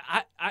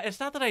 It's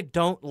not that I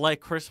don't like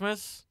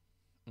Christmas,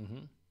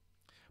 Mm-hmm.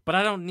 but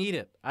I don't need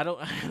it. I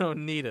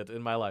don't need it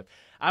in my life.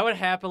 I would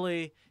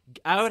happily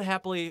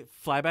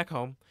fly back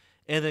home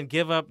and then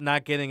give up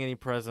not getting any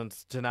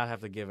presents to not have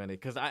to give any,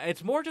 because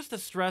it's more just the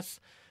stress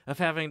of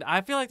having.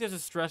 I feel like there's a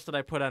stress that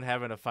I put on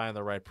having to find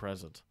the right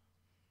present.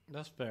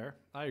 That's fair.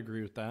 I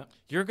agree with that.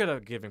 You're good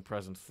at giving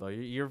presents, though.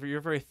 You're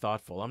very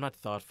thoughtful. I'm not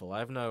thoughtful. I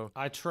have no.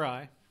 I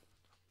try.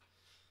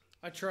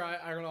 I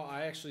don't know.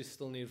 I actually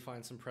still need to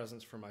find some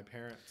presents for my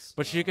parents.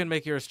 But you can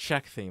make yours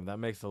Czech themed. That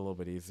makes it a little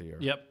bit easier.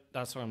 Yep,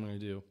 that's what I'm going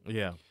to do.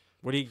 Yeah.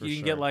 What do you For can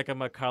get sure. like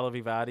a Carlo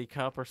Vivaldi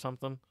cup or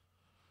something?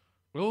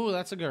 Oh,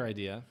 that's a good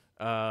idea.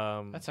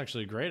 That's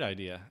actually a great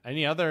idea.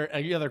 Any other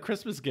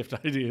Christmas gift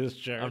ideas,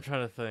 Jared? I'm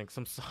trying to think.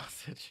 Some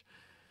sausage.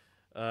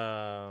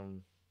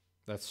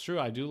 That's true.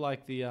 I do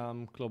like the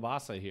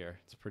klobasa here.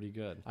 It's pretty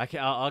good.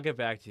 I'll get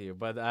back to you,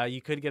 but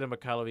you could get him a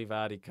Carlo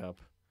Vivaldi cup.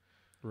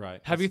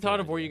 Right. Have that's you a good thought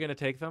of where idea. you're going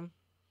to take them?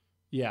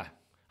 Yeah,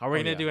 Are we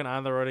Oh, going to yeah. do an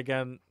On the Road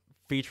Again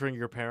featuring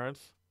your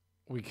parents?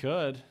 we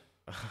could.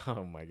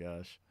 Oh my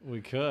gosh.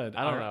 We could.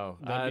 I don't know.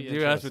 That'd be To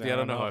be honest with interesting. you, I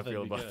don't know how I if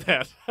feel that'd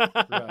about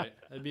be good. that. Right.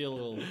 It'd be a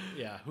little.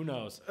 Yeah. Who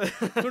knows?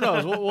 Who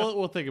knows?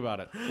 We'll think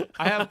about it.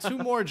 I have two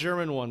more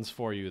German ones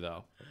for you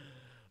though.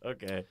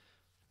 Okay.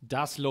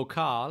 Das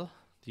Lokal.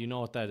 Do you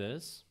know what that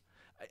is?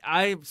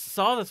 I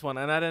saw this one,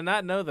 and I did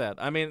not know that.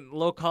 I mean,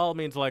 local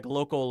means like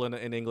local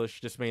in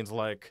English, just means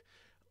like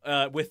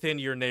within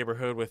your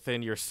neighborhood,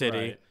 within your city.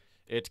 Right.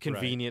 It's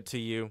convenient to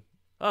you.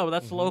 Oh,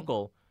 that's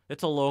local.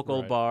 It's a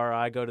local Right. bar.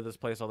 I go to this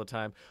place all the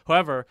time.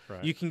 However,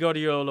 Right. you can go to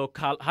your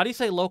local. How do you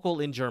say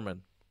local in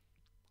German?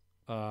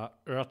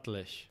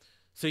 Örtlich.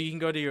 So you can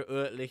go to your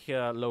örtliche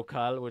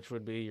Lokal, which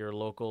would be your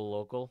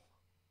local.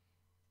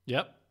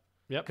 Yep.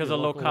 Yep. Because a your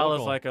local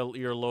is like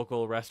your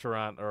local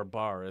restaurant or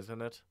bar,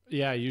 isn't it?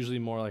 Yeah, usually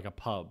more like a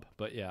pub,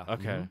 but yeah.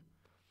 Okay. Mhm.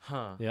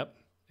 Huh. Yep.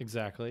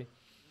 Exactly.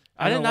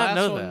 I And did the not last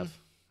know one- that.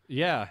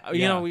 Yeah. You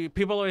yeah. know,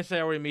 people always say,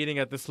 "Are we meeting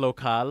at this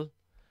locale?"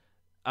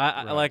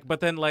 I Right. like, but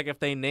then like if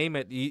they name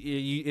it,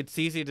 it's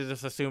easy to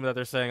just assume that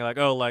they're saying like,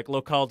 "Oh, like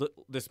locale,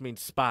 this means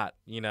spot,"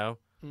 you know?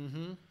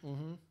 Mm-hmm.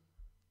 Mm-hmm.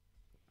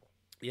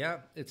 Yeah,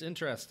 it's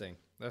interesting.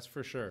 That's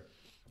for sure.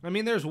 I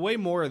mean, there's way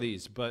more of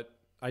these, but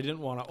I didn't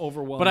want to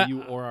overwhelm But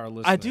you or our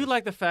listeners. I do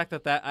like the fact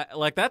that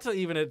that's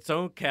even its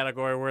own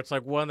category where it's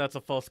like one that's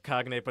a false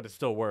cognate, but it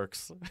still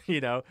works,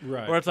 you know?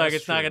 Right, Where it's like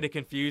that's it's not true. going to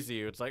confuse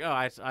you. It's like, oh,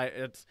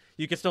 it's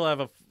you can still have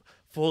a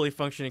fully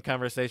functioning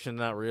conversation and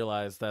not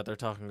realize that they're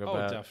talking Oh,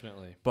 about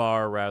definitely.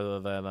 bar rather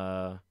than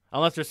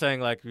unless you're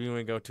saying like you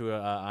would go to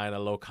a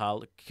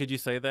locale. Could you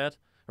say that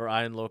or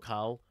ein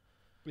locale?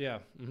 Yeah.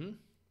 Mm-hmm.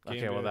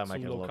 Okay, well that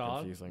might get a little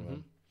confusing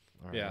then.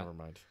 All right, Yeah. never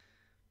mind.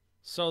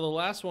 So the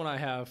last one I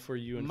have for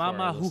you and for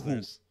Mama our hoo-hoo.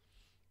 listeners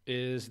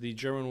is the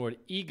German word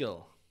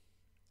Igel.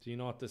 Do you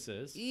know what this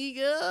is?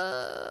 Eagle.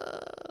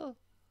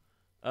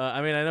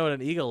 I mean, I know what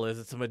an eagle is.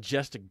 It's a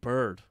majestic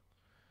bird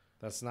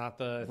That's not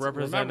the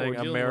Representing remember,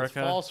 we're dealing with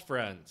America. false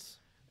friends.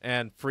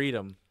 and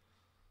freedom.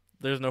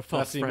 There's no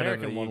false That's the friend in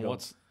American the one. eagle.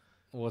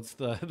 What's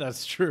the?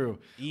 That's true.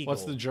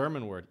 What's Eagle. the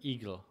German word?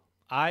 Igel.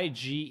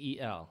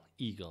 Igel.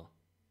 Eagle.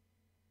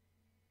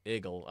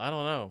 Eagle. I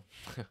don't know.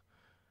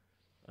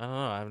 I don't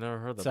know. I've never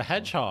heard that. It's a before.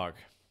 hedgehog.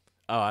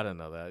 Oh, I didn't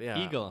know that. Yeah,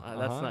 Eagle. That's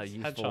Uh-huh. not It's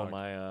useful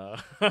hedgehog.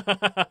 in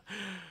my.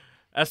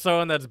 As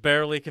someone that's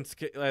barely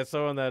as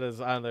someone that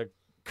is on the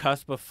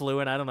cusp of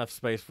fluent, I don't have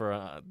space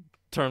for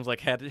terms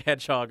like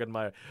hedgehog in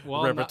my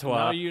Well,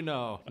 repertoire. now you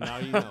know. Now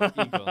you know.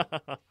 Eagle.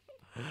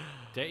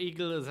 The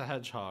eagle is a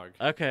hedgehog.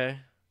 Okay.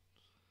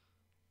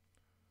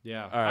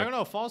 Yeah. All right. I don't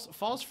know.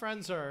 False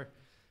friends are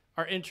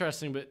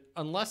interesting, but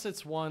unless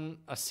it's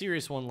a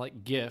serious one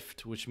like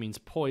gift, which means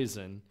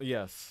poison,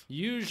 Yes.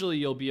 usually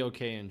you'll be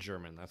okay in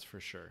German. That's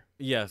for sure.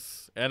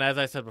 Yes. And as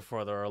I said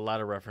before, there are a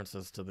lot of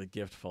references to the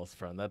gift false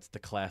friend. That's the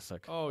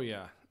classic. Oh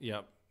yeah.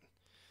 Yep.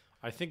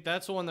 I think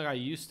that's the one that I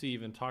used to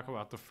even talk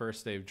about the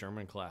first day of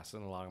German class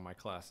in a lot of my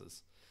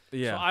classes.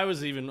 Yeah. So I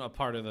was even a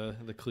part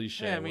of the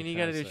cliche. Yeah, I mean, you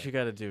got to do what you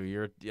got to do.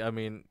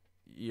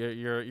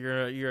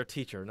 You're a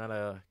teacher, not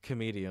a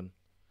comedian.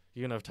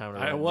 You don't have time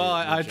to.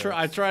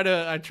 I try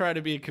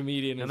to be a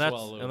comedian and as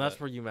well. And that's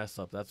where you mess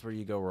up. That's where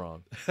you go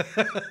wrong.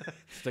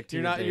 Stick to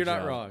you're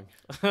not wrong.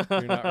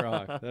 You're not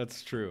wrong.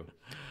 That's true.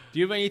 Do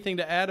you have anything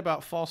to add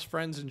about false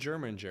friends in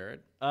German,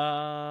 Jared?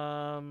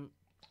 No,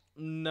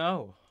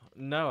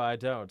 I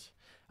don't.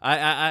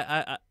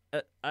 I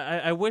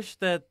wish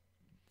I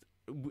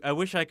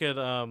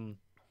could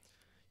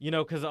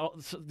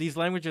because these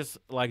languages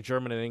like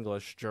German and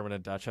English, German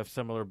and Dutch have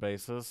similar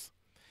bases.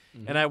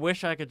 Mm-hmm. And I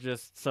wish I could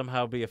just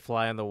somehow be a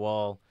fly on the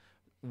wall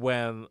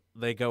when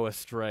they go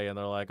astray and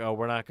they're like,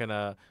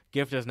 oh,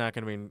 gift is not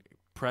going to mean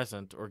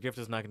present, or gift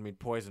is not going to mean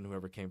poison,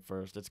 whoever came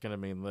first. It's going to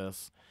mean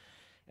this.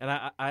 And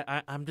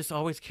I'm just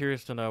always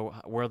curious to know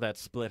where that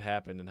split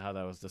happened and how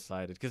that was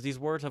decided. Because these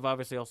words have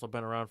obviously also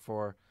been around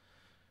for,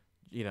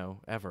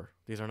 ever.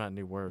 These are not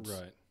new words.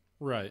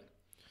 Right.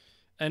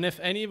 And if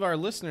any of our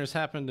listeners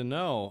happen to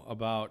know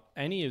about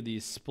any of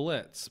these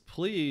splits,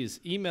 please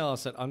email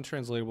us at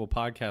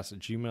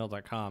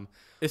untranslatablepodcast@gmail.com.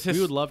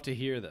 We would love to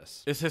hear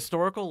this. Is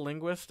historical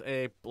linguist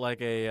a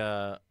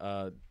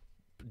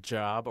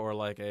job or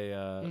like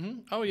a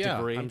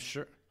degree? I'm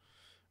sure.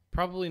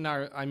 Probably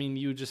not. I mean,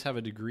 you just have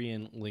a degree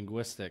in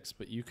linguistics,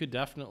 but you could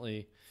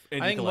definitely. I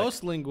think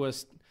most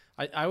linguists.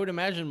 I would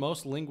imagine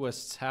most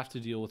linguists have to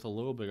deal with a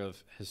little bit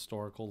of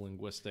historical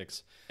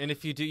linguistics. And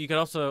if you do, you could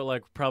also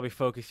probably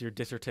focus your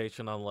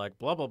dissertation on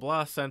blah blah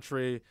blah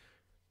century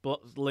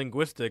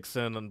linguistics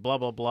and blah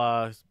blah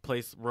blah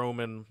place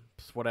Roman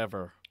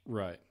whatever.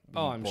 Right.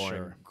 Oh, I'm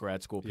sure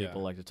grad school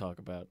people like to talk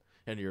about,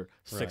 and your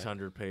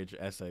 600-page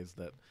essays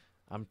that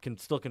I'm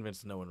still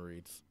convinced no one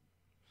reads.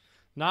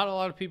 Not a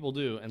lot of people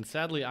do, and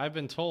sadly, I've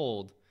been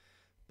told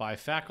by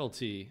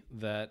faculty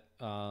that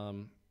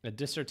a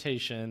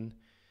dissertation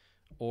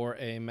or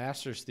a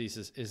master's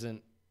thesis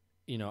isn't,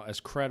 as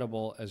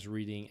credible as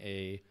reading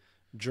a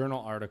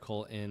journal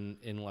article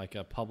in like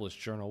a published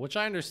journal, which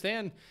I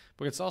understand,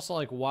 but it's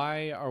also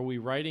why are we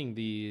writing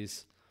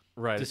these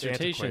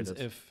dissertations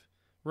if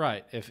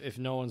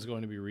no one's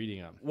going to be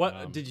reading them?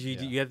 What did you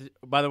do? You had,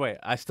 by the way,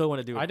 I still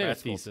want to do a grad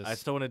school. Thesis. I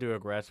still want to do a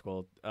grad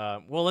school.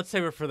 Well, let's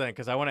save it for then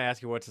because I want to ask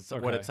you what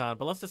it's on.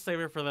 But let's just save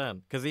it for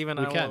then because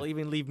will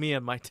even leave me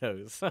on my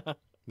toes.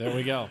 There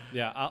we go.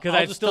 Yeah, because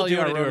I still do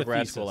want to do a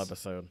grad school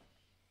episode.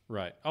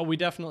 Right. Oh, we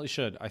definitely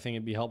should. I think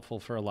it'd be helpful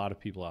for a lot of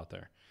people out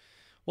there.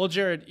 Well,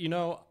 Jared,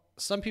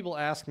 some people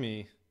ask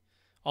me,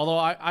 although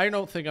I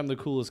don't think I'm the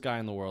coolest guy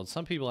in the world,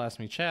 some people ask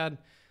me, Chad,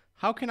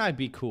 how can I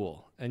be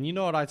cool? And you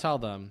know what I tell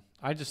them?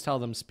 I just tell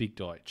them speak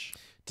Deutsch.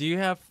 Do you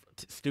have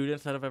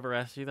students that have ever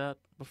asked you that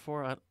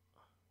before?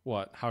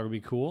 What? How to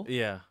be cool?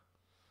 Yeah.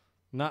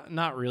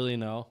 Not really,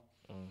 no.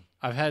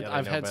 I've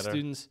had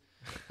students...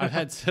 I've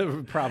had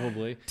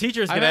probably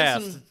teachers get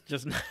asked.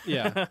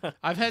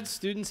 I've had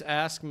students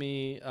ask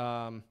me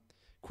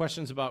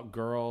questions about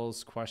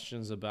girls,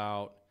 questions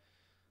about.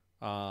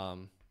 I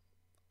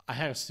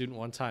had a student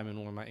one time in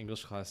one of my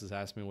English classes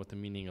ask me what the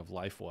meaning of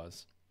life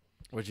was.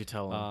 What'd you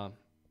tell him?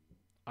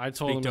 I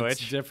told him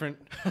it's different.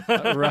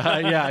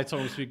 Right? Yeah, I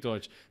told him speak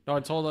Deutsch. No, I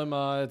told him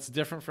it's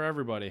different for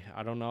everybody.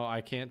 I don't know.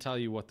 I can't tell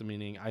you what the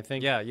meaning. I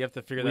think. Yeah, you have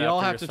to figure that out. We all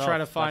for have yourself. to try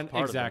to find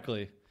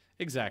Exactly.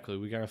 Exactly.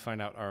 We got to find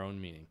out our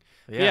own meaning.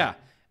 Yeah.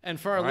 And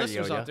for our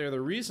listeners out there,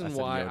 the reason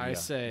why I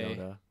say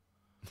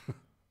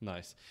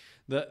nice.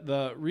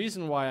 The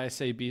reason why I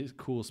say be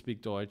cool,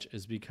 speak Deutsch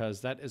is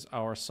because that is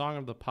our song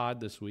of the pod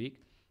this week.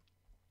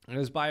 It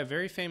is by a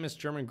very famous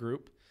German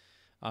group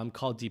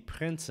called Die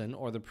Prinzen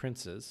or the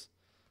Princes.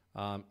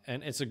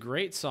 And it's a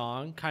great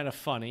song, kind of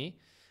funny,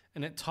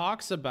 and it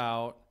talks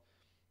about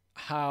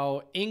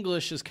how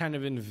English is kind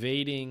of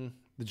invading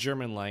the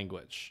German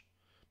language.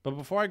 But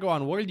before I go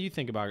on, what do you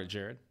think about it,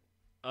 Jared?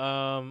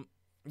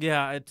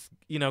 Yeah, it's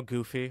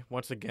goofy.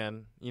 Once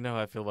again, you know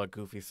how I feel about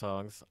goofy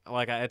songs.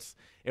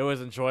 It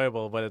was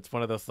enjoyable, but it's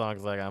one of those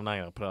songs I'm not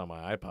gonna put it on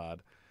my iPod.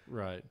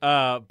 Right.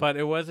 But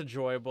it was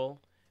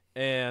enjoyable,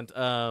 and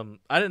I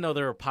didn't know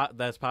they were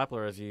as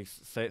popular as you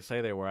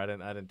say they were. I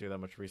didn't do that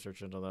much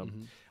research into them.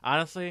 Mm-hmm.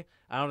 Honestly,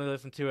 I only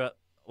listened to it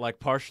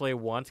partially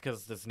once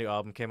because this new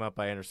album came out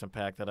by Anderson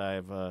 .Paak that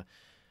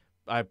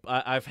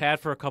I've had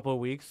for a couple of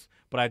weeks,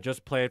 but I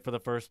just played for the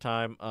first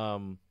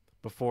time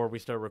before we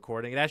started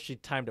recording. It actually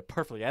timed it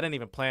perfectly. I didn't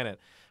even plan it,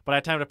 but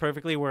I timed it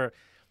perfectly where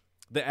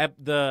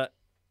the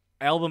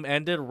album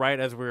ended right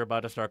as we were about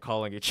to start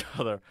calling each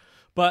other.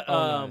 But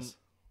nice.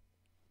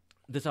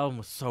 This album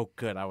was so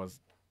good. I was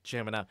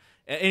jamming out.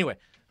 Anyway,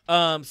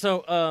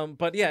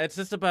 but yeah, it's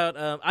just about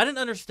I didn't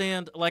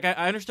understand.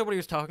 I understood what he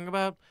was talking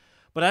about,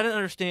 but I didn't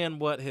understand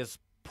what his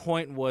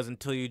point was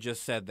until you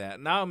just said that.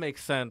 Now it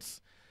makes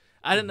sense.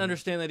 I didn't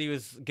understand that he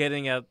was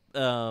getting at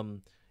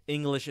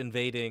English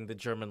invading the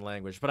German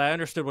language, but I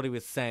understood what he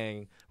was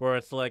saying, where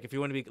it's like, if you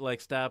want to be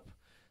like, stop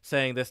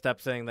saying this,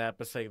 stop saying that,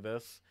 but say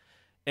this.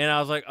 And I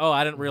was like, oh,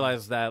 I didn't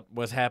realize that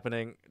was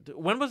happening.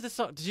 When was this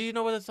song? Did you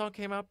know when this song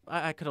came out?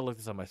 I could have looked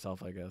this up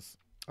myself, I guess.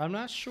 I'm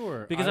not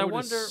sure. Because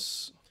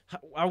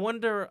I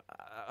wonder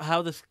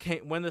how this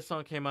came, when this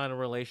song came out in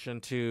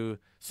relation to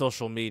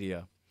social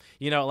media.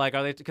 You know, like,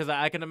 are they, because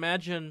I can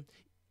imagine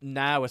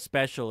now,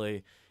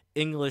 especially,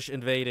 English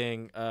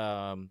invading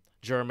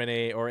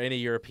Germany or any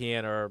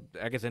European, or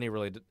I guess any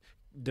really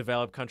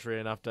developed country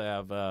enough to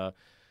have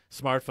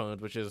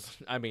smartphones, which is,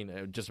 I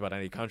mean, just about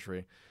any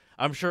country.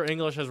 I'm sure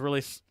English has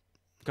really...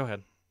 Go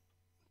ahead.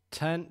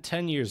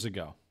 10 years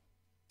ago.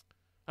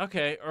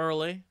 Okay,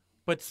 early,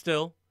 but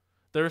still.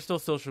 There is still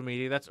social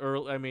media. That's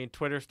early. I mean,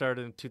 Twitter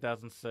started in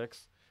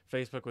 2006.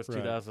 Facebook was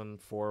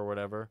 2004 or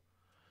whatever.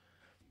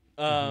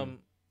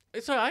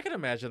 So I can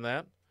imagine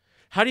that.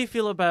 How do you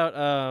feel about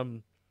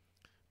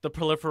the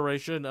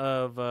proliferation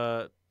of...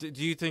 do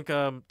you think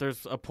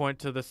there's a point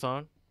to this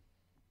song?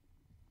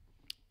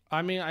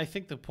 I mean, I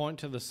think the point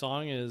to the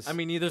song is... I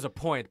mean, there's a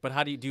point, but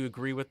how do you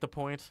agree with the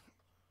point?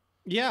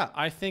 Yeah,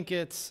 I think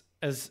it's...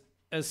 As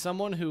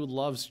someone who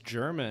loves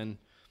German,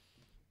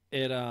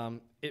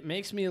 it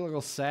makes me a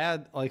little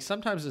sad. Like,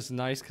 sometimes it's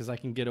nice because I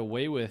can get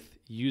away with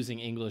using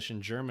English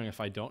and German if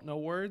I don't know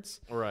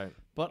words. Right.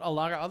 But a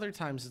lot of other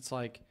times it's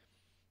like...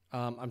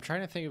 I'm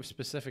trying to think of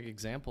specific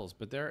examples,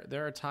 but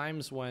there are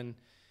times when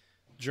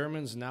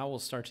Germans now will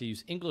start to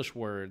use English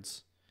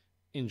words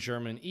in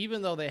German,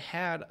 even though they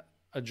had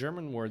a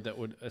German word that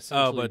would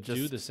essentially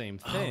do the same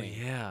thing. Oh,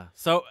 yeah.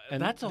 So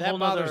and that's that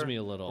bothers me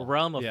a little.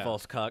 Realm of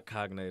false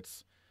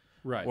cognates.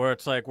 Right. Where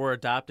it's like we're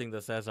adopting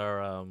this as our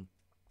own.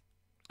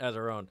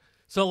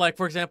 So, like,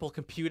 for example,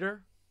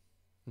 computer.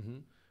 Mm-hmm.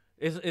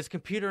 Is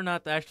computer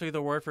not actually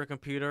the word for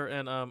computer?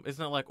 And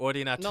isn't it like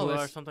ordinateur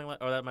or something like?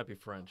 Oh, that might be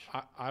French.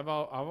 I've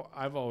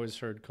always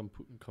heard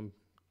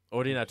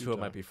ordinateur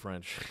might be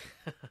French.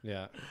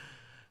 Yeah.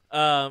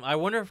 I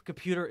wonder if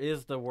computer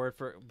is the word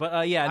for.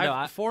 But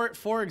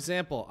for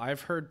example,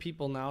 I've heard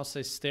people now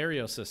say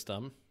stereo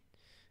system,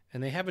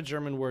 and they have a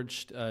German word,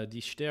 die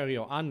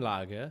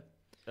Stereoanlage.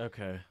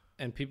 Okay.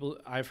 And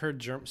I've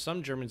heard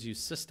some Germans use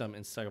system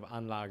instead of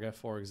Anlage,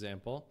 for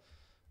example.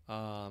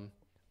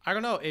 I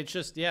don't know. It's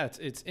just,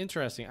 it's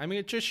interesting. I mean,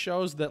 it just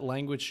shows that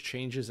language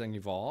changes and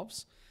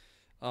evolves.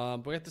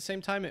 But at the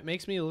same time, it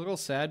makes me a little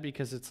sad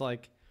because it's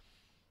like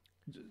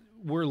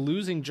we're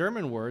losing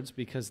German words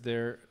because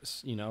they're,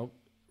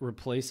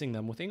 replacing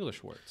them with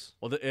English words.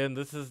 Well, and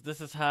this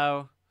is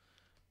how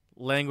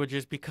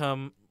languages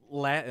become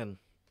Latin.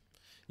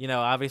 You know,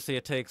 obviously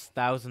it takes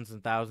thousands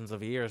and thousands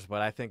of years,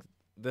 but I think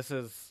this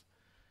is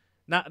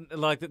not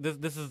like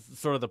this is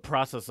sort of the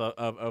process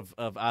of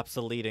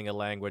obsoleting a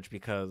language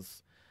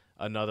because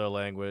another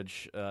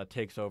language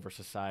takes over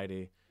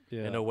society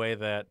in a way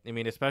that, I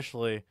mean,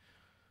 especially,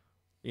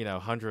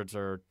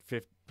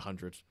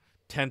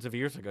 tens of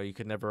years ago, you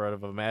could never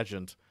have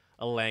imagined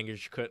a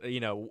language could,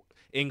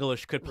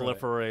 English could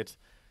proliferate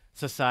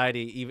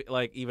society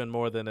even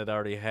more than it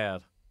already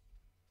had.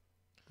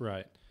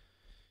 Right.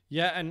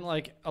 Yeah, and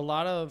like a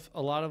lot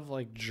of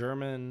like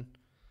German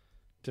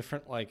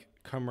different like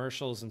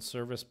commercials and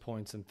service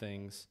points and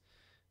things,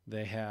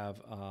 they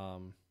have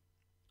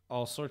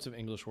all sorts of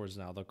English words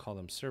now. They'll call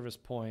them service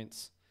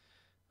points,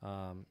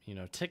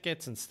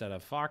 tickets instead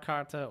of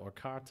Fahrkarte or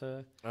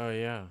Karte. Oh,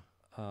 yeah.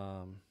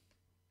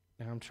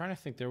 And I'm trying to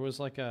think. There was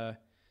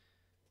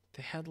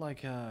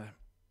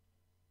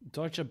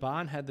Deutsche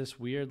Bahn had this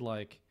weird,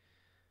 like,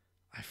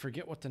 I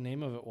forget what the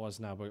name of it was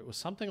now, but it was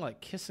something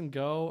like Kiss and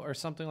Go or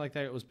something like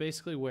that. It was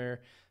basically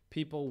where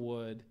people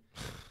would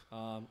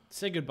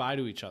say goodbye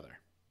to each other,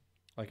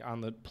 like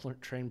on the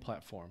train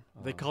platform.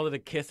 They called it a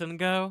kiss and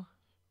go?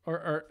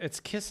 Or it's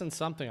kiss and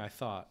something, I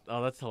thought.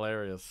 Oh, that's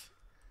hilarious.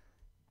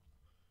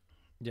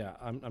 Yeah,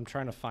 I'm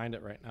trying to find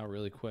it right now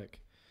really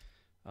quick.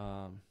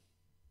 Let's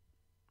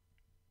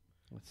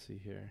see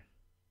here.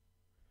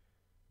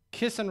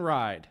 Kiss and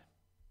ride.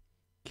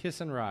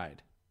 Kiss and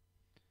ride.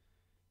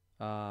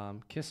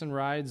 Kiss and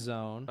ride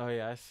zone. Oh,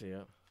 yeah, I see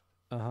it.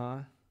 Uh-huh.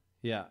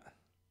 Yeah.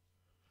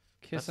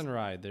 Kiss and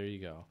ride. There you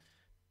go.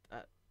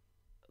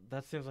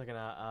 That seems like an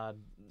odd...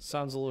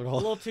 Sounds a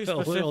little too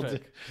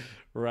specific.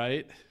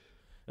 Right?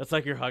 It's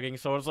like you're hugging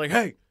someone. It's like,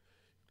 hey,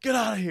 get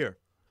out of here.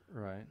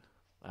 Right.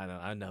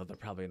 I know. They're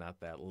probably not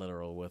that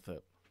literal with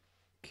it.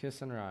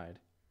 Kiss and ride.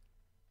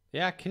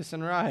 Yeah, kiss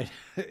and ride.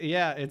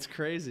 Yeah, it's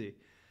crazy.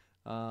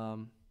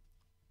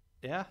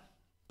 Yeah,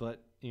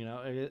 but,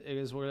 it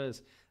is what it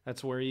is.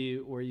 That's where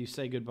you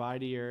say goodbye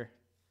to your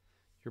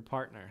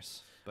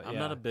partners. But I'm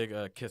not a big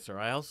kisser.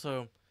 I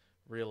also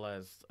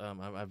realized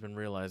I've been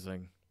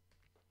realizing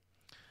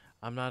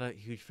I'm not a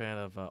huge fan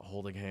of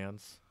holding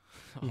hands.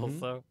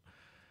 Also,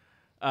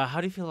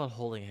 how do you feel about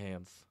holding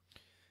hands?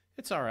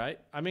 It's all right.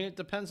 I mean, it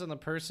depends on the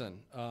person.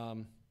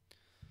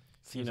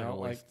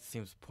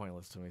 Seems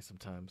pointless to me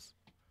sometimes.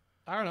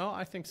 I don't know.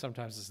 I think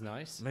sometimes it's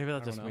nice. Maybe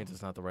that just means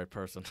it's not the right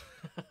person.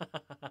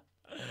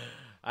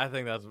 I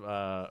think that's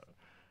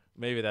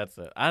maybe that's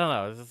it. I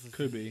don't know.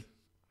 Could be.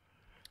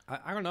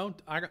 I don't know.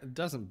 It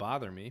doesn't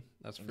bother me.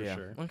 That's for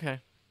sure. Okay.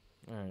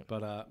 All right.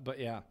 But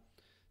yeah.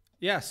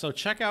 Yeah, so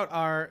check out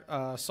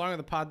our Song of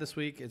the Pod this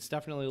week. It's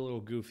definitely a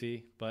little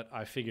goofy, but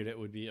I figured it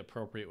would be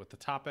appropriate with the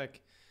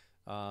topic.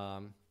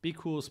 Be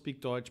Cool,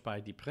 Speak Deutsch by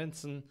Die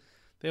Prinzen.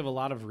 They have a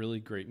lot of really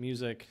great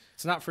music.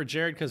 It's not for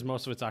Jared because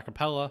most of it's a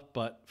cappella,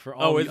 but for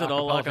all is it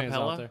all a fans out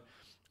cappella? there,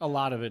 a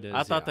lot of it is.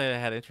 I thought they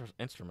had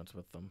instruments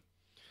with them.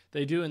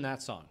 They do in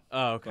that song.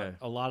 Oh, okay.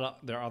 A lot of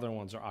their other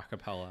ones are a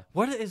cappella.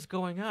 What is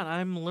going on?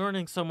 I'm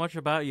learning so much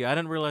about you. I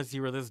didn't realize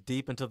you were this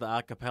deep into the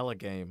a cappella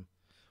game.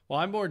 Well,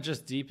 I'm more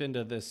just deep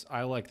into this.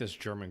 I like this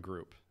German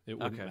group. It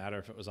wouldn't matter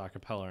if it was a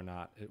cappella or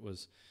not. It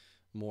was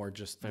more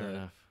just fair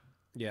enough.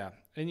 Yeah,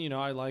 and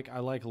I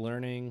like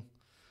learning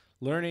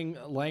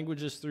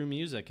languages through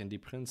music, and Die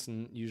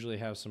Prinzen usually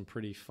have some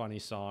pretty funny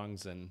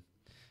songs and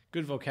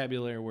good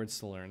vocabulary words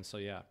to learn. So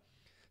yeah.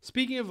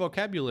 Speaking of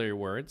vocabulary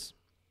words,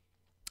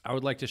 I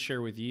would like to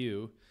share with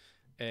you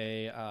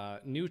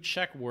a new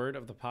Czech word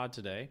of the pod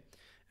today.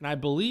 And I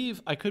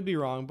believe, I could be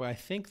wrong, but I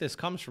think this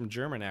comes from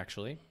German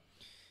actually.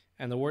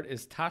 And the word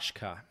is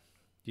taška.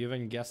 Do you have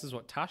any guesses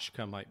what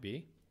taška might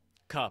be?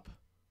 Cup.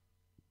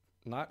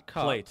 Not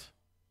cup. Plate.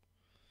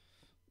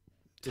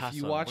 If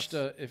you watched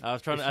I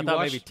thought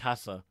maybe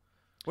tassa.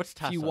 What's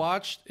tassa?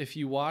 If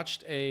you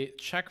watched a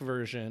Czech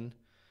version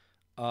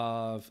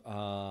of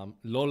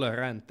Lola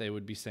Rent, they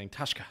would be saying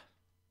taška.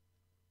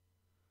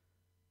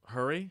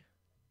 Hurry?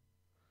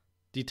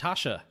 Die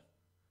Tasche.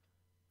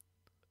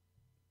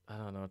 I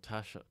don't know.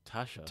 Tasha.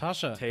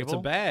 Tasche. Table? It's a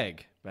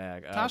bag.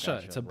 Bag. Oh, Tasche.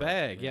 gotcha. It's a Right.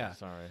 bag. Yeah.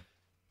 Sorry.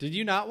 Did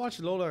you not watch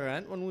Lola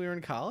Rent when we were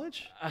in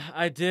college?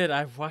 I did.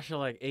 I've watched it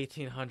like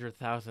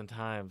 1,800,000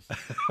 times.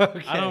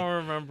 Okay. I don't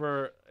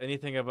remember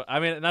anything about. I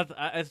mean,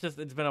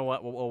 it's been a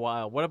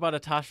while. What about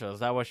Natasha? Is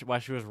that why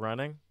she was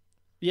running?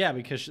 Yeah,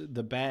 because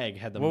the bag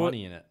had the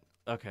money in it,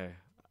 Okay.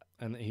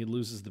 and he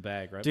loses the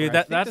bag, right? Dude,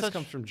 But I think this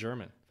comes from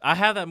German. I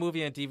have that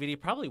movie on DVD,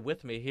 probably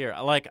with me here.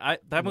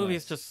 That movie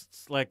is Nice.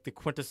 just like the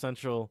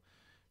quintessential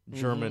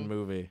German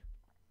movie.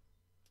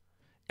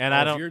 And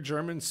If you're a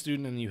German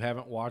student and you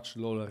haven't watched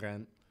Lola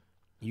Rent,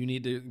 you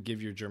need to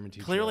give your German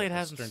teacher. Clearly, it a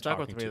hasn't stern stuck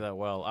with talking me to. that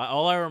well.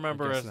 All I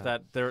remember guess is not.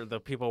 that they're the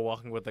people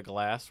walking with the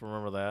glass.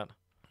 Remember that?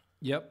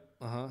 Yep.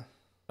 Uh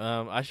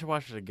I should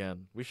watch it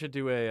again. We should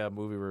do a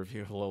movie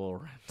review of Lola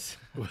Rent.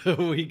 huh.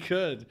 We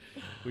could.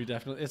 We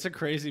definitely. It's a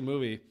crazy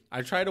movie.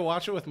 I tried to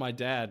watch it with my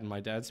dad, and my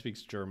dad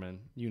speaks German.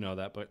 You know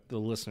that, but the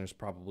listeners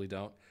probably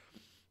don't.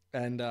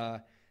 And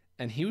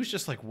he was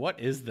just like, "What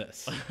is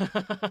this?"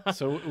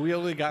 So we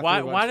only got. Why?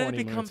 through about Why did 20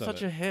 it become minutes of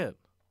such it. a hit?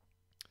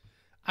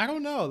 I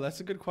don't know. That's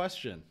a good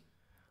question.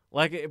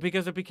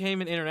 Because it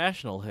became an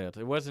international hit.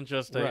 It wasn't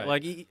just a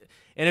Right.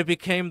 and it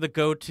became the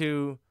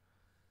go-to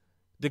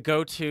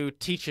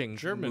teaching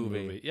German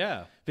movie.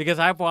 Yeah. Because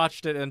I've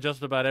watched it in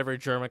just about every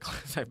German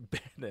class I've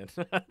been in.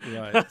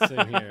 Right.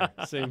 Same here.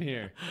 Same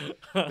here.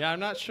 Yeah, I'm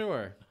not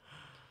sure.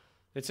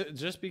 It's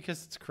just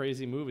because it's a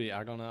crazy movie.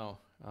 I don't know.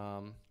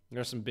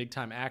 There's some big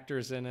time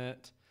actors in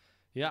it.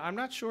 Yeah, I'm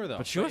not sure though.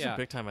 But she wasn't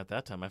big time at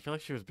that time. I feel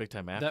like she was big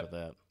time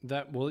after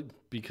that.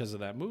 Because of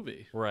that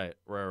movie. Right.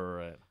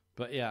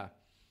 But yeah.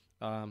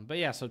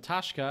 So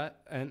Taška,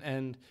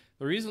 and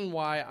the reason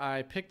why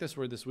I picked this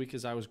word this week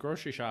is I was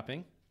grocery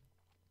shopping,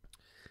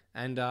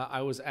 and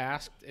I was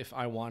asked if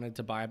I wanted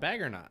to buy a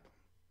bag or not.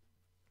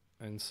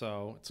 And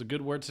so it's a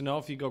good word to know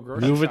if you go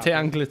grocery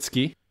shopping.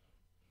 Anglicky.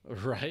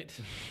 Right.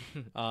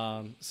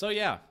 So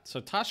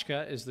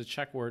Taška is the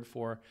Czech word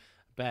for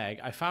bag.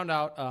 I found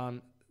out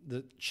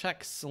the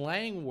Czech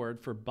slang word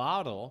for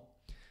bottle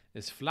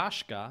is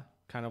flaška,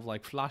 kind of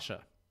like flasha.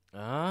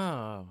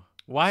 Oh.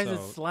 Why is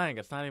it slang?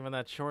 It's not even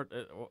that short.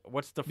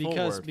 What's the full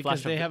word?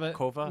 Because they have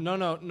Kova?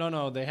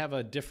 No. They have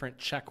a different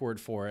Czech word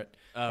for it.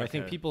 Okay. I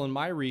think people in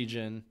my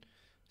region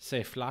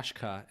say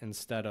flaška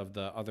instead of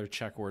the other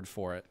Czech word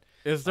for it.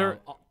 Is there?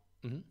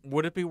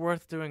 Would it be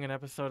worth doing an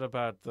episode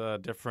about the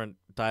different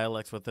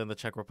dialects within the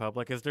Czech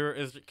Republic?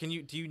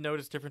 Do you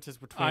notice differences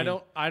between?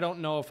 I don't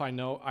know if I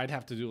know. I'd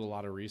have to do a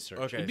lot of research.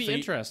 Okay, It'd be so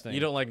interesting. You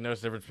don't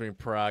notice the difference between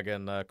Prague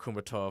and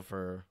Kumatov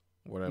or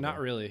whatever? Not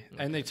really.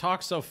 Okay. And they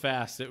talk so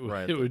fast, it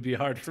would be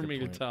hard for me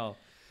to tell.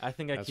 I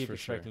think I keep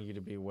expecting you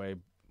to be way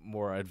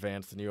more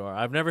advanced than you are.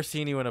 I've never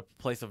seen you in a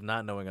place of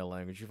not knowing a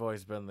language. You've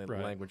always been the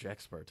language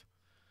expert.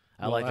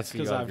 I like to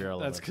see you out of your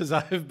element. That's because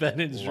I've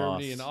been in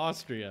Germany and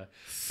Austria.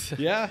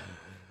 Yeah.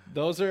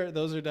 Those are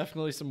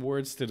definitely some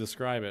words to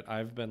describe it.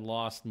 I've been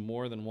lost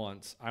more than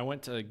once. I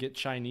went to get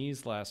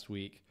Chinese last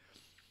week,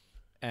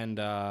 and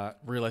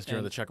realized you're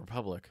in the Czech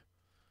Republic.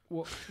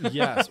 Well,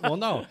 yes. Well,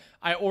 no.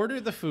 I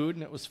ordered the food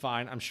and it was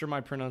fine. I'm sure my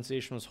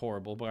pronunciation was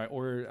horrible, but I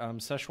ordered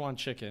Szechuan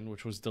chicken,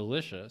 which was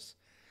delicious.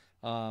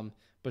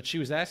 But she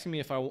was asking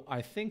me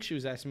I think she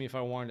was asking me if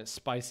I wanted it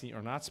spicy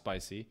or not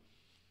spicy.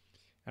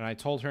 And I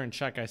told her in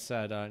Czech, I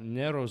said,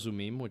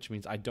 nerozumím, which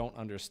means I don't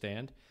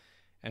understand.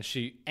 And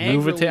she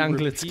angrily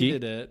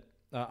repeated it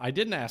I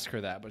didn't ask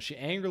her that, but she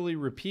angrily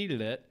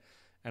repeated it,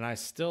 and I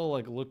still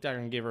like looked at her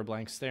and gave her a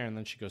blank stare, and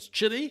then she goes,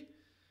 chili?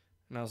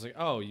 And I was like,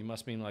 oh, you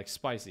must mean like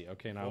spicy.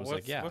 Okay, and I was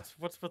like, yeah.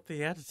 What's with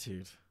the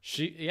attitude?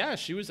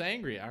 She was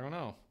angry. I don't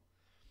know.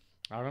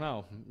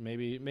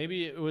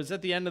 Maybe it was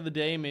at the end of the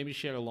day. Maybe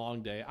she had a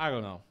long day. I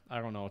don't know. I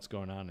don't know what's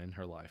going on in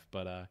her life.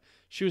 But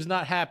she was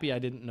not happy. I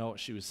didn't know what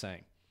she was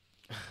saying.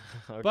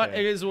 Okay. But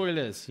it is what it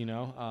is, you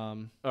know.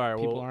 All right,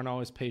 people aren't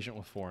always patient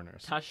with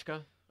foreigners.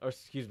 Tashka, or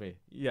excuse me.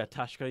 Yeah,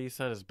 Tashka, you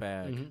said is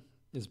bag.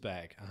 Mm-hmm. Is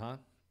bag. Uh-huh.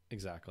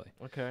 Exactly.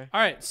 Okay.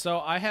 All right, so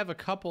I have a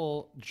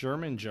couple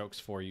German jokes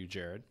for you,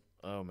 Jared.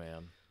 Oh,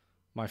 man.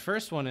 My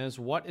first one is,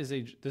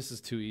 this is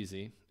too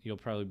easy. You'll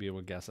probably be able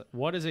to guess it.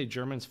 What is a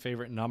German's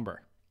favorite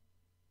number?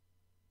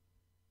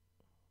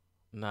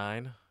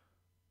 9.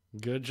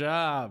 Good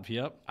job.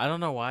 Yep. I don't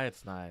know why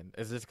it's 9.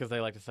 Is this because they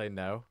like to say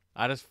no?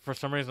 For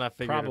some reason, I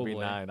figured it would be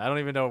Probably. 9. I don't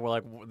even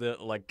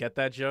know get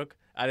that joke.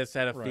 I just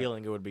had a Right.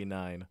 feeling it would be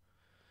 9.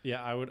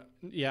 Yeah, I would.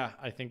 Yeah,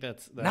 I think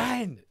that's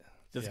 9.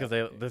 Just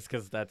Yeah.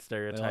 because that They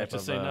stereotype like to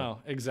of say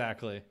no.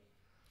 Exactly.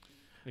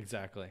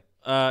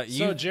 So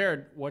So,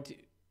 Jared,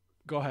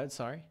 go ahead.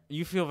 Sorry.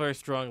 you feel very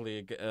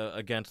strongly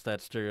against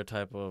that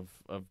stereotype of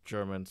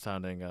German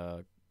sounding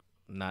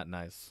not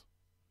nice.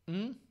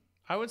 Mm-hmm.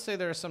 I would say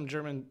there are some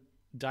German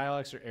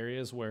dialects or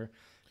areas where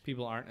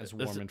people aren't as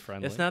warm and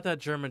friendly. It's not that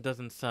German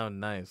doesn't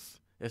sound nice.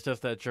 It's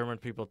just that German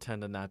people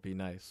tend to not be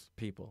nice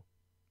people.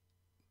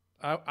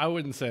 I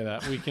wouldn't say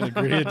that. We can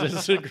agree to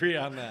disagree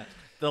on that.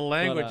 The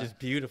language is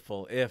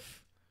beautiful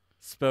if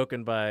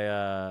spoken by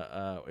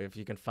if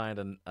you can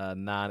find a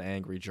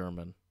non-angry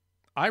German.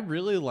 I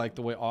really like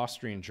the way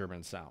Austrian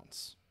German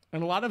sounds.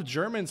 And a lot of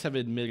Germans have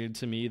admitted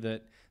to me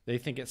that they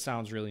think it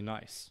sounds really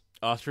nice.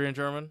 Austrian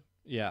German?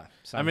 Yeah.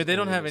 I mean, they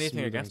don't have anything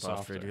smoother against and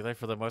Austria, softer. do they?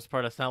 For the most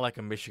part, it's not like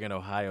a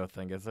Michigan-Ohio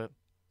thing, is it?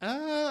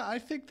 I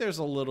think there's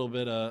a little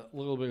bit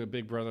of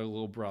big brother,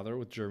 little brother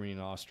with Germany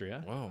and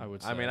Austria. Whoa. I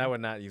would say. I mean, I would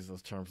not use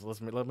those terms.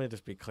 Let me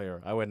just be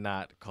clear. I would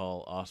not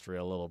call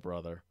Austria a little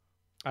brother.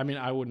 I mean,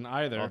 I wouldn't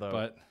either, Although-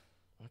 but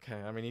Okay,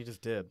 I mean, you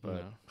just did, but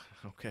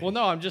no. okay. Well,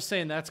 no, I'm just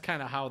saying that's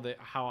kind of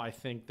how I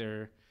think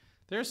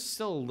there's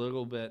still a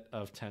little bit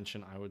of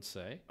tension, I would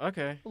say.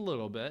 Okay. A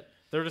little bit.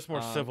 They're just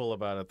more civil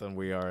about it than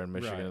we are in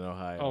Michigan Right. and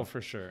Ohio. Oh,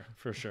 for sure.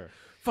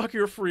 Fuck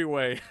your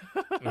freeway.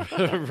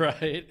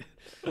 Right.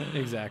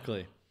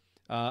 Exactly.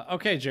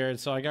 Okay, Jared,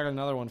 so I got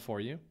another one for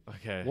you.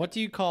 Okay. What do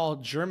you call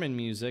German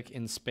music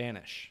in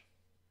Spanish?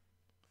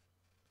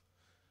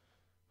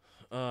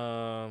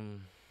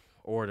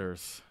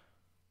 Orders.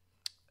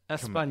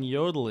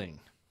 Españoling.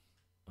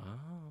 Oh.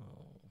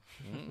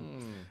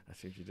 I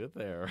see what you did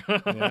there.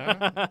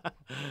 Yeah.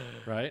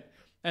 Right.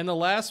 And the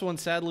last one,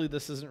 sadly,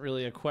 this isn't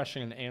really a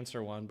question and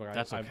answer one, but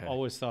That's I've okay.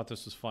 always thought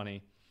this was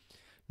funny.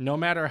 No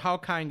matter how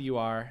kind you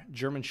are,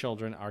 German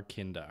children are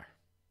Kinder.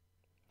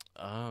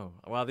 Oh.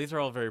 Wow, these are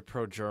all very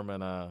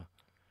pro-German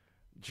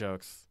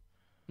jokes.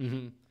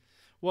 Mm-hmm.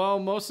 Well,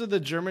 most of the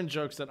German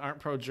jokes that aren't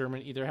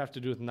pro-German either have to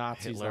do with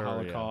Nazis, Hitler, the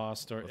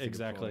Holocaust, or That's a good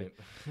exactly.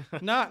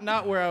 point.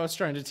 Not where I was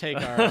trying to take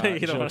our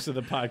You don't jokes of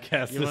the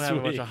podcast You this want to have a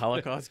bunch week. of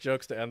Holocaust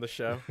jokes to end the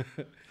show?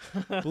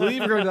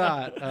 Believe it or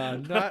not,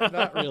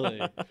 not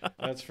really.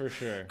 That's for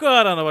sure. Go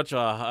out on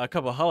a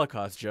couple of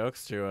Holocaust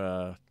jokes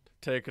to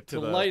take to To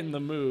lighten the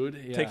mood.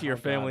 Yeah, take to your oh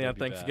God, family on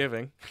that'd be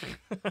bad.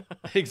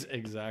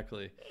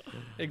 Thanksgiving.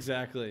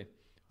 Exactly.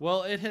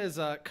 Well, it has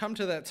come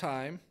to that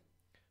time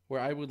where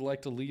I would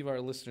like to leave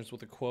our listeners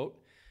with a quote.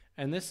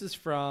 And this is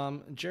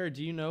from, Jared,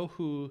 do you know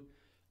who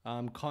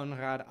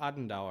Konrad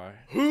Adenauer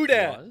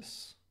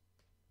was?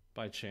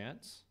 By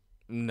chance?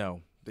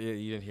 No,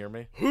 you didn't hear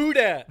me. Who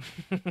dat?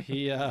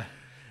 He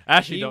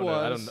Actually, he don't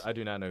know. was- I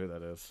do not know who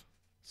that is.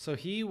 So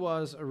he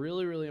was a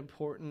really, really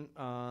important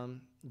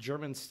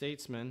German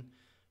statesman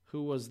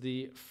who was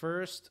the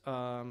first,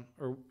 who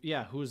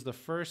was the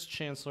first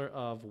chancellor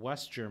of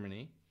West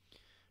Germany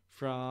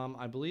from,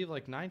 I believe,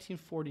 like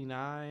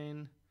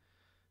 1949.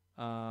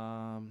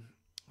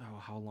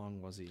 How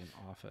long was he in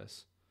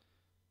office?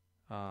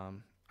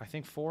 I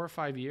think 4 or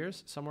 5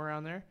 years, somewhere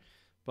around there.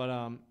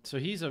 But so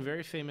he's a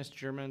very famous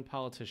German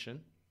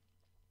politician,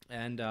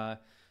 and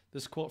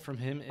this quote from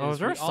him is: Oh, is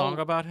there a song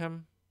about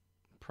him?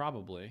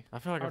 Probably. I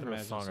feel like I I've would heard a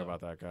imagine song so.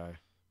 about that guy.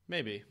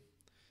 Maybe.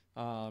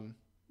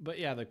 But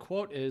yeah, the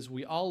quote is,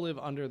 "We all live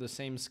under the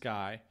same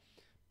sky,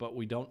 but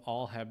we don't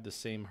all have the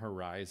same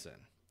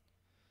horizon."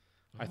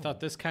 I thought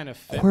this kind of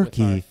fit with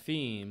our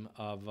theme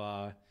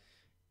of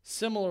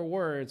similar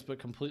words but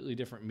completely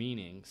different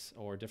meanings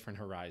or different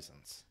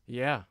horizons.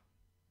 Yeah.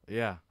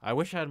 I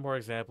wish I had more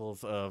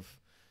examples of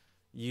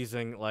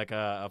using like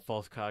a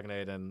false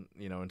cognate and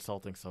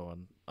insulting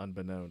someone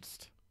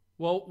unbeknownst.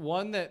 Well,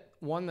 one that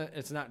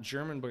it's not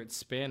German but it's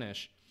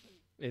Spanish.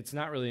 It's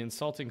not really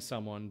insulting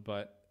someone,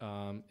 but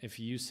if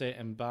you say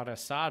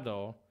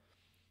embarazado,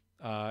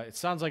 it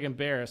sounds like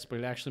embarrassed, but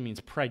it actually means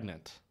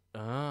pregnant.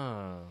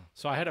 Oh.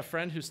 So I had a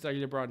friend who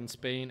studied abroad in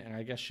Spain, and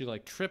I guess she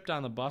like tripped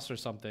on the bus or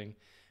something,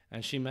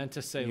 and she meant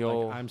to say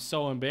Yo. like, "I'm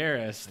so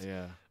embarrassed,"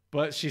 Yeah.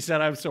 But she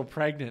said, I'm so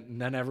pregnant.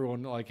 And then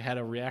everyone like had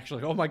a reaction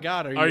like, oh my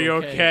God, Are you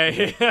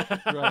okay?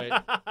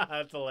 Right.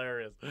 That's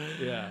hilarious.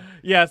 Yeah.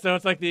 Yeah, so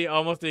it's like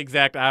almost the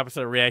exact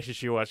opposite reaction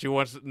she wants. She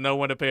wants no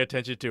one to pay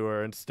attention to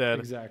her. Instead,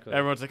 Exactly.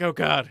 everyone's like, oh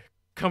God,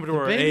 come to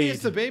her Baby, aid.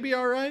 is the baby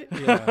all right?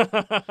 Yeah.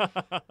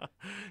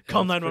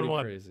 Call it's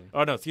 911. crazy.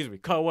 Oh, no, excuse me.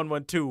 Call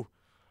 112.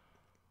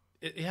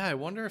 Yeah, I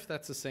wonder if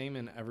that's the same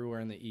in everywhere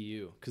in the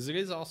EU. Because it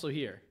is also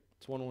here.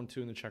 It's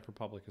 112 in the Czech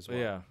Republic as well.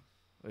 Yeah.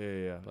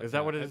 But Is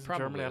that what it it is in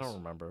probably Germany? I is. don't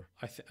remember.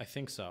 I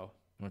think so.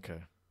 Okay.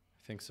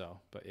 I think so.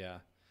 But yeah.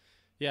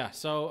 Yeah,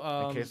 so...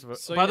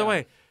 By the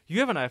way,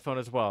 you have an iPhone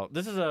as well.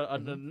 This is a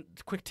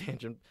quick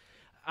tangent.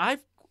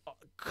 I've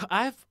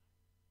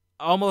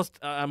almost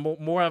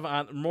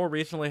more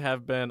recently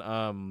have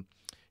been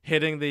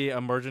hitting the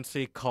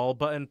emergency call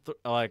button,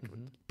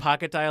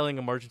 pocket dialing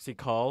emergency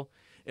call,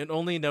 and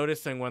only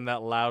noticing when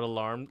that loud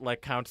alarm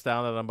counts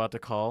down that I'm about to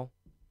call.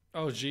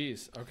 Oh,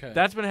 geez. Okay.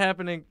 That's been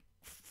happening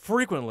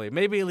frequently,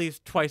 maybe at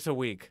least twice a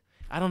week.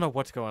 I don't know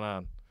what's going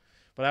on,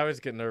 but I always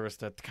get nervous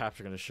that the cops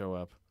are going to show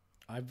up.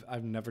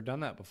 I've never done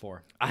that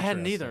before. I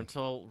hadn't either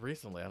until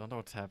recently. I don't know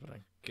what's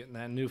happening. Getting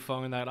that new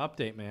phone and that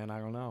update, man. I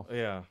don't know.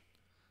 Yeah.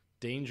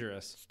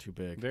 Dangerous. It's too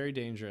big. Very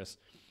dangerous.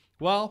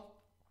 Well,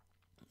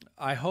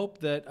 I hope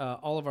that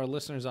all of our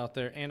listeners out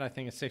there, and I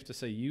think it's safe to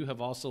say you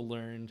have also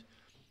learned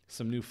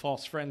some new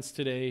false friends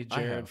today,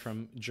 Jared,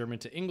 from German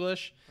to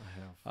English.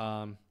 I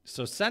have.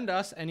 So send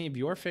us any of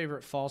your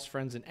favorite false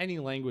friends in any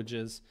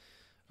languages.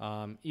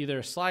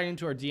 Either slide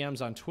into our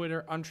DMs on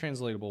Twitter,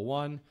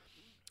 Untranslatable1.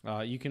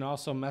 You can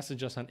also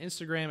message us on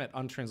Instagram at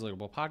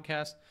Untranslatable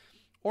Podcast,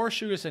 or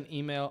shoot us an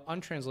email,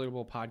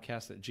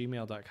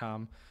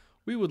 untranslatablepodcast@gmail.com.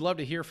 We would love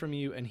to hear from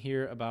you and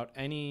hear about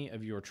any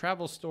of your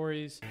travel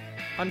stories,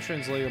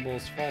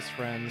 untranslatables, false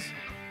friends,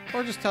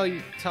 or just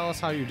tell us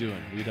how you're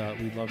doing. We'd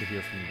love to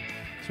hear from you.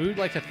 So we would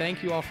like to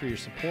thank you all for your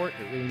support.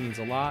 It really means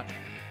a lot.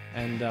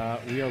 And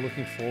we are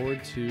looking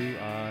forward to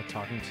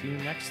talking to you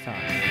next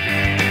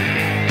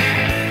time.